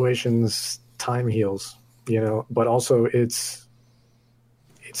situations. Time heals, but also it's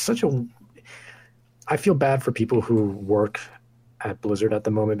such a. I feel bad for people who work at Blizzard at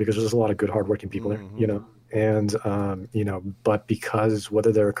the moment because there's a lot of good, hardworking people there, and but because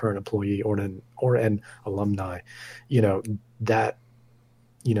whether they're a current employee or an alumni, that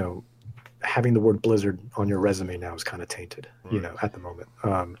having the word Blizzard on your resume now is kind of tainted, at the moment.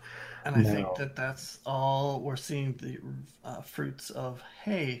 And I think that's all we're seeing the fruits of.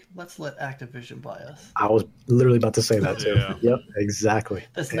 Hey, let's let Activision buy us. I was literally about to say that too. Yeah. Yep, exactly.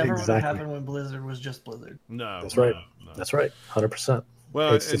 This never would have happened when Blizzard was just Blizzard. No, that's right. No. That's right. 100%.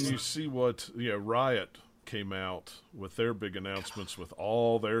 Well, you see what Riot came out with their big announcements with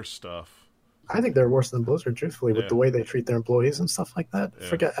all their stuff. I think they're worse than Blizzard, truthfully, with the way they treat their employees and stuff like that.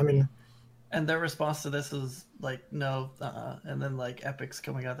 Yeah. And their response to this is like, no, and then like Epic's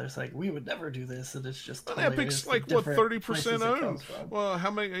coming out there, it's like, we would never do this, and it's just Epic's like what 30% owned. Well,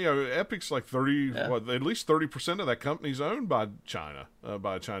 how many? Epic's like 30. Yeah. What, at least 30% of that company's owned by China,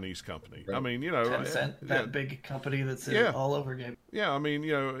 by a Chinese company. Right. I mean, Tencent, that big company that's all over gaming. Yeah, I mean,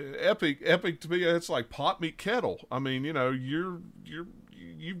 Epic to me, it's like pot meet kettle. I mean,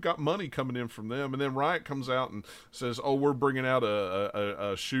 you've got money coming in from them, and then Riot comes out and says, "Oh, we're bringing out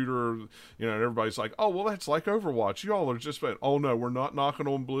a shooter," and everybody's like, "Oh, well, that's like Overwatch. You all are just," "Oh no, we're not knocking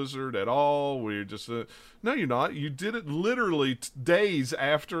on Blizzard at all. We're just," no, you're not. You did it literally days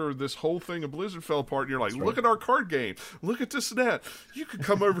after this whole thing of Blizzard fell apart, and you're like, "Look at our card game. Look at this and that. You could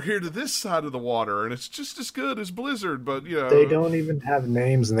come over here to this side of the water, and it's just as good as Blizzard." But they don't even have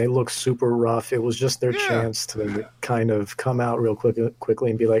names, and they look super rough. It was just their chance to kind of come out real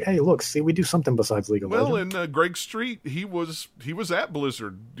quickly and be like, "Hey, look, see, we do something besides League of Legends." Well, and Greg Street, he was at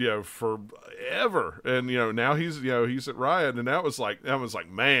Blizzard, forever, and now he's at Riot, and that was like,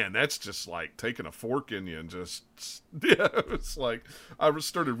 man, that's just like taking a fork in you and just it's like I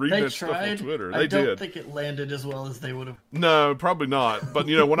started reading that stuff on Twitter. I don't think it landed as well as they would have. No, probably not. But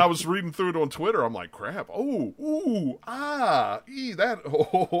when I was reading through it on Twitter, I'm like, crap. It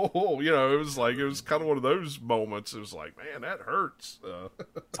was kind of one of those moments. It was like, man, that hurts.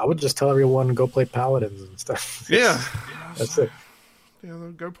 I would just tell everyone to go play Paladins and stuff. Yeah, that's it.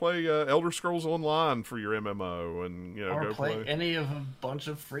 Go play Elder Scrolls Online for your MMO, and or go play any of a bunch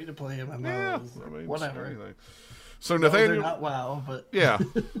of free to play MMOs. Yeah, whatever. Anything. So Nathaniel, not WoW, but yeah.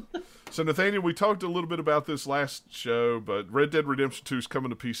 So Nathaniel, we talked a little bit about this last show, but Red Dead Redemption 2 is coming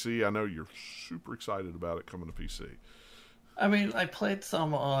to PC. I know you're super excited about it coming to PC. I mean, I played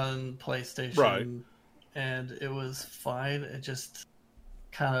some on PlayStation, right, and it was fine. It just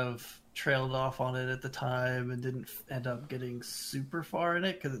kind of trailed off on it at the time and didn't end up getting super far in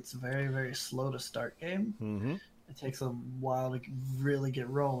it because it's a very, very slow to start game. Mm-hmm. It takes a while to really get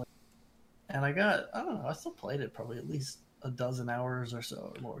rolling. And I don't know, I still played it probably at least a dozen hours or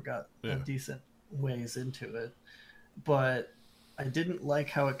so or more, got a decent ways into it. But I didn't like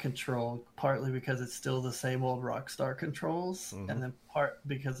how it controlled, partly because it's still the same old Rockstar controls, and then part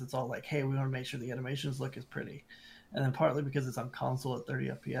because it's all like, hey, we want to make sure the animations look as pretty. And then partly because it's on console at 30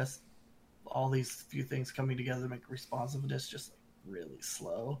 FPS, all these few things coming together make responsiveness just really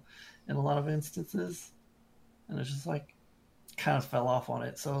slow in a lot of instances. And it's just like, kind of fell off on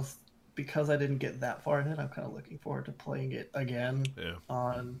it. So because I didn't get that far in it, I'm kind of looking forward to playing it again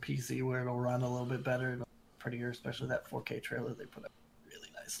on PC where it'll run a little bit better and prettier, especially that 4K trailer they put up really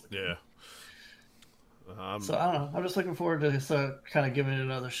nicely. Yeah. So I don't know. I'm just looking forward to kind of giving it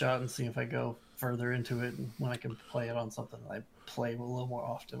another shot and seeing if I go further into it and when I can play it on something that I play a little more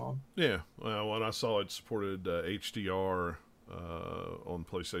often on. Yeah. Well, when I saw it supported HDR on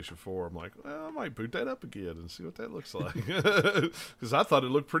PlayStation 4, I'm like, well, I might boot that up again and see what that looks like. Because I thought it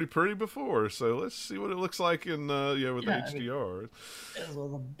looked pretty before. So let's see what it looks like with HDR. I mean, it's one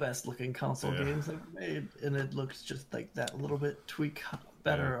of the best looking console games ever made, and it looks just like that little bit tweak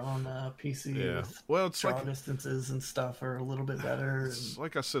better on PC. Yeah. Well, it's draw distances and stuff are a little bit better.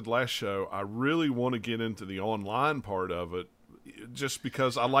 Like I said last show, I really want to get into the online part of it. Just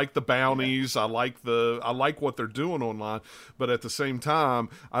because I like the bounties, I like what they're doing online, but at the same time,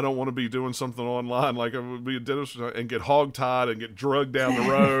 I don't want to be doing something online like I would be a dentist and get hogtied and get drugged down the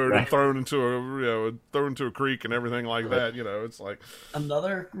road and thrown into a creek and everything like that. It's like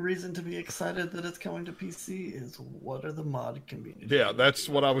another reason to be excited that it's coming to PC is what are the mod community? Yeah, that's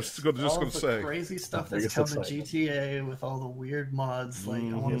what I was just going to say. Crazy stuff that's come to GTA with all the weird mods. Like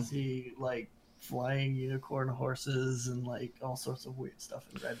I want to see flying unicorn horses and all sorts of weird stuff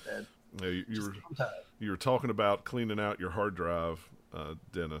in Red Dead. Yeah, you were talking about cleaning out your hard drive.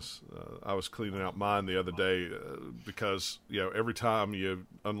 Dennis. I was cleaning out mine the other day because every time you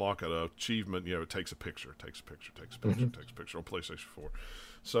unlock an achievement, it takes a picture, takes a picture on PlayStation 4.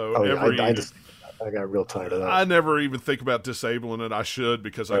 So I got real tired of that. I never even think about disabling it. I should,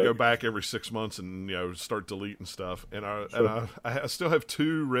 because I go back every 6 months and start deleting stuff. And I still have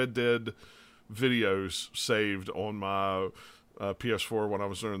 2 Red Dead videos saved on my PS4 when I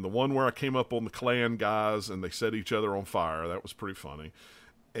was doing the one where I came up on the clan guys and they set each other on fire. That was pretty funny.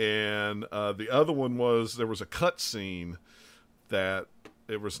 And the other one was, there was a cut scene that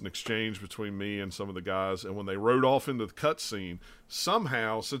it was an exchange between me and some of the guys, and when they rode off into the cutscene,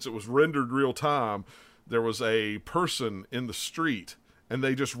 somehow, since it was rendered real time, there was a person in the street, and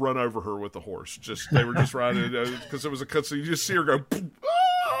they just run over her with the horse. They were just riding because it was a cutscene. You just see her go,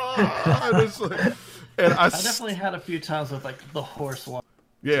 ah! And I definitely had a few times with the horse one.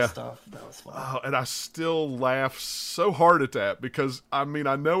 Yeah, stuff. That was fun. Oh, and I still laugh so hard at that because I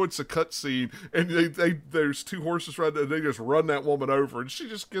know it's a cutscene, and there's 2 horses riding, and they just run that woman over, and she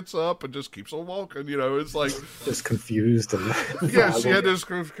just gets up and just keeps on walking. It's like just confused and yeah, she had this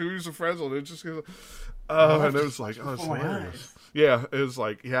confused and frazzled. It just goes, and it was like, oh, it's hilarious. Yeah, it was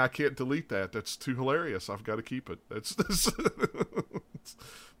like, I can't delete that. That's too hilarious. I've got to keep it. But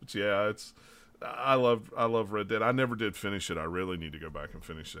yeah, it's. I love Red Dead. I never did finish it. I really need to go back and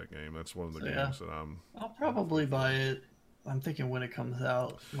finish that game. That's one of the games that I'll probably buy it. I'm thinking when it comes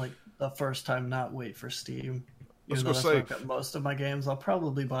out, the first time, not wait for Steam. Even though that's where I've got most of my games, I'll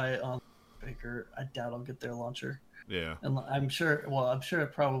probably buy it on Baker. I doubt I'll get their launcher. Yeah. And I'm sure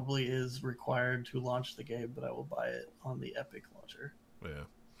it probably is required to launch the game, but I will buy it on the Epic launcher. Yeah.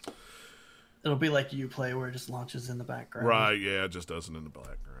 It'll be like Uplay, where it just launches in the background. Right, yeah, it just does it in the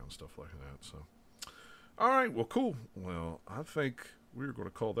background, stuff like that. So, all right, well, cool. Well, I think we're going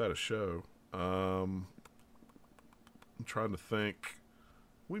to call that a show. I'm trying to think.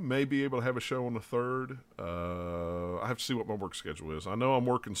 We may be able to have a show on the 3rd. I have to see what my work schedule is. I know I'm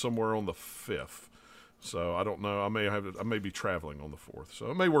working somewhere on the 5th, so I don't know. I may be traveling on the 4th, so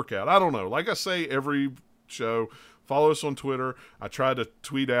it may work out. I don't know. Like I say, every show, follow us on Twitter. I try to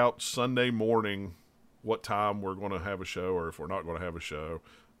tweet out Sunday morning what time we're going to have a show, or if we're not going to have a show.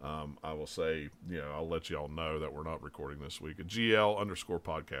 I will say, I'll let you all know that we're not recording this week. A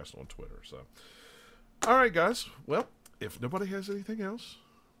GL_podcast on Twitter. So, all right, guys. Well, if nobody has anything else,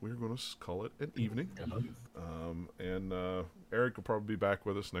 we're going to call it an evening. And Eric will probably be back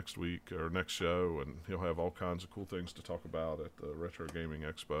with us next week or next show, and he'll have all kinds of cool things to talk about at the Retro Gaming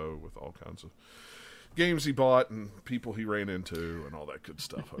Expo with all kinds of games he bought and people he ran into and all that good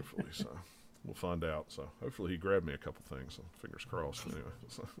stuff, hopefully. So we'll find out. So hopefully he grabbed me a couple things. So fingers crossed. Anyway,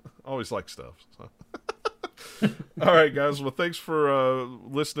 so, always like stuff. So. All right, guys. Well, thanks for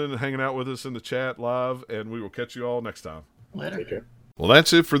listening and hanging out with us in the chat live, and we will catch you all next time. Later. Take care. Well,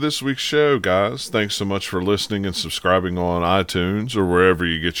 that's it for this week's show, guys. Thanks so much for listening and subscribing on iTunes or wherever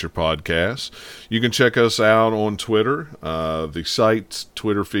you get your podcasts. You can check us out on Twitter. The site's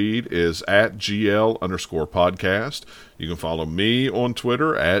Twitter feed is at GL_podcast. You can follow me on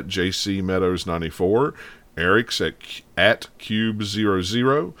Twitter at JCMeadows94. Eric's at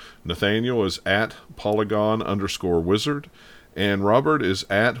Cube00. Nathaniel is at Polygon_Wizard. And Robert is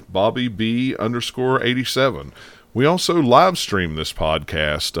at BobbyB_87. We also live stream this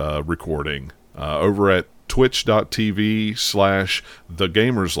podcast recording over at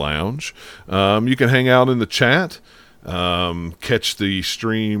twitch.tv/thegamerslounge. You can hang out in the chat, catch the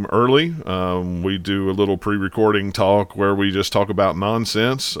stream early. We do a little pre-recording talk where we just talk about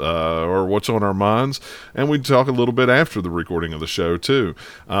nonsense or what's on our minds, and we talk a little bit after the recording of the show too.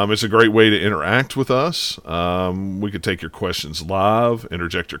 It's a great way to interact with us. We could take your questions live,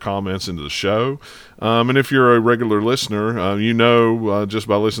 interject your comments into the show. And if you're a regular listener, just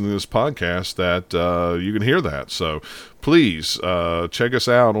by listening to this podcast that you can hear that. So please check us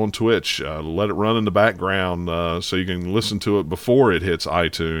out on Twitch. Let it run in the background so you can listen to it before it hits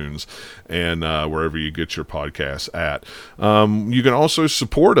iTunes and wherever you get your podcasts at. You can also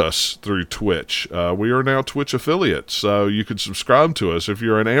support us through Twitch. We are now Twitch affiliates, so you can subscribe to us. If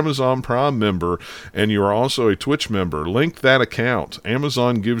you're an Amazon Prime member and you are also a Twitch member, link that account.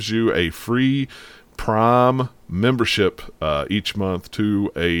 Amazon gives you a free Prime membership each month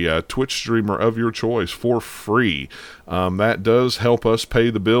to a Twitch streamer of your choice for free. That does help us pay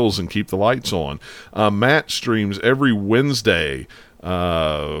the bills and keep the lights on. Matt streams every Wednesday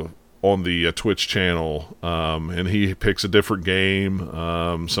on the Twitch channel, and he picks a different game,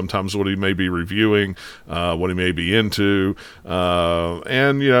 sometimes what he may be reviewing, what he may be into,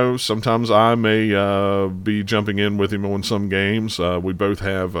 and sometimes I may be jumping in with him on some games. We both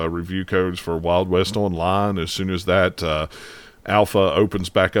have review codes for Wild West Online. As soon as that alpha opens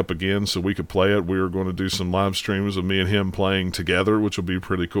back up again so we could play it, we are going to do some live streams of me and him playing together, which will be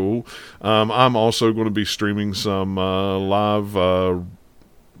pretty cool. I'm also going to be streaming some live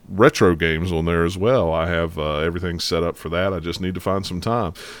retro games on there as well. I have everything set up for that. I just need to find some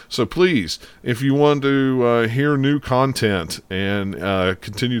time. So please, if you want to hear new content and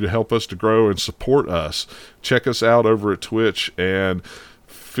continue to help us to grow and support us, check us out over at Twitch, and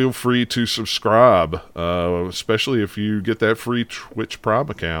feel free to subscribe, especially if you get that free Twitch Prime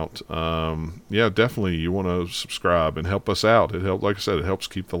account. Yeah, definitely you want to subscribe and help us out. It helps, like I said, it helps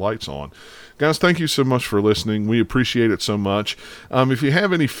keep the lights on. Guys, thank you so much for listening. We appreciate it so much. If you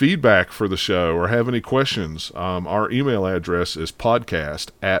have any feedback for the show or have any questions, our email address is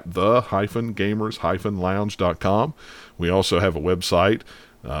podcast@the-gamers-lounge.com. We also have a website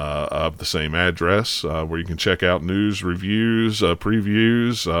of the same address where you can check out news, reviews,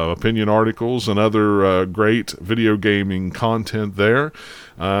 previews, opinion articles, and other great video gaming content there.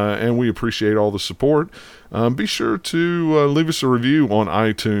 And we appreciate all the support. Be sure to leave us a review on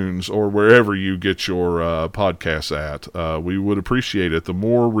iTunes or wherever you get your podcasts at. We would appreciate it. The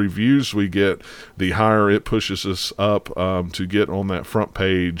more reviews we get, the higher it pushes us up to get on that front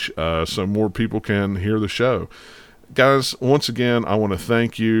page so more people can hear the show. Guys, once again, I want to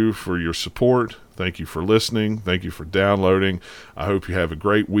thank you for your support. Thank you for listening. Thank you for downloading. I hope you have a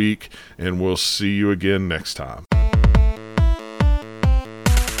great week, and we'll see you again next time.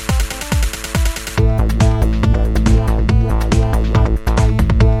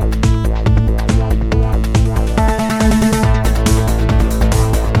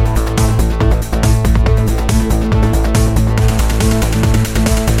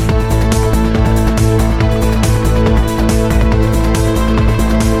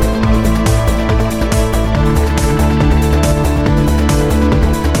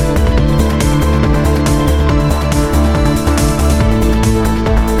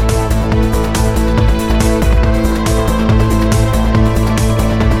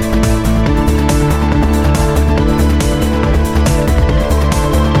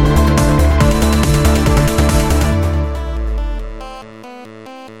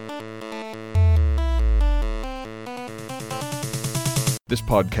 This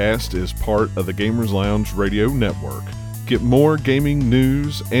podcast is part of the Gamers Lounge Radio Network. Get more gaming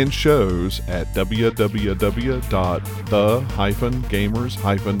news and shows at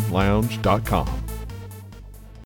www.the-gamers-lounge.com.